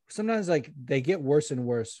sometimes like they get worse and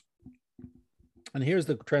worse. And here's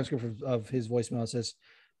the transcript of his voicemail. It says,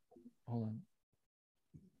 hold on.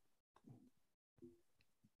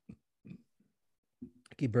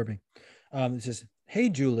 I keep burping. It says, "Hey,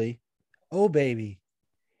 Julie. Oh, baby.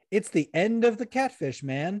 It's the end of the catfish,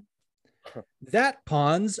 man. That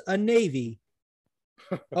pawn's a navy.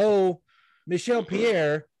 Oh, Michelle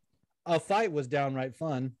Pierre, a fight was downright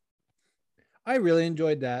fun. I really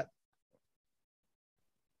enjoyed that.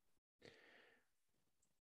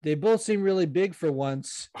 They both seem really big for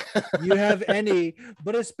once. You have any,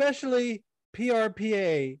 but especially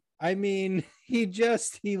PRPA. I mean, he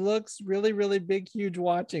looks really, really big, huge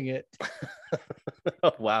watching it."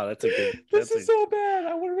 Oh, wow, that's a good. This is so bad.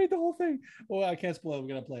 I want to read the whole thing. Oh, I can't spoil it. We're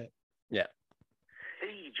going to play it. Yeah.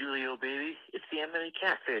 Hey, Julio, baby. It's the MMA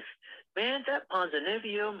Catfish. Man, that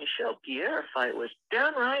Ponzinibbio Michelle Pierre fight was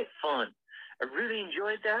downright fun. I really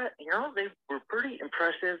enjoyed that. You know, they were pretty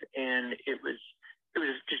impressive, and it was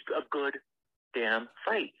just a good damn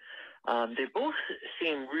fight. They both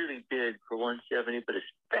seem really big for 170, but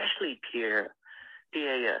especially Pierre.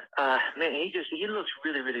 Yeah. Man, he looks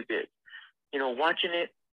really, really big. You know, watching it,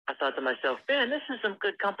 I thought to myself, man, this is some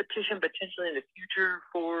good competition potentially in the future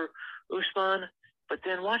for Usman. But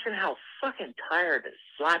then watching how fucking tired and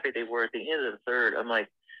sloppy they were at the end of the third, I'm like,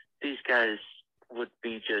 these guys would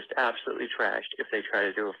be just absolutely trashed if they try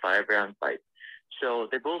to do a 5-round fight. So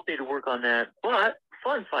they both need to work on that, but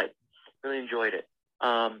fun fight. Really enjoyed it.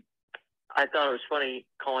 I thought it was funny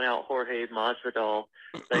calling out Jorge Masvidal.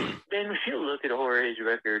 Like, man, if you look at Jorge's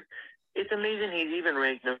record, it's amazing he's even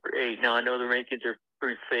ranked number 8. Now, I know the rankings are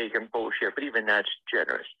pretty fake and bullshit, but even that's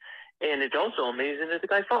generous. And it's also amazing that the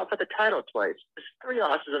guy fought for the title twice. There's 3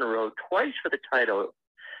 losses in a row, twice for the title,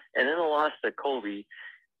 and then a loss to Colby.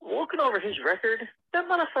 Looking over his record, that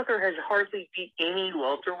motherfucker has hardly beat any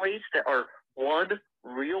welterweights that are, one,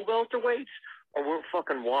 real welterweights, or we're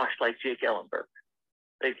fucking washed like Jake Ellenberg.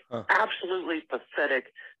 Like, absolutely pathetic.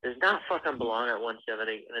 Does not fucking belong at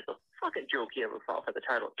 170, and it's a fucking joke he ever fought for the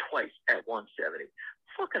title twice at 170.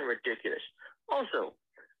 Fucking ridiculous. Also,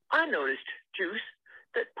 I noticed, Juice,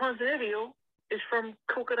 that Ponzinibbio is from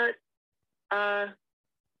Coconut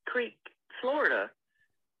Creek, Florida.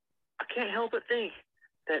 I can't help but think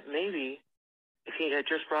that maybe if he had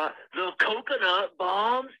just brought the coconut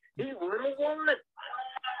bombs, he would have won it.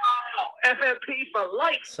 Oh, FFP for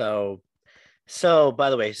life. So, by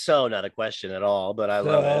the way, not a question at all, but I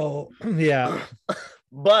love it. Yeah.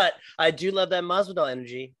 But I do love that Masvidal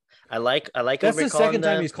energy. I like. That's the second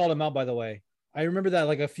time he's called him out, by the way. I remember that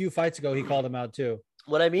like a few fights ago, he called him out too.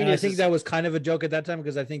 What I mean is, I think that was kind of a joke at that time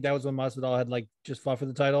because I think that was when Masvidal had like just fought for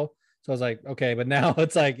the title. So I was like, okay, but now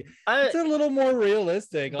it's like it's a little more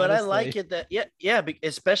realistic. But honestly. I like it that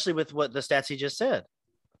especially with what the stats he just said.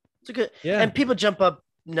 It's a good and people jump up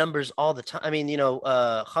numbers all the time. I mean,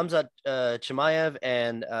 Khamzat Chimaev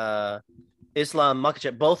and Islam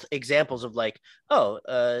Makhachev, both examples of like,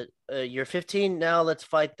 you're 15 now. Let's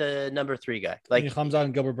fight the number 3 guy. Like Khamzat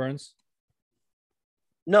and Gilbert Burns.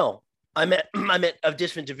 No, I meant of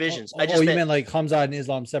different divisions. You meant like Khamzat and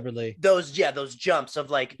Islam separately. Those jumps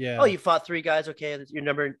of like, you fought 3 guys. Okay,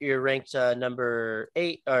 you're ranked number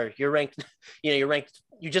 8, or you're ranked,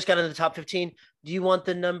 you just got in the top 15. Do you want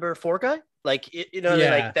the number 4 guy? Like,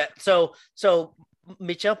 like that. So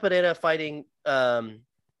Michel Pereira fighting Jorge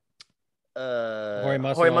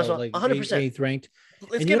Masvidal, like 100% 8th ranked.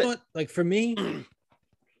 Let's and you know what? Like for me,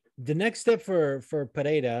 the next step for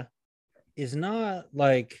Pereira is not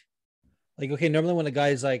like okay, normally when a guy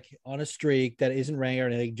is like on a streak that isn't ranked or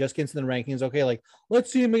anything, just gets in the rankings, okay, like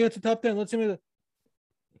let's see him against the top 10. Let's see him.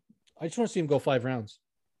 I just want to see him go 5 rounds.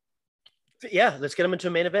 Yeah, let's get him into a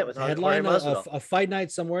main event with headline a fight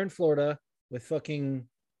night somewhere in Florida with fucking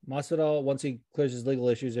Masvidal once he clears his legal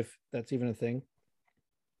issues, if that's even a thing.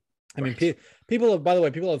 I mean, people have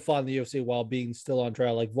fought in the UFC while being still on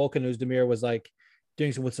trial. Like Volkan Oezdemir was like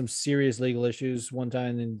doing some serious legal issues one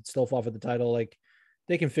time and still fought for the title. Like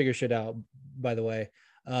they can figure shit out, by the way.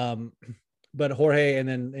 But Jorge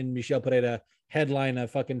and Michel Pereira headline a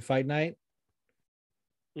fucking fight night.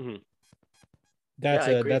 Mm-hmm.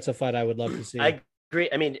 That's a fight I would love to see. I agree.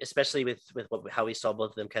 I mean, especially with how we saw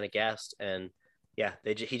both of them kind of gassed, and yeah,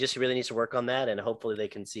 he just really needs to work on that, and hopefully they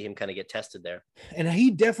can see him kind of get tested there. And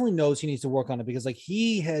he definitely knows he needs to work on it because like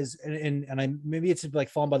he has, and I maybe it's like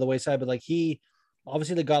fallen by the wayside, but like he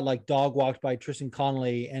obviously got like dog walked by Tristan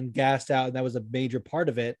Connolly and gassed out, and that was a major part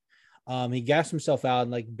of it. He gassed himself out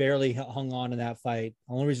and like barely hung on in that fight.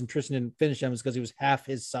 The only reason Tristan didn't finish him is because he was half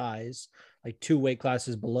his size, like 2 weight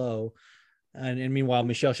classes below. And meanwhile,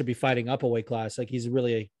 Michel should be fighting up a weight class. Like he's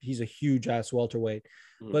a huge ass welterweight.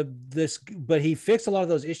 But he fixed a lot of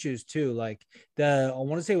those issues too. Like I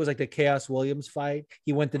want to say it was like the Chaos Williams fight.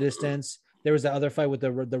 He went the distance. There was the other fight with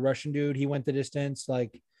the Russian dude. He went the distance.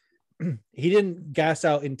 Like he didn't gas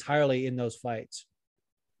out entirely in those fights.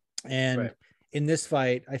 And in this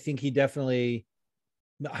fight, I think he definitely,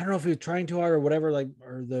 I don't know if he was trying too hard or whatever, like,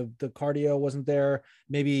 or the cardio wasn't there.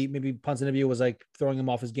 Maybe Ponzinibbio was like throwing him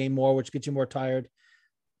off his game more, which gets you more tired.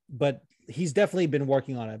 But he's definitely been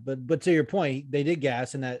working on it. But to your point, they did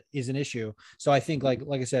gas, and that is an issue. So I think, like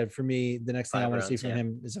I said, for me, the next thing I want to see from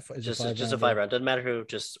him is just a 5 round. Doesn't matter who,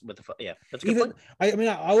 just with the that's a good point. I mean,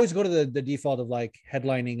 I always go to the default of like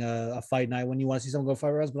headlining a fight night when you want to see someone go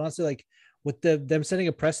 5 rounds. But honestly, like with them setting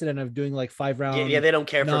a precedent of doing like 5 round, they don't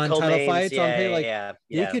care for non-title fights on pay. Like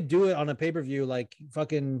they could do it on a pay-per-view, like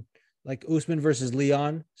fucking like Usman versus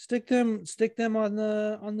Leon. Stick them on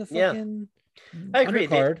the fucking. I agree.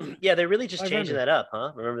 They're really just changing that up,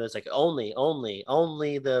 huh? Remember, there's like only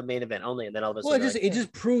the main event, and then all of a sudden. Well, it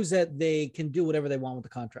just proves that they can do whatever they want with the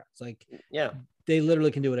contracts. Like, they literally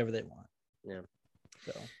can do whatever they want. Yeah.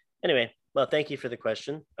 So anyway, well, thank you for the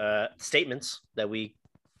question. Statements that we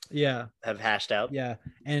have hashed out. Yeah,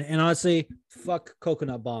 and honestly, fuck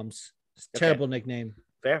coconut bombs. It's a terrible nickname.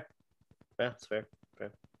 Fair. Yeah, it's fair.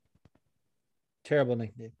 Terrible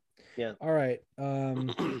nickname. Yeah. All right.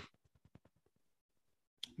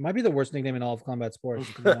 Might be the worst nickname in all of combat sports.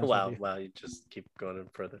 Wow, you just keep going in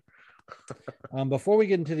further. Before we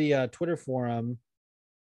get into the Twitter forum,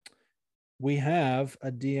 we have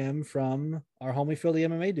a DM from our homie Phil, the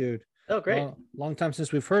MMA dude. Oh, great. Long time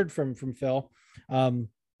since we've heard from Phil,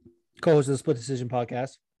 co-host of the Split Decision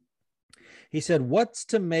podcast. He said, what's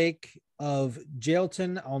to make of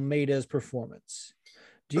Jailton Almeida's performance?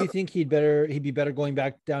 Do you think he'd be better going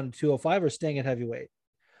back down to 205 or staying at heavyweight?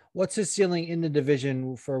 What's his ceiling in the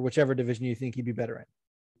division for whichever division you think he'd be better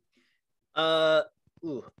in?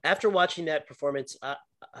 After watching that performance, I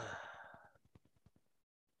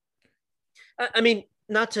mean,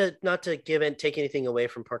 not to take anything away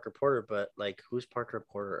from Parker Porter, but like, who's Parker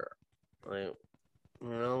Porter? Like,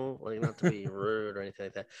 not to be rude or anything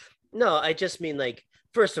like that. No, I just mean, like,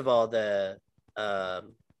 first of all, the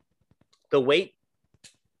weight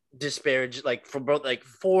disparage, like, for both, like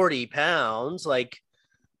 40 pounds, like.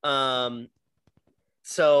 So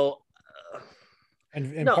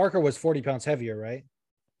and Parker was 40 pounds heavier, right?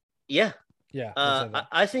 Yeah.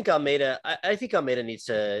 I think Almeida needs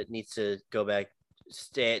to go back,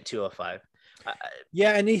 stay at 205.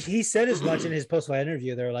 And he said as much in his post-fight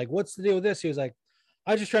interview. They're like, what's the deal with this? He was like,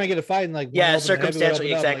 I was just trying to get a fight, and like,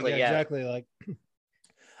 circumstantially, exactly. Exactly. Like,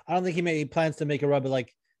 I don't think he plans to make a run, but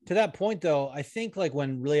like, to that point though, I think like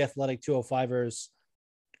when really athletic 205ers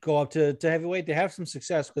go up to heavyweight, they have some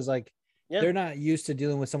success because like they're not used to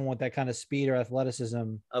dealing with someone with that kind of speed or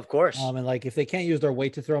athleticism. Of course. And like, if they can't use their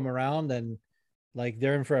weight to throw them around, then like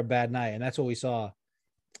they're in for a bad night. And that's what we saw,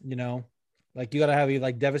 like you got to have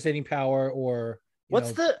like devastating power or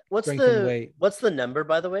what's the number,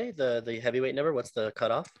 by the way, the heavyweight number? What's the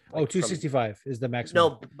cutoff? Like 265 is the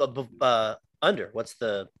maximum. No, under what's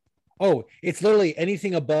the, it's literally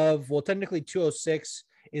anything above. Well, technically 206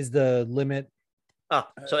 is the limit.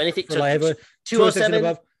 So anything to 207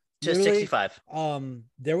 above to 65.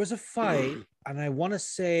 There was a fight, and I want to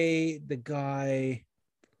say the guy,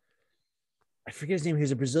 I forget his name. He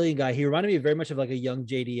was a Brazilian guy. He reminded me very much of like a young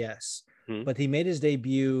JDS, but he made his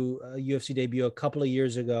UFC debut a couple of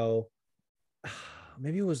years ago.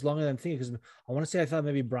 Maybe it was longer than I'm thinking, because I want to say I thought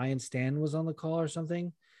maybe Brian Stan was on the call or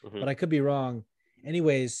something, but I could be wrong.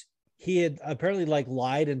 Anyways, he had apparently like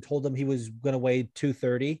lied and told them he was going to weigh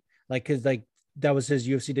 230, like, because like that was his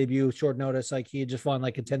UFC debut, short notice. Like he had just won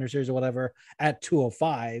like Contender Series or whatever at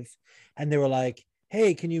 205. And they were like,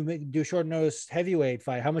 hey, can you do a short notice heavyweight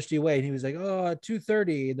fight? How much do you weigh? And he was like,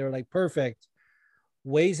 230. And they were like, perfect.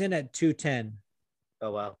 Weighs in at 210.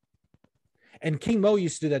 Oh, wow. And King Mo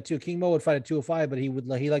used to do that too. King Mo would fight at 205,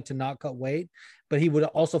 but he liked to not cut weight, but he would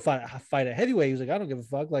also fight at heavyweight. He was like, I don't give a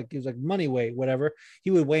fuck. Like he was like money weight, whatever.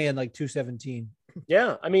 He would weigh in like 217.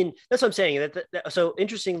 Yeah, I mean, that's what I'm saying. So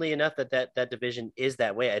interestingly enough, that division is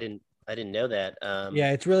that way. I didn't know that.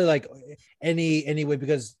 Yeah, it's really like any way,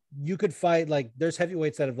 because you could fight like there's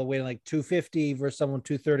heavyweights that have the weight of like 250 versus someone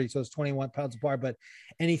 230, so it's 21 pounds apart. But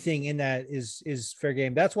anything in that is fair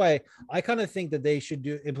game. That's why I kind of think that they should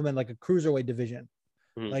implement like a cruiserweight division,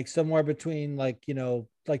 like somewhere between like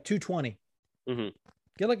like 220.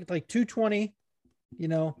 Get like 220.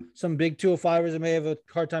 Some big 205ers that may have a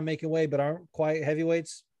hard time making weight but aren't quite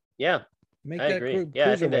heavyweights. Yeah, make I that agree.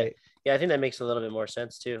 cruiserweight. I think that makes a little bit more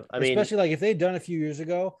sense too. I mean, especially like if they'd done a few years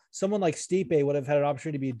ago, someone like Stipe would have had an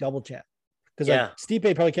opportunity to be a double champ. Because like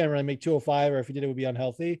Stipe probably can't really make 205, or if he did, it would be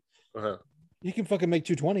unhealthy. He can fucking make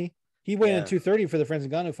 220. He weighed in 230 for the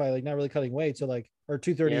Francis Ngannou fight, like not really cutting weight. So like, or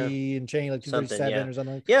 230 and chain, like 237 or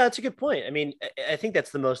something. Yeah, that's a good point. I mean, I think that's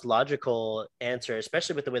the most logical answer,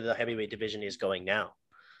 especially with the way the heavyweight division is going now.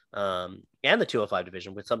 And the 205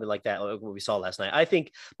 division with something like that, like what we saw last night. I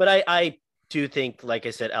think, but I do think, like I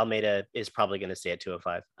said, Almeida is probably going to stay at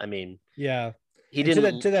 205. I mean, yeah, he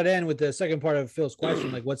didn't to that end with the second part of Phil's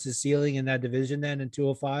question, like what's his ceiling in that division then in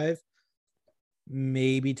 205?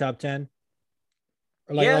 Maybe top 10.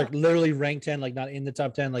 Or like literally ranked 10, like not in the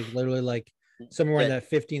top 10, like literally like somewhere in that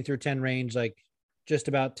 15 through 10 range, like just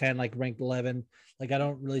about 10, like ranked 11. Like I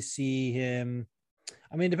don't really see him.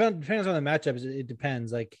 I mean, depends on the matchups. It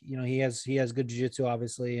depends. Like, he has good jiu-jitsu,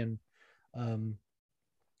 obviously, and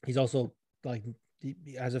he's also like he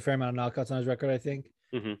has a fair amount of knockouts on his record, I think.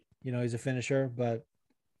 He's a finisher, but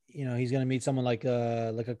he's gonna meet someone like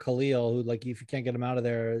a Khalil, who, like, if you can't get him out of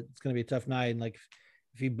there, it's gonna be a tough night. And like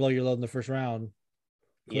if you blow your load in the first round,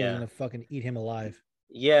 you're gonna fucking eat him alive.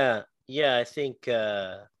 Yeah, I think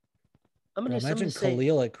I'm gonna imagine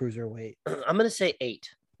Khalil at cruiserweight. I'm gonna say 8.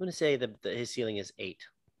 I'm gonna say that his ceiling is 8.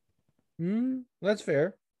 That's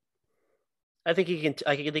fair. I think he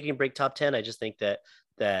can break top 10. I just think that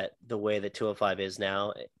the way that 205 is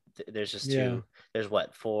now, there's just two. There's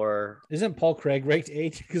what, 4? Isn't Paul Craig ranked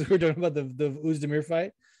 8? Because we're talking about the Ozdemir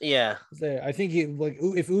fight. Yeah, I think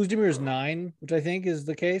if Ozdemir is 9, which I think is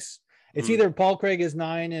the case, it's either Paul Craig is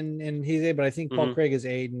 9 and he's 8, but I think Paul Craig is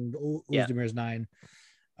 8 and Ozdemir is 9.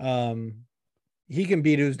 He can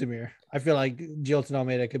beat Ozdemir. I feel like Gilton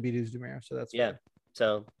Almeida could beat Ozdemir, so that's fair.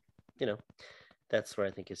 So, that's where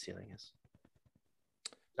I think his ceiling is.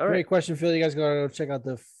 All right. Great question, Phil. You guys gotta go check out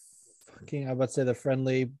the fucking, I'm about to say the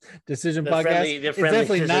Friendly Decision podcast. It's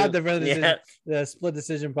definitely not the Friendly Decision, the Split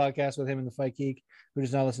Decision podcast with him and the Fight Geek, who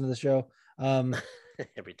does not listen to the show.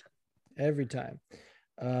 Every time.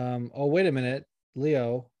 Oh, wait a minute,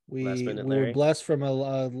 Leo. We were blessed from a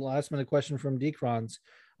last minute question from Decrons.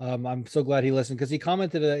 I'm so glad he listened, because he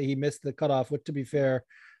commented that he missed the cutoff, which, to be fair,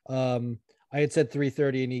 I had said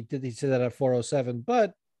 3:30 and he said that at 4:07.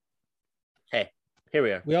 But hey, here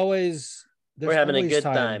we are. We're having a good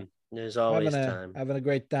time. There's always time. Having a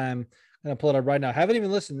great time. I'm gonna pull it up right now. Haven't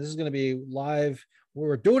even listened. This is gonna be live.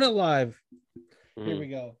 We're doing it live. Here we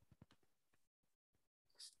go.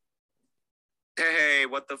 Hey,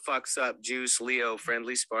 what the fuck's up, Juice, Leo,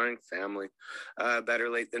 Friendly Sparring Family? Better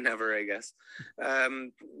late than never, I guess.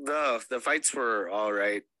 The fights were all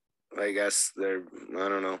right. I guess I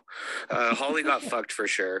don't know. Holly got fucked for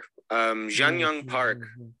sure. Jun Young Park.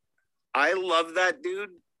 I love that dude.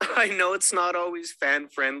 I know it's not always fan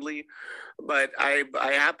friendly, but I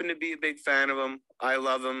happen to be a big fan of him. I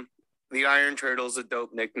love him. The Iron Turtle's a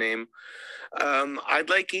dope nickname. I'd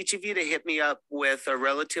like each of you to hit me up with a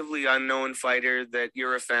relatively unknown fighter that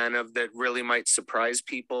you're a fan of that really might surprise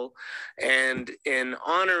people. And in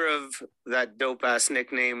honor of that dope-ass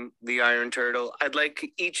nickname, the Iron Turtle, I'd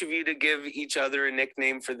like each of you to give each other a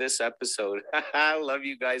nickname for this episode. I love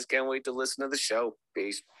you guys. Can't wait to listen to the show.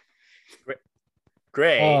 Peace.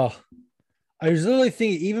 Great. Oh, I was literally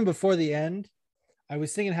thinking, even before the end, I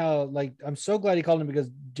was thinking how, like, I'm so glad he called him, because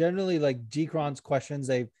generally, like, G-Cron's questions,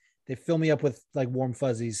 they fill me up with like warm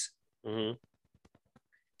fuzzies.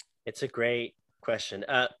 It's a great question.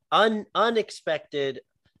 Unexpected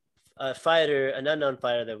fighter, an unknown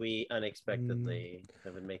fighter that we unexpectedly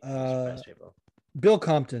that would make surprise people. Bill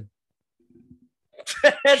Compton.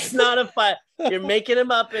 That's not a fight. You're making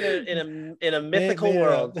him up in a mythical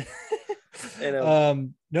world.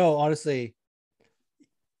 No, honestly,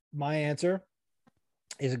 my answer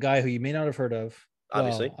is a guy who you may not have heard of.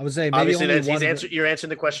 Obviously, well, I would say maybe obviously you're answering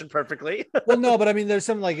the question perfectly. Well, no, but I mean, there's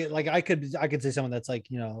some like I could say someone that's like,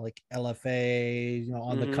 like LFA,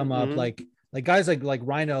 on the come up, like guys like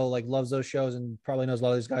Rhino, like loves those shows and probably knows a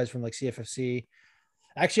lot of these guys from like CFFC.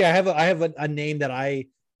 Actually, I have a name that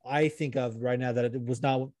I think of right now that it was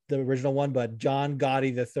not the original one, but John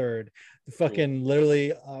Gotti III, the fucking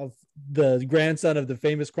literally the grandson of the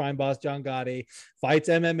famous crime boss John Gotti, fights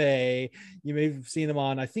MMA. You may have seen him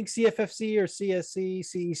on, I think, CFFC or CSC,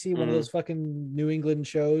 CEC, one of those fucking New England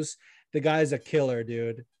shows. The guy's a killer,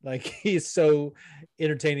 dude. Like, he's so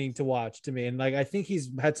entertaining to watch to me. And like, I think he's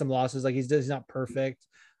had some losses. Like, he's not perfect,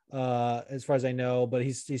 as far as I know, but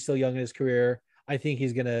he's still young in his career. I think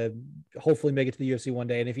he's gonna hopefully make it to the UFC one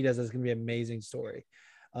day, and if he does, it's gonna be an amazing story.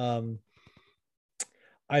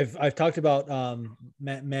 I've talked about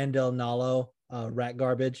Mandel Nalo, Rat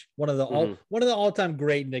Garbage, one of the all-time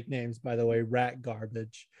great nicknames, by the way, Rat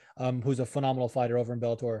Garbage, who's a phenomenal fighter over in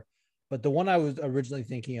Bellator. But the one I was originally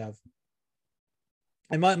thinking of,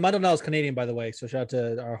 and Mandel Nalo is Canadian, by the way, so shout out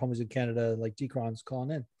to our homies in Canada, like D-Cron's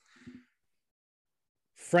calling in.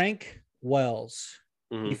 Frank Wells.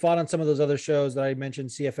 He fought on some of those other shows that I mentioned,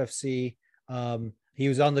 CFFC. He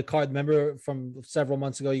was on the card. Remember from several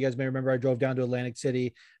months ago, you guys may remember I drove down to Atlantic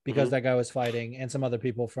City because that guy was fighting, and some other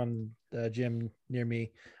people from the gym near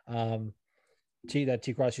me. That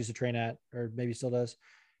T-Cross used to train at, or maybe still does.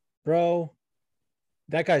 Bro,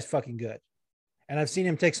 that guy's fucking good. And I've seen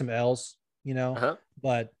him take some L's,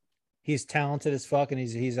 but he's talented as fuck, and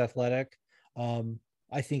he's athletic. I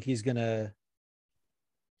think he's gonna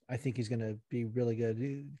be really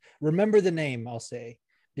good. Remember the name, I'll say,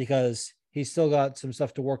 because he's still got some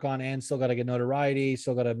stuff to work on and still got to get notoriety,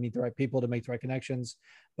 still got to meet the right people to make the right connections.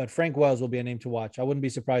 But Frank Wells will be a name to watch. I wouldn't be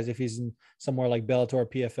surprised if he's in somewhere like Bellator or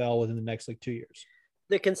PFL within the next 2 years.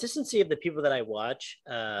 The consistency of the people that I watch,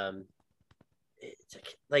 it's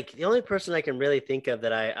like the only person I can really think of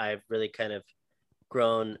that I've really kind of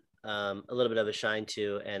grown a little bit of a shine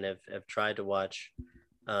to and have tried to watch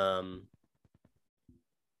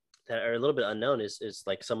that are a little bit unknown is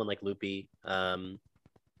like someone like Lupi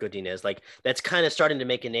Godinez. Like, that's kind of starting to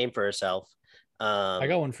make a name for herself. I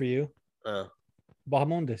got one for you.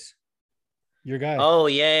 Bahamondes, your guy. Oh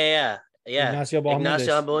yeah. Ignacio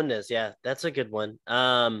Bahamondes. Yeah, that's a good one.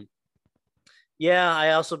 Yeah,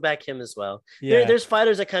 I also back him as well. Yeah. There's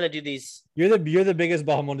fighters that kind of do these. You're the biggest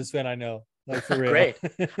Bahamondes fan I know. Like, for real. Great.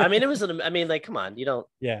 I mean, come on, you don't.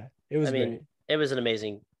 Yeah, it was. It was an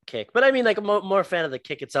amazing kick, but I mean, like, I'm more fan of the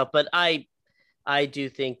kick itself. But I do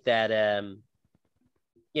think that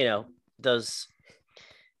those.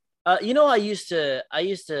 I used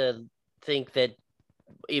to think that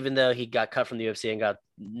even though he got cut from the UFC and got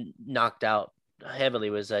knocked out heavily,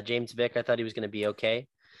 was James Vick. I thought he was going to be okay.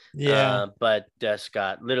 Yeah, but just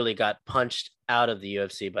literally got punched out of the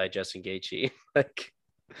UFC by Justin Gaethje, like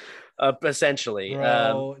essentially.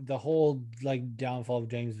 Bro, the whole like downfall of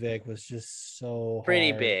James Vick was just so pretty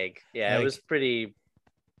hard. big. Yeah, Like, it was pretty.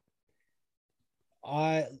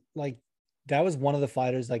 That was one of the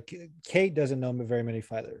fighters. Like, Kate doesn't know very many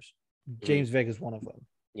fighters. James Vick is one of them.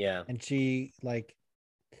 Yeah, and she like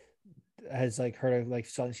has like heard of like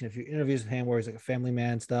seen a few interviews with him where he's like a family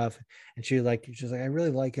man stuff, and she's like I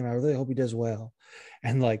really like him, I really hope he does well,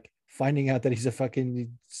 and like finding out that he's a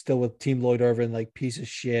fucking still with Team Lloyd Irvin, like piece of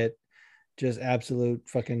shit, just absolute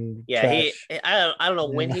fucking trash. I don't know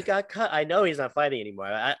when he got cut. I know he's not fighting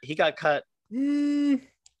anymore. He got cut.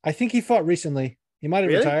 I think he fought recently. He might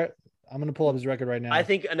have retired. I'm gonna pull up his record right now. I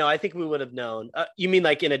think we would have known. You mean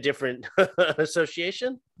like in a different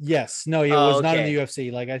association? Yes. No, he was not in the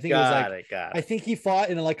UFC. Like, I think I think he fought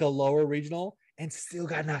in like a lower regional and still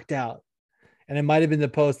got knocked out. And it might have been the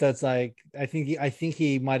post that's like, I think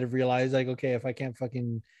he might have realized, like, okay, if I can't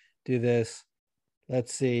fucking do this,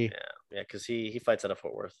 let's see. Yeah, because he fights out of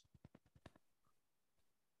Fort Worth.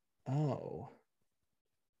 Oh.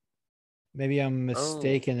 Maybe I'm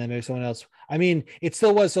mistaken. And maybe someone else. I mean, it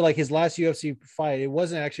still was. So like his last UFC fight, it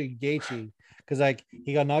wasn't actually Gaethje, because like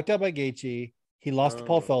he got knocked out by Gaethje. He lost to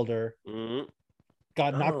Paul Felder.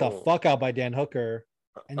 Got knocked the fuck out by Dan Hooker.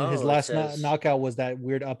 And then his last knockout was that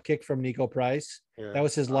weird up kick from Nico Price. Yeah. That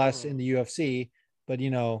was his last in the UFC. But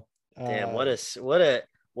damn, what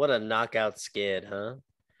a knockout skid, huh?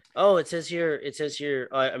 Oh, it says here.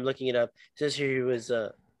 I'm looking it up. It says here he was.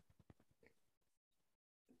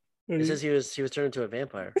 It says he was turned into a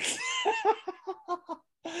vampire.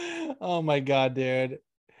 Oh my god, dude!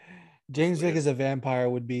 James Vick as a vampire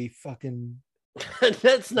would be fucking.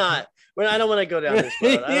 That's not. I don't want to go down this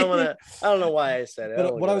road. I don't know why I said it.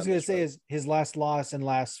 But what I was going to say is his last loss and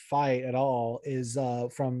last fight at all is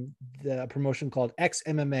from the promotion called X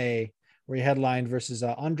MMA, where he headlined versus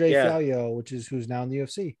Andre Fallio, who's now in the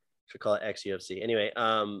UFC. Should call it X UFC. Anyway,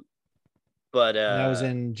 but that was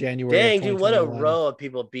in January. Dang, dude, what a row of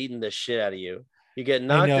people beating the shit out of you. You get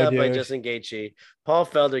knocked out by Justin Gaethje. Paul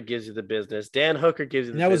Felder gives you the business. Dan Hooker gives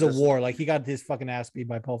you the business. That was a war. Like, he got his fucking ass beat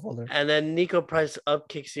by Paul Felder. And then Nico Price up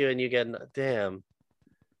kicks you and you get, damn.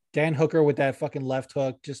 Dan Hooker with that fucking left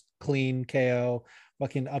hook, just clean KO.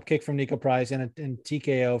 Fucking up kick from Nico Price and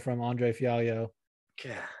TKO from Andre Fialho.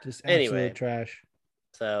 God. Just absolute Anyway. trash.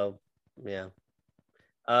 So yeah.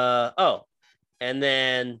 Oh, and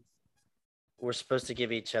then we're supposed to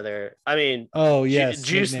give each other. I mean, Oh yes,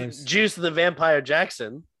 Juice the Vampire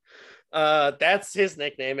Jackson. That's his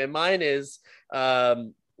nickname, and mine is.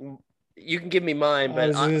 You can give me mine,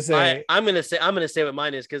 but I'm gonna say what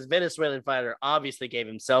mine is because Venezuelan Fighter obviously gave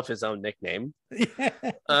himself his own nickname.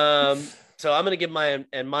 So I'm gonna give mine,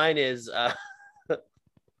 and mine is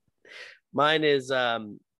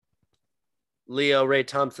Leo Ray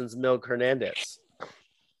Thompson's Milk Hernandez.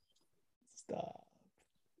 Stop.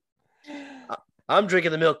 I'm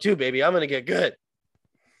drinking the milk too, baby. I'm gonna get good.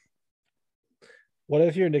 What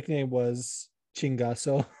if your nickname was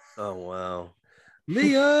Chingazo? Oh wow.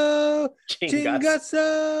 Leo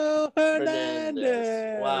Chingazo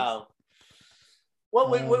Hernandez. Wow. What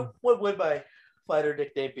would my fighter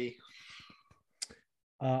nickname be?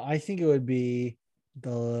 I think it would be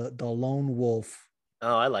the Lone Wolf.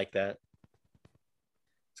 Oh, I like that.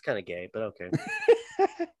 It's kind of gay, but okay.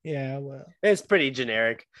 Yeah, well, it's pretty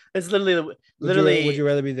generic. It's literally. Would you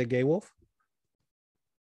rather be the Gay Wolf?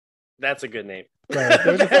 That's a good name. Right.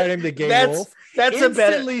 There's a fighter named the Gay Wolf. That's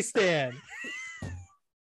instantly a better. Stand.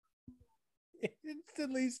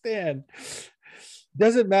 Instantly stand.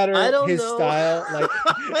 Doesn't matter his style. Like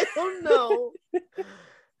I don't know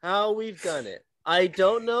how we've done it. I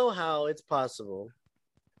don't know how it's possible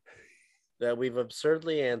that we've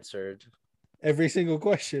absurdly answered every single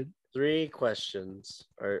question. 3 questions,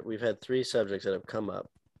 or we've had 3 subjects that have come up.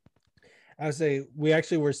 I would say we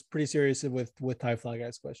actually were pretty serious with Ty Fly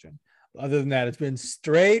Guy's question. Other than that, it's been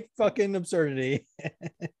straight fucking absurdity.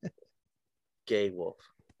 Gay Wolf.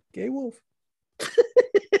 Gay Wolf.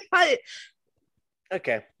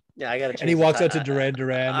 Okay. Yeah, I gotta change. And he walks out to Duran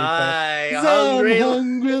Duran. I'm hungry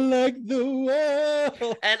like the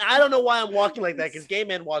world. And I don't know why I'm walking like that because gay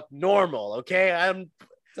men walk normal. Okay,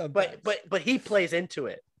 but he plays into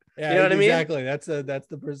it. Yeah, you know what I mean? Exactly. That's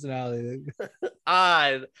the personality.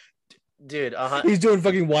 Dude, he's doing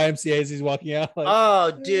fucking YMCA as he's walking out. Like,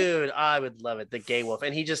 oh, dude, I would love it. The Gay Wolf,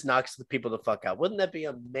 and he just knocks the people the fuck out. Wouldn't that be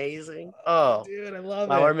amazing? Oh, dude, I love it.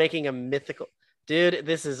 Wow, we're making a mythical. Dude,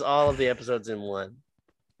 this is all of the episodes in one.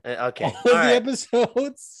 Okay, all of the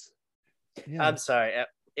episodes. Yeah. I'm sorry.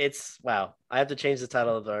 It's wow. I have to change the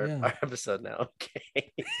title of our episode now.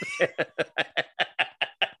 Okay.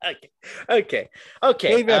 Okay.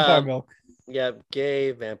 Gay Vampire Milk. Yeah,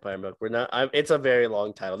 Gay Vampire Milk. We're not. It's a very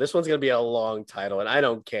long title. This one's gonna be a long title, and I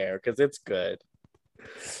don't care because it's good.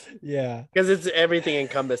 Yeah, because it's everything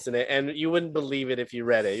encompassed in it, and you wouldn't believe it if you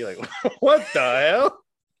read it. You're like, what the hell?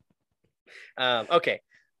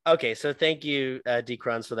 Okay. So thank you, D.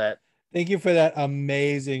 Crons, for that. Thank you for that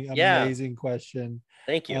amazing question.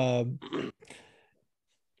 Thank you,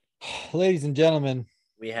 ladies and gentlemen.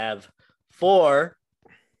 We have 4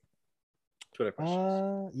 Twitter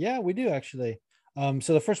questions. Yeah, we do actually.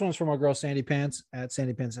 So the first one is from our girl Sandy Pants at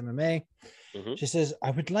Sandy Pants MMA. Mm-hmm. She says,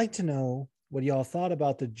 "I would like to know what y'all thought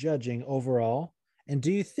about the judging overall, and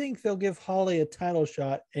do you think they'll give Holly a title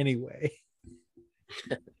shot anyway?"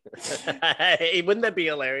 Hey, wouldn't that be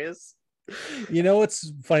hilarious? You know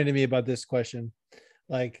what's funny to me about this question?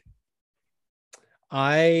 Like,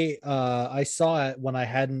 I saw it when I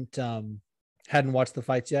hadn't watched the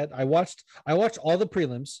fights yet. I watched all the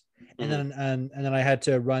prelims, and then I had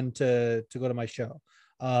to run to go to my show.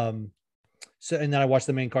 And then I watched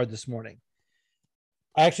the main card this morning.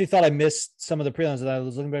 I actually thought I missed some of the prelims, and I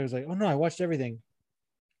was looking back. I was like, oh no, I watched everything.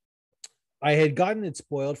 I had gotten it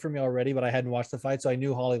spoiled for me already, but I hadn't watched the fight, so I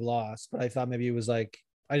knew Holly lost. But I thought maybe it was like,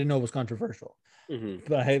 I didn't know it was controversial. Mm-hmm.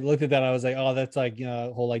 But I looked at that, I was like, oh, that's like,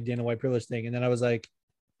 a whole like Dana White privilege thing. And then I was like,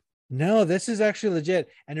 no, this is actually legit.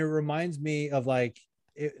 And it reminds me of like,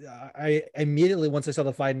 I immediately, once I saw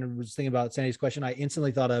the fight and was thinking about Sandy's question, I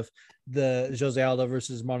instantly thought of the Jose Aldo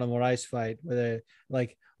versus Marlon Moraes fight, where they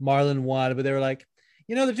like Marlon won, but they were like,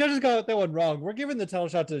 the judges got that one wrong. We're giving the title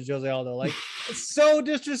shot to Jose Aldo. Like, it's so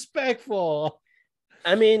disrespectful.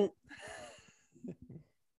 I mean,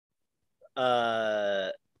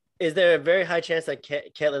 is there a very high chance that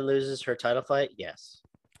Caitlin loses her title fight? Yes.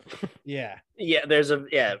 Yeah.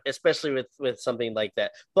 Yeah, especially with something like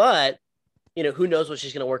that. But, who knows what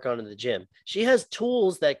she's going to work on in the gym. She has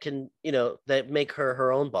tools that can, that make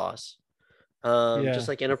her own boss. Just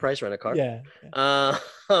like Enterprise Rent-A-Car. Yeah.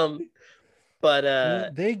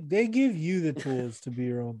 But they give you the tools to be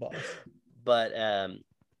your own boss. But I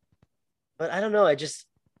don't know.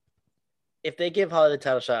 If they give Holly the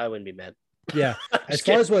title shot, I wouldn't be mad. Yeah. As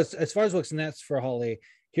far as what's next for Holly,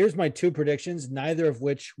 Here's my 2 predictions, neither of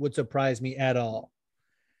which would surprise me at all.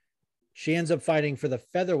 She ends up fighting for the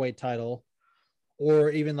featherweight title, or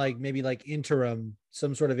even like maybe like interim,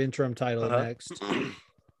 some sort of interim title next.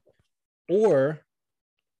 Or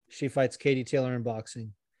she fights Katie Taylor in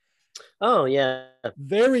boxing. Oh yeah,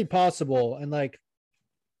 very possible. And like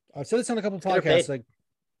I've said this on a couple of podcasts, like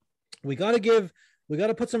we got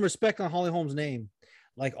to put some respect on Holly Holm's name.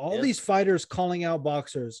 Like all these fighters calling out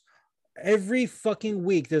boxers every fucking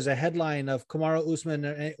week. There's a headline of Kamaru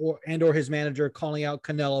Usman or his manager calling out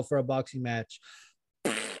Canelo for a boxing match.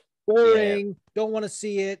 Boring. Don't want to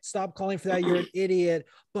see it. Stop calling for that. You're an idiot.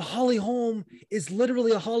 But Holly Holm is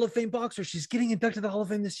literally a Hall of Fame boxer. She's getting inducted to the Hall of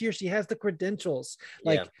Fame this year. She has the credentials.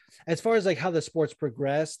 Like as far as like how the sport's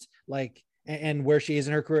progressed, like and where she is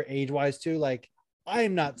in her career age-wise too, like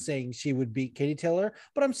I'm not saying she would beat Katie Taylor,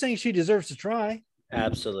 but I'm saying she deserves to try.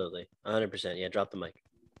 Absolutely. 100%. Yeah, drop the mic.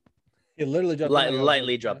 It literally dropped the mic.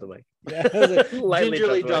 Lightly drop the mic. Yeah, like,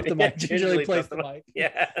 gingerly drop the mic. Gingerly place the mic.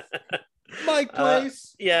 Yeah. Mic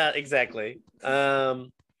place. Yeah, exactly. Yeah,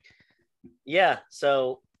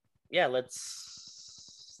 so yeah,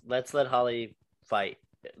 let's let Holly fight.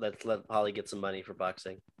 Let's let Holly get some money for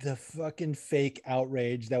boxing. The fucking fake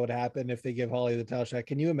outrage that would happen if they give Holly the title shot.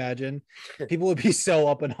 Can you imagine? People would be so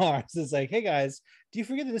up in arms. It's like, hey guys, do you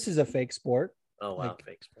forget that this is a fake sport? Oh wow, like,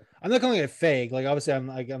 fake sport. I'm not calling it fake. Like obviously, I'm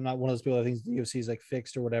not one of those people that thinks the UFC is like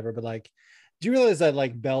fixed or whatever. But like, do you realize that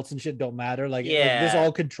like belts and shit don't matter? Like, like this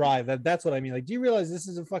all contrived. That's what I mean. Like, do you realize this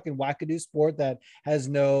is a fucking wackadoo sport that has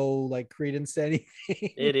no like credence to anything?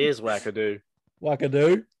 It is wackadoo.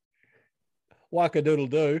 Wackadoo. Wackadoodle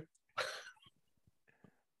do.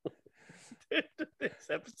 This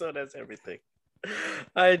episode has everything.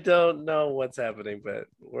 I don't know what's happening, but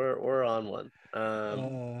we're on one. We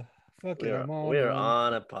are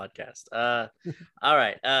on a podcast. All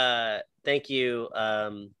right. Thank you,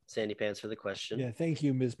 Sandy Pants, for the question. Yeah, thank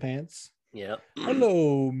you, Ms. Pants. Yep.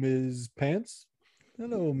 Hello, Ms. Pants.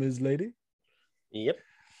 Hello, Ms. Lady. Yep.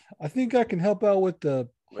 I think I can help out with the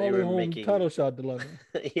Holly Holm title shot dilemma.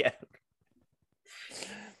 Yeah.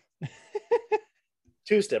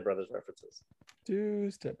 Two Step Brothers references.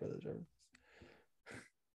 Two Step Brothers references.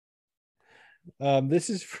 This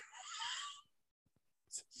is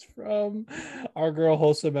from our girl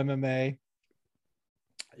Wholesome MMA.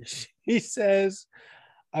 She says,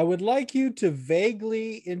 I would like you to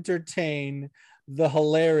vaguely entertain the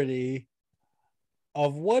hilarity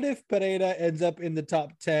of what if Pereira ends up in the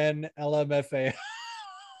top 10 LMFA. I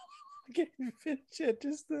can't even finish it.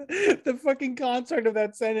 Just the fucking construct of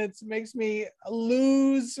that sentence makes me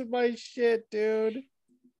lose my shit, dude.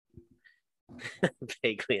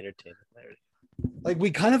 Vaguely entertaining. Like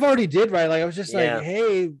we kind of already did, right? Like I was just like,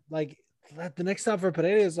 hey, like the next stop for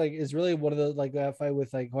Pereira is really one of the like that fight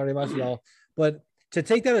with like Jorge Masvidal. But to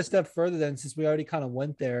take that a step further, then since we already kind of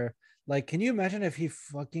went there, like, can you imagine if he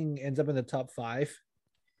fucking ends up in the top 5?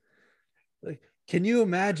 Like, can you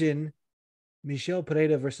imagine Michel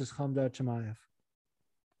Pereira versus Hamza Chimaev?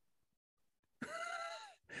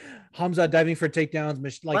 Hamza diving for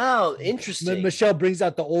takedowns. Like, wow, interesting. Michelle brings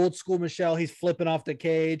out the old school Michelle. He's flipping off the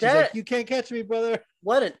cage. He's like, you can't catch me, brother.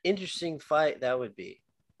 What an interesting fight that would be.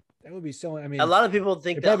 That would be so. I mean, a lot of people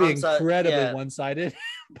think that probably incredibly one-sided.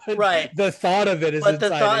 But right. The thought of it is. But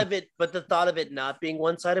the thought of it not being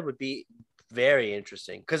one-sided would be very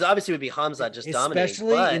interesting, because obviously it would be Hamza just dominating.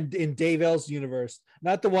 Especially in Dave L's universe,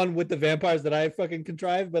 not the one with the vampires that I fucking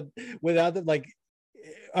contrived, but without the like.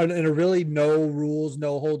 In a really no rules,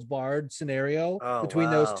 no holds barred scenario between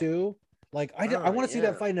those two. Like I want to see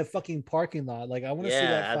that fight in a fucking parking lot. Like I want to see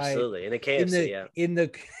that fight absolutely in the KFC. In the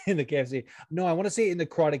KFC. No, I want to see it in the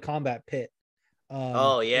Karate Combat pit.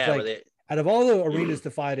 Like, out of all the arenas to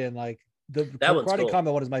fight in, like the Karate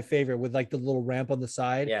Combat one is my favorite, with like the little ramp on the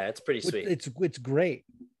side. Yeah, it's pretty sweet. It's great.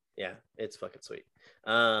 Yeah, it's fucking sweet.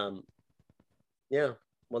 Yeah.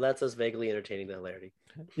 Well, that's us vaguely entertaining the hilarity.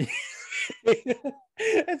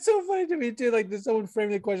 It's so funny to me too. Like, there's someone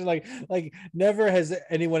framed the question like never has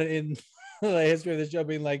anyone in the history of the show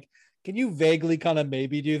been like, can you vaguely kind of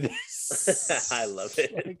maybe do this? I love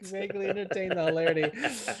it. Like, vaguely entertain the hilarity.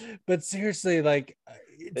 But seriously, like,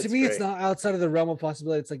 to me, great. It's not outside of the realm of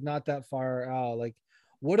possibility. It's like not that far out. Like,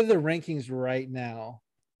 what are the rankings right now?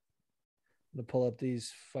 I'm gonna pull up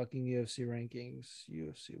these fucking UFC rankings.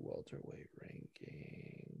 UFC welterweight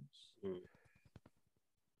rankings.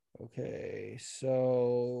 Okay,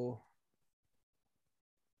 so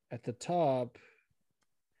at the top,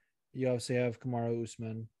 you obviously have Kamaru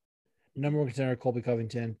Usman, number 1 contender Colby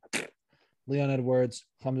Covington, Leon Edwards,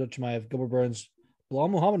 Hamza Chimaev, Gilbert Burns, Bilal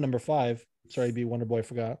Muhammad, number 5. Sorry, B Wonder Boy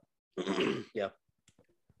forgot. Yeah.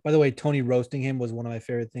 By the way, Tony roasting him was one of my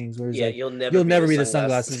favorite things. Where he's Yeah, like, you'll "You'll never be the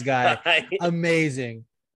sunglasses guy." guy. Amazing.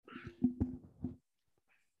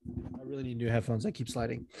 I really need new headphones. I keep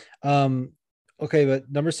sliding. Okay,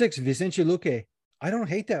 but number 6, Vicente Luque. I don't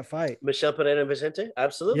hate that fight. Michelle Pineda and Vicente?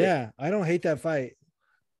 Absolutely. Yeah, I don't hate that fight.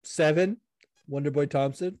 7, Wonderboy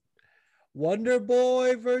Thompson.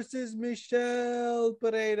 Wonderboy versus Michelle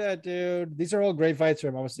Pineda, dude. These are all great fights for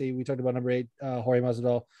him. Obviously, we talked about number 8, Jorge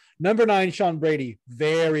Masvidal. Number 9, Sean Brady.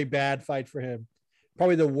 Very bad fight for him.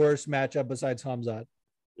 Probably the worst matchup besides Hamzat.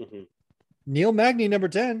 Mm-hmm. Neil Magny, number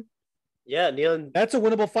 10. Yeah, Neil. That's a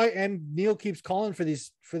winnable fight, and Neil keeps calling for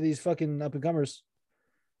these fucking up and comers.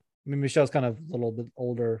 I mean, Michelle's kind of a little bit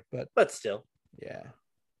older, but Still. yeah.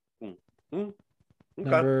 Okay.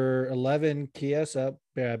 Number 11, Chiesa.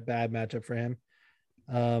 Bad matchup for him.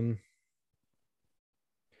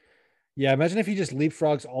 Yeah, imagine if he just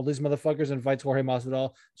leapfrogs all these motherfuckers and fights Jorge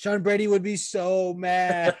Masvidal. Sean Brady would be so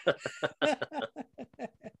mad. All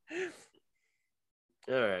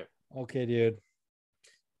right. Okay, dude.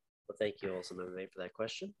 Well, thank you, Wholesome MMA, for that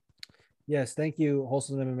question. Yes, thank you,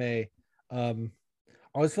 Wholesome MMA. I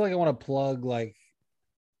always feel like I want to plug like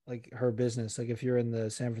her business. Like if you're in the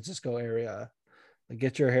San Francisco area, like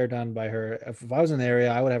get your hair done by her. If I was in the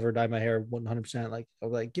area, I would have her dye my hair 100%. Like I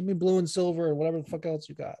was like, give me blue and silver and whatever the fuck else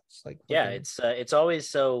you got. It's like yeah, it's always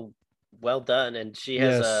so well done, and she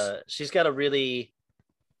has she's got a really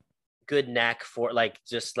good knack for like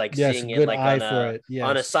just like seeing it like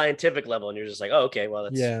on a scientific level, and you're just like, oh, okay, well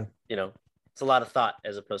that's it's a lot of thought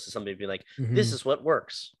as opposed to somebody being like, this is what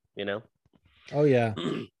works, Oh yeah.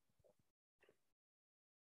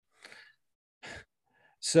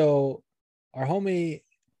 So our homie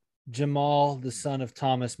Jamal, the son of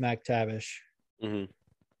Thomas McTavish,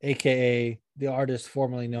 aka the artist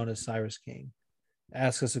formerly known as Cyrus King,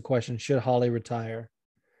 asked us a question: should Holly retire?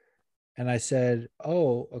 And I said,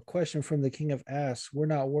 oh, a question from the king of ass. We're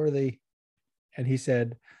not worthy. And he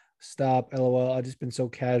said, stop, LOL. I've just been so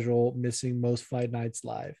casual, missing most fight nights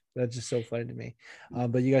live. That's just so funny to me.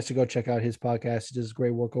 But you guys should go check out his podcast. He does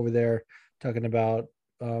great work over there, talking about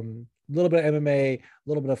a little bit of MMA, a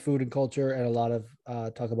little bit of food and culture, and a lot of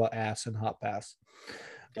talk about ass and hot pass.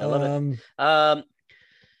 I love it.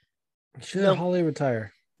 Should Holly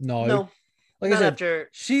retire? No. Like I said,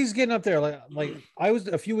 she's getting up there. Like I was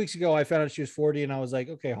a few weeks ago, I found out she was 40, and I was like,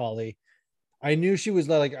 okay, Holly. I knew she was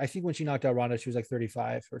like, I think when she knocked out Ronda, she was like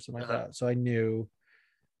 35 or something like that. So I knew.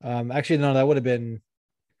 Actually, no, that would have been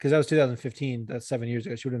because that was 2015. That's 7 years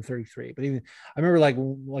ago. She would have been 33. But even I remember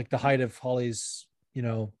like the height of Holly's,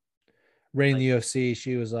 reign in the UFC,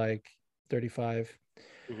 she was like 35.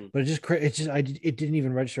 But it didn't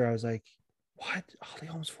even register. I was like, what? Holly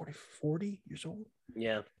almost 40 years old?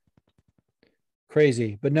 Yeah.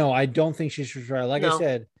 Crazy. But no, I don't think she should try. Like I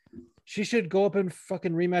said, she should go up and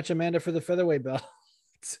fucking rematch Amanda for the featherweight belt.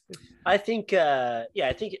 I think I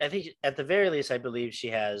think at the very least, I believe she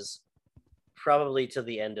has probably till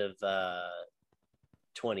the end of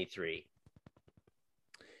 23.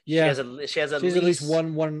 Yeah, she has at least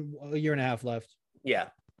one a year and a half left. Yeah,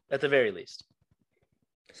 at the very least.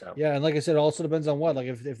 So yeah, and like I said, it also depends on what. Like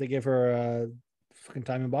if they give her fucking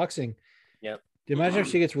time in boxing. Yeah. Do you imagine if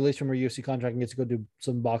she gets released from her UFC contract and gets to go do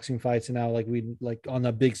some boxing fights and now we on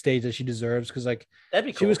the big stage that she deserves? Because that'd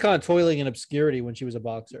be cool. She was kind of toiling in obscurity when she was a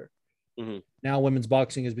boxer. Now women's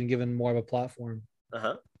boxing has been given more of a platform.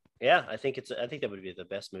 Yeah, I think that would be the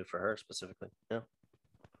best move for her specifically. Yeah,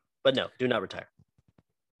 but no, do not retire.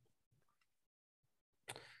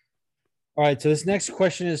 All right, so this next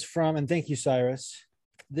question is from, and thank you, Cyrus.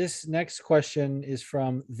 This next question is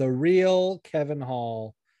from the real Kevin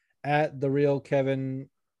Hall at the real Kevin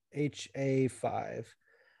HA5. I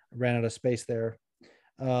ran out of space there.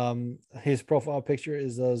 His profile picture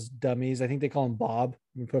is those dummies. I think they call him Bob.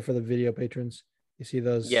 We put for the video patrons. You see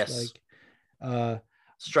those? Yes.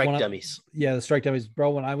 Strike dummies. The strike dummies,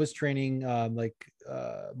 bro. When I was training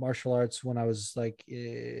martial arts when I was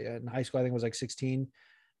in high school, I think it was 16.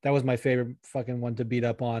 That was my favorite fucking one to beat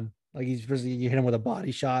up on. Like you hit him with a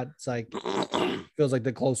body shot. It's like feels like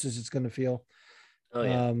the closest it's gonna feel. Oh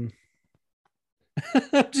yeah.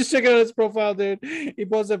 Just checking out his profile, dude. He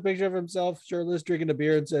posts a picture of himself shirtless, drinking a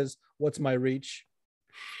beer, and says, "What's my reach?"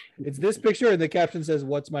 It's this picture, and the caption says,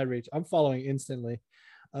 "What's my reach?" I'm following instantly.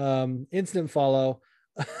 Instant follow.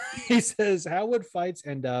 He says, "How would fights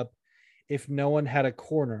end up if no one had a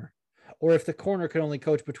corner? Or if the corner could only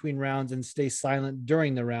coach between rounds and stay silent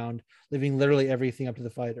during the round, leaving literally everything up to the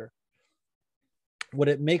fighter? Would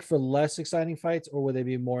it make for less exciting fights, or would they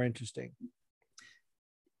be more interesting?"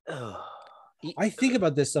 I think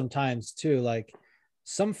about this sometimes too. Like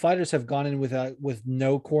some fighters have gone in with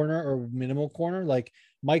no corner or minimal corner. Like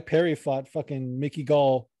Mike Perry fought fucking Mickey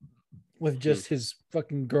Gall with just his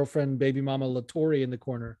fucking girlfriend, baby mama Latori in the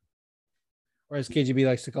corner. Or as KGB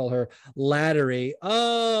likes to call her, Lattery.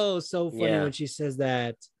 Oh, so funny when she says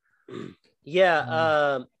that.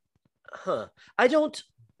 Yeah.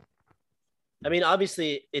 I mean,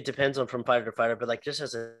 obviously it depends on from fighter to fighter, but like just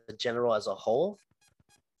as a general, as a whole,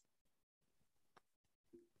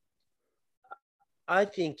 I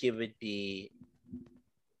think it would be,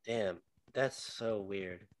 damn, that's so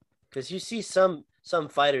weird. Because you see some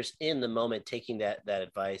fighters in the moment taking that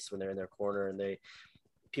advice when they're in their corner, and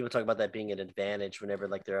people talk about that being an advantage whenever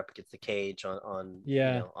like they're up against the cage on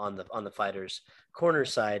the fighter's corner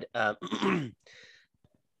side.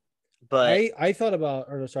 But I thought about,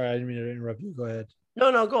 or sorry, I didn't mean to interrupt you. Go ahead.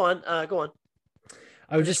 No, go on. Go on.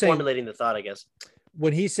 I was just saying, formulating the thought, I guess.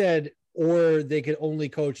 When he said, or they could only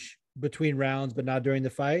coach between rounds, but not during the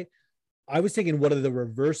fight, I was thinking, what are the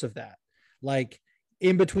reverse of that? Like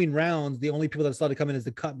in between rounds, the only people that's allowed to come in is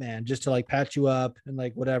the cut man, just to like patch you up and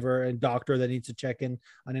like whatever, and doctor that needs to check in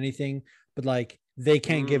on anything, but like they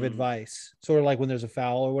can't give advice, sort of like when there's a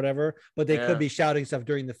foul or whatever, but they could be shouting stuff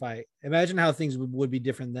during the fight. Imagine how things would be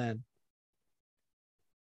different then.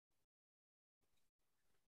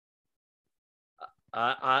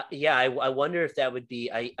 I wonder if that would be,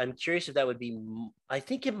 I'm curious if that would be, I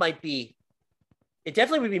think it might be, it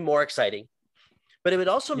definitely would be more exciting, but it would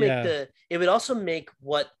also make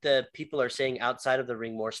what the people are saying outside of the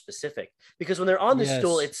ring more specific, because when they're on the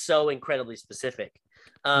stool, it's so incredibly specific.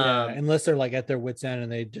 Unless they're like at their wit's end and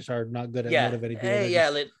they just are not good at motivating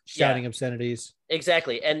people. Shouting obscenities.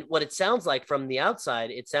 Exactly. And what it sounds like from the outside,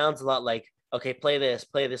 it sounds a lot like, okay, play this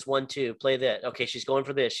 1-2, play that. Okay, she's going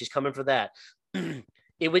for this, she's coming for that.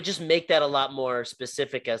 It would just make that a lot more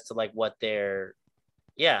specific as to like what they're,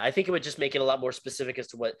 I think it would just make it a lot more specific as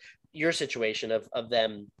to what your situation of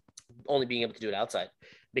them only being able to do it outside.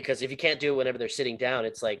 Because if you can't do it whenever they're sitting down,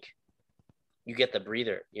 it's like you get the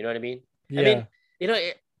breather. You know what I mean? Yeah.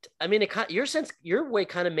 I mean, your way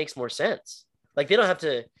kind of makes more sense. Like they don't have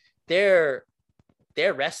to, they're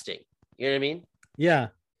resting. You know what I mean? Yeah,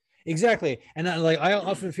 exactly. And I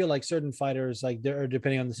often feel like certain fighters, like they're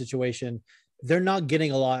depending on the situation, they're not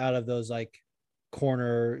getting a lot out of those like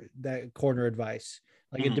corner advice.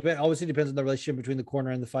 Like it obviously depends on the relationship between the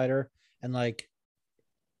corner and the fighter, and like,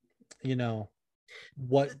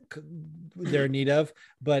 what they're in need of.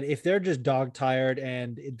 But if they're just dog tired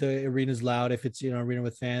and the arena's loud, if it's arena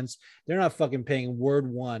with fans, they're not fucking paying word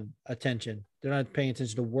one attention. They're not paying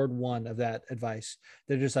attention to word one of that advice.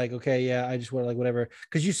 They're just like, okay, yeah, I just want like whatever.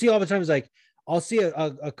 Because you see all the times, like I'll see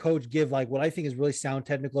a coach give like what I think is really sound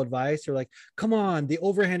technical advice. They're like, come on, the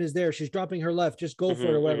overhand is there, she's dropping her left, just go for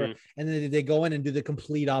it or whatever. And then they go in and do the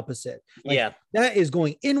complete opposite. Like, that is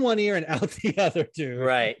going in one ear and out the other too.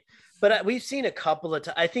 Right. But we've seen a couple of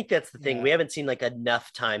times. I think that's the thing. We haven't seen like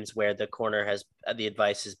enough times where the corner the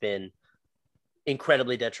advice has been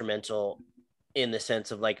incredibly detrimental, in the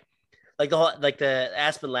sense of like the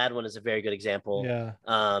Aspen Ladd one is a very good example. Yeah.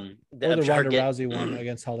 Or the Ronda Rousey one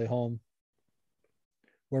against Holly Holm,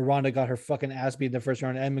 where Ronda got her fucking ass beat in the first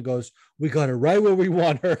round. And Emma goes, "We got her right where we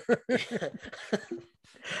want her."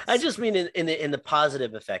 I just mean in the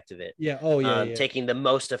positive effect of it. Yeah. Oh yeah. Taking the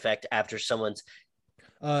most effect after someone's.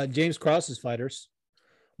 James Krause's fighters,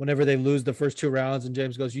 whenever they lose the first 2 rounds, and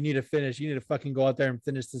James goes, "You need to finish. You need to fucking go out there and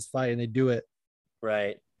finish this fight," and they do it.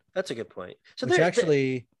 Right. That's a good point. So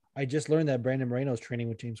I just learned that Brandon Moreno's training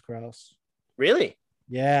with James Krause. Really?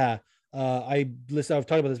 Yeah. I've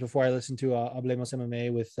talked about this before. I listened to Hablemos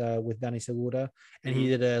MMA with Danny Segura, and he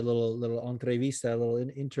did a little entrevista, a little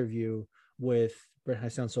interview with. I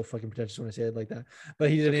sound so fucking pretentious when I say it like that,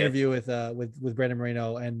 but he did an interview with Brandon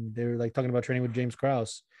Moreno, and they were like talking about training with James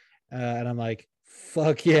Krause, and I'm like,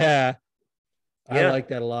 fuck yeah. I like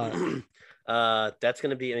that a lot. That's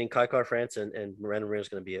gonna be, Kai France and Brandon Moreno is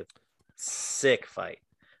gonna be a sick fight.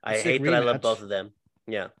 I hate that I love both of them.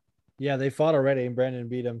 Yeah, they fought already, and Brandon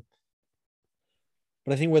beat him.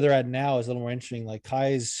 But I think where they're at now is a little more interesting. Like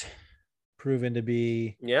Kai's proven to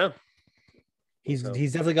be He's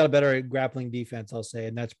definitely got a better grappling defense, I'll say,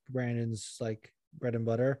 and that's Brandon's like bread and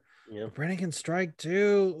butter. Yeah, Brandon can strike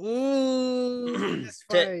too. Ooh, this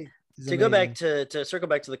fight to go back to circle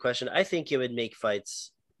back to the question, I think it would make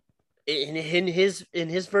fights in his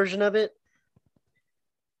version of it.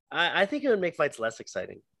 I think it would make fights less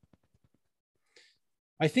exciting.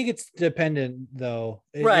 I think it's dependent, though.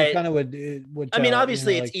 Right. It kind of would. I mean,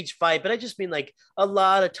 obviously, it's each fight, but I just mean like a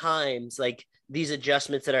lot of times, like these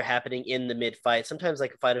adjustments that are happening in the mid fight. Sometimes,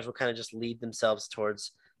 like fighters will kind of just lead themselves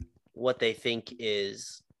towards what they think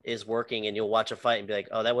is working, and you'll watch a fight and be like,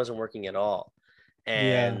 "Oh, that wasn't working at all."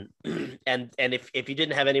 And and if you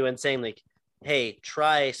didn't have anyone saying like, hey,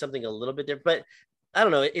 try something a little bit different, but I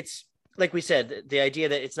don't know, it's like we said, the idea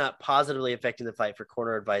that it's not positively affecting the fight for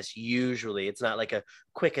corner advice. Usually it's not like a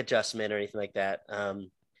quick adjustment or anything like that.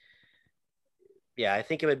 Yeah, I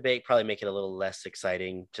think it would probably make it a little less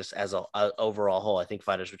exciting just as a overall whole. I think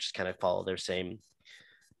fighters would just kind of follow their same.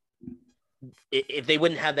 If they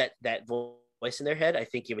wouldn't have that voice in their head, I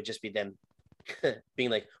think it would just be them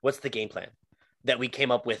being like, "What's the game plan that we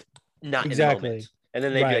came up with?" Not Exactly. in the moment, and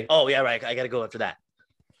then they'd be like, "Oh yeah, right. I got to go after that."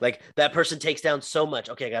 Like that person takes down so much.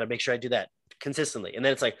 Okay, I got to make sure I do that consistently. And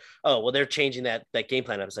then it's like, oh well, they're changing that game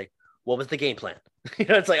plan. I was like, what was the game plan?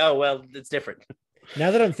 It's like, oh well, it's different.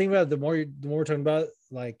 Now that I'm thinking about it, the more we're talking about,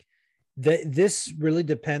 like, this really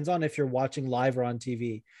depends on if you're watching live or on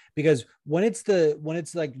TV. Because when it's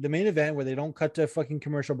like the main event where they don't cut to a fucking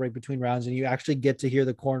commercial break between rounds and you actually get to hear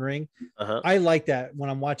the cornering, I like that when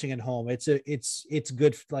I'm watching at home. It's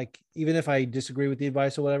good. Like, even if I disagree with the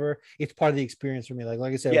advice or whatever, it's part of the experience for me.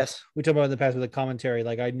 Like I said, yes, we talked about in the past with the commentary.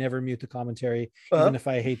 Like, I never mute the commentary, even if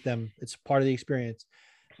I hate them. It's part of the experience.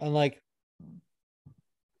 And like,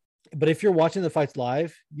 but if you're watching the fights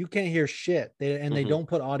live, you can't hear shit. They don't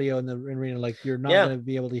put audio in the arena. Like, you're not going to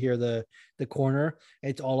be able to hear the corner.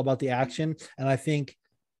 It's all about the action. And I think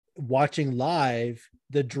watching live,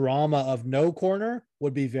 the drama of no corner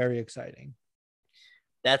would be very exciting.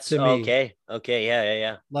 That's okay. Okay.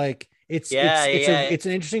 Yeah. Like, it's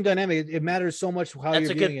an interesting dynamic. It matters so much how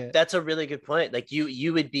you're viewing it. That's a really good point. Like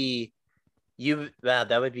you would be, wow,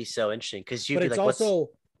 that would be so interesting. Cause you'd but be it's like, also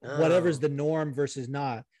whatever's the norm versus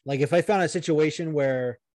not. Like, if I found a situation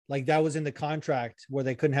where like that was in the contract where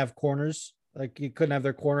they couldn't have corners, like you couldn't have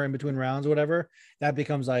their corner in between rounds or whatever, that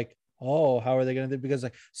becomes like, oh, how are they going to do? Because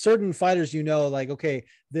like certain fighters, like, okay,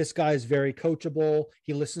 this guy's very coachable.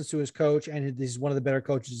 He listens to his coach and he's one of the better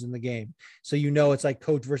coaches in the game. So, it's like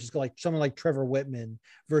coach versus like someone like Trevor Whitman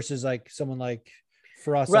versus like someone like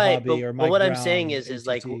Firas Zahabi or Mike But what Brown, I'm saying is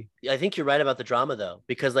like, I think you're right about the drama though,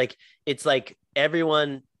 because like, it's like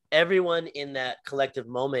everyone in that collective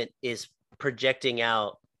moment is projecting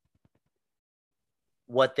out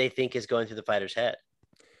what they think is going through the fighter's head.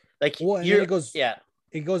 Like,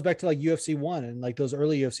 it goes back to like UFC 1 and like those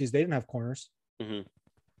early UFCs, they didn't have corners. Mm-hmm.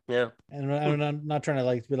 Yeah. And I'm not trying to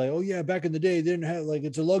like be like, oh yeah, back in the day they didn't have, like,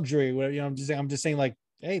 it's a luxury. Whatever, I'm just saying like,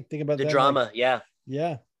 hey, think about the that, drama. Like,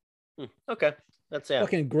 yeah. Okay. That's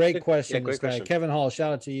fucking great question. Great this guy, question. Kevin Hall,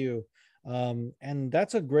 shout out to you. And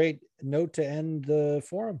that's a great note to end the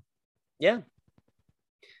forum. Yeah.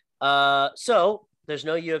 So there's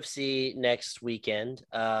no UFC next weekend.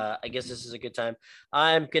 I guess this is a good time.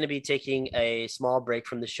 I'm going to be taking a small break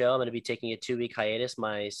from the show. I'm going to be taking a 2-week hiatus.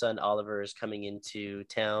 My son Oliver is coming into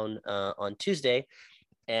town on Tuesday,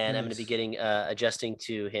 and I'm going to be getting adjusting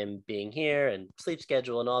to him being here and sleep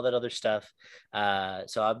schedule and all that other stuff.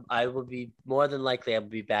 So I will be, more than likely, I will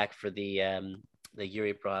be back for the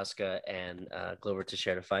Yuri Prohaska and Glover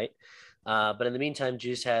Teixeira fight. But in the meantime,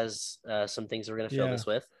 Juice has some things we're going to fill this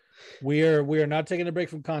with. We are not taking a break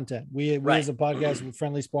from content. We as a podcast with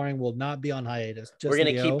Friendly Sparring will not be on hiatus. We're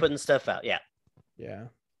going to keep putting stuff out. Yeah.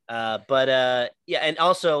 And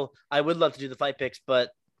also I would love to do the fight picks,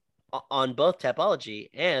 but on both Tapology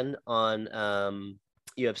and on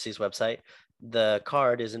UFC's website, the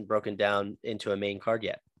card isn't broken down into a main card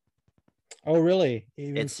yet. Oh, really?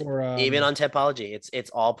 Even on Tapology, it's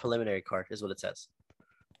all preliminary card is what it says.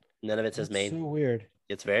 None of it says main. So weird.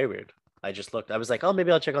 It's very weird. I just looked. I was like, oh,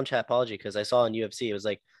 maybe I'll check on Chapology because I saw on UFC. It was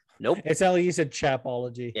like, nope. It sounded like you said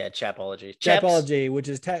Chapology. Yeah, Chapology. Chapology,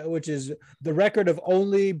 which is the record of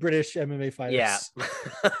only British MMA fighters. Yeah.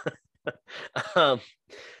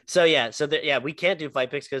 So we can't do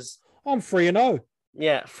fight picks because I'm free and oh.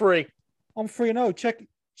 Yeah, free. I'm free and oh. Check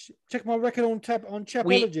my record on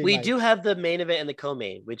Chapology. We do have the main event and the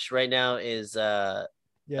co-main, which right now is the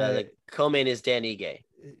co-main is Dan Ige.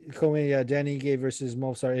 Dan Ige versus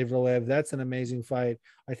Movsar Evloev. That's an amazing fight.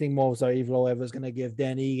 I think Movsar Evloev is going to give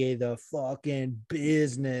Dan Ige the fucking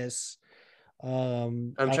business.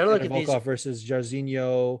 I'm trying to look at Volkov these versus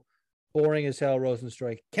Jairzinho. Boring as hell.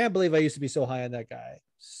 Rosenstruik. Can't believe I used to be so high on that guy.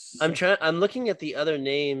 I'm looking at the other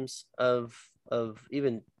names of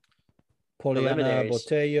even Poliana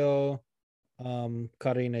Botello,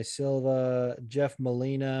 Karine Silva, Jeff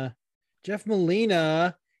Molina. Jeff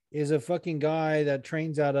Molina is a fucking guy that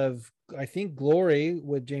trains out of, I think, Glory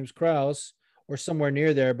with James Krause or somewhere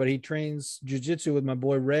near there, but he trains jiu-jitsu with my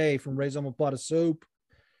boy Ray from Ray's Omoplata Soup.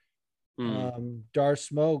 Dar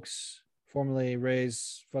Smokes, formerly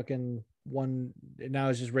Ray's fucking one. Now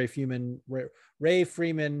it's just Ray Freeman,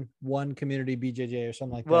 one community BJJ or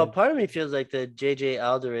something like Well, that. part of me feels like the JJ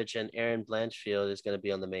Aldrich and Aaron Blanchfield is going to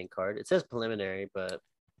be on the main card. It says preliminary, but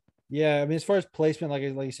Yeah, I mean, as far as placement, like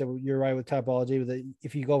you said, you're right with typology. But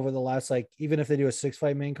if you go over the last, like, even if they do a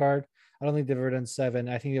 6-fight main card, I don't think they've ever done 7.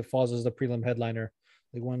 I think it falls as the prelim headliner,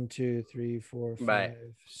 like 1, 2, 3, 4, 5, Right.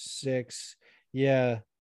 6. Yeah,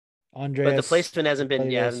 Andreas. but the placement hasn't been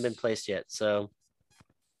Playlists. placed yet. So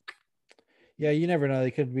Yeah, you never know.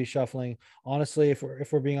 They could be shuffling. Honestly, if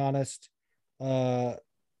we're being honest, well,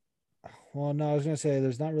 no, I was gonna say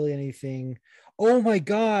there's not really anything. Oh my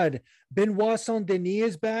God, Benoit Saint Denis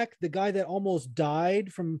is back. The guy that almost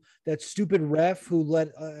died from that stupid ref who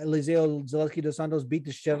let Eliseo Zaleski dos Santos beat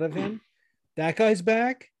the shit out of him. That guy's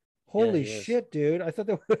back. Holy he is. shit, dude! I thought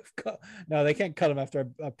they would have cut. No, they can't cut him after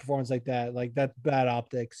a performance like that. Like, that's bad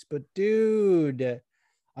optics. But dude,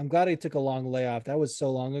 I'm glad he took a long layoff. That was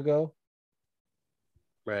so long ago.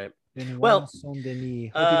 right. Benoit Well, Saint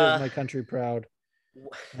Denis. Hope he does my country proud.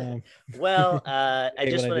 Well, I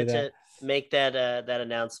hate just when I do wanted to make that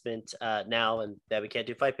announcement now, and that we can't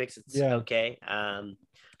do fight picks. It's Yeah. okay.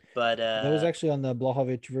 But that was actually on the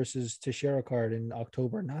Blachowicz versus Teixeira card in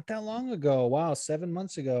October, not that long ago. Wow, 7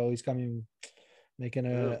 months ago. He's making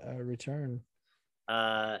a return.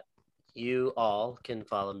 you all can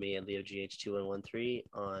follow me at LeoGH2113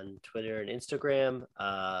 on Twitter and Instagram.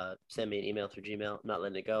 Send me an email through Gmail. I'm not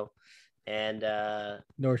letting it go. And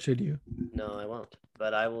Nor should you. no, I won't.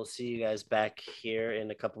 But I will see you guys back here in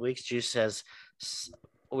a couple weeks. Juice has.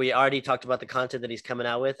 We already talked about the content that he's coming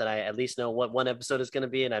out with, and I at least know what one episode is going to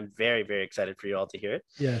be, and I'm very, very excited for you all to hear it.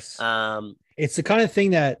 Yes. Um, It's the kind of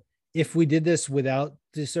thing that if we did this without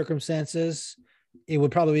the circumstances, it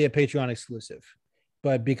would probably be a Patreon exclusive.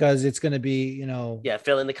 But because it's going to be, yeah,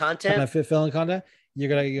 fill in the content. kind of filling content, you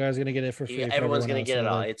guys are gonna get it for free. Yeah, for everyone's everyone going to else. get it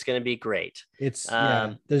So, all. like, It's going to be great. It's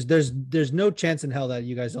Um, There's no chance in hell that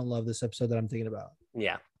you guys don't love this episode that I'm thinking about.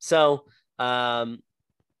 Yeah. So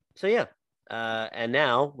yeah. And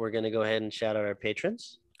now we're going to go ahead and shout out our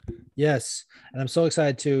patrons. Yes, and I'm so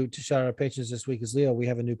excited to shout out our patrons this week. As Leo, we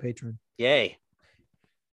have a new patron. Yay.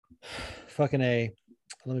 Fucking A.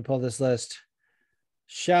 Let me pull this list.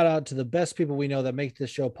 Shout out to the best people we know that make this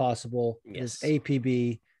show possible. Yes. Is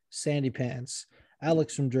APB, Sandy Pants,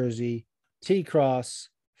 Alex from Jersey, T Cross,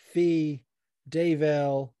 Fee, Dave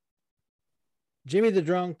L, Jimmy the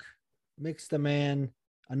Drunk, Mix the Man,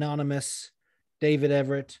 Anonymous, David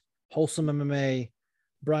Everett, Wholesome MMA,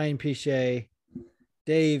 Brian Pichet,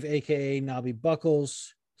 Dave, aka Nobby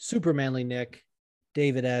Buckles, Super Manly Nick,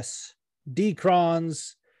 David S, D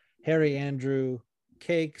Crons, Harry Andrew,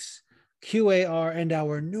 Cakes, QAR, and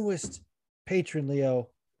our newest patron, Leo,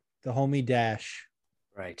 the homie Dash.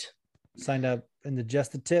 Right. Signed up in the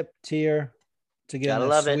Just the Tip tier to get Gotta in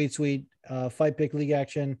love that it. sweet Fight Pick League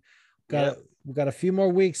action. Yep. We've got a few more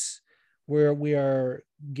weeks where we are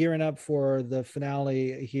gearing up for the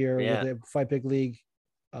finale here Yeah. with the Fight Pick League.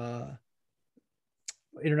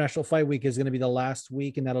 International Fight Week is going to be the last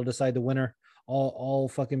week, and that'll decide the winner. All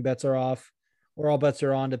fucking bets are off, or all bets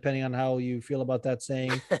are on, depending on how you feel about that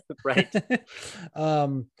saying. Right.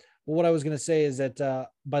 But what I was going to say is that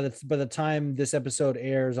by the time this episode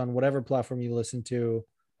airs on whatever platform you listen to,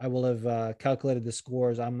 I will have calculated the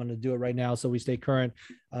scores. I'm going to do it right now so we stay current.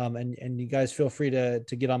 And you guys feel free to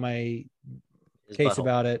get on my His case butthole.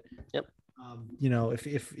 about it. Yep.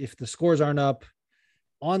 If the scores aren't up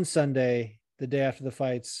on Sunday, the day after the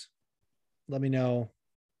fights, let me know.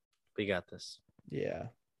 We got this. Yeah.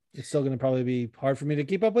 It's still going to probably be hard for me to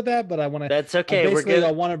keep up with that, but I want to. That's okay. We're Basically, good.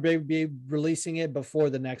 I want to be releasing it before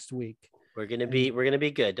the next week. We're gonna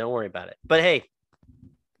be good. Don't worry about it. But hey,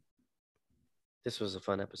 this was a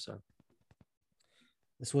fun episode.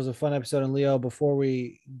 This was a fun episode. And Leo, before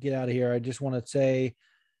we get out of here, I just want to say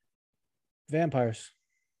vampires.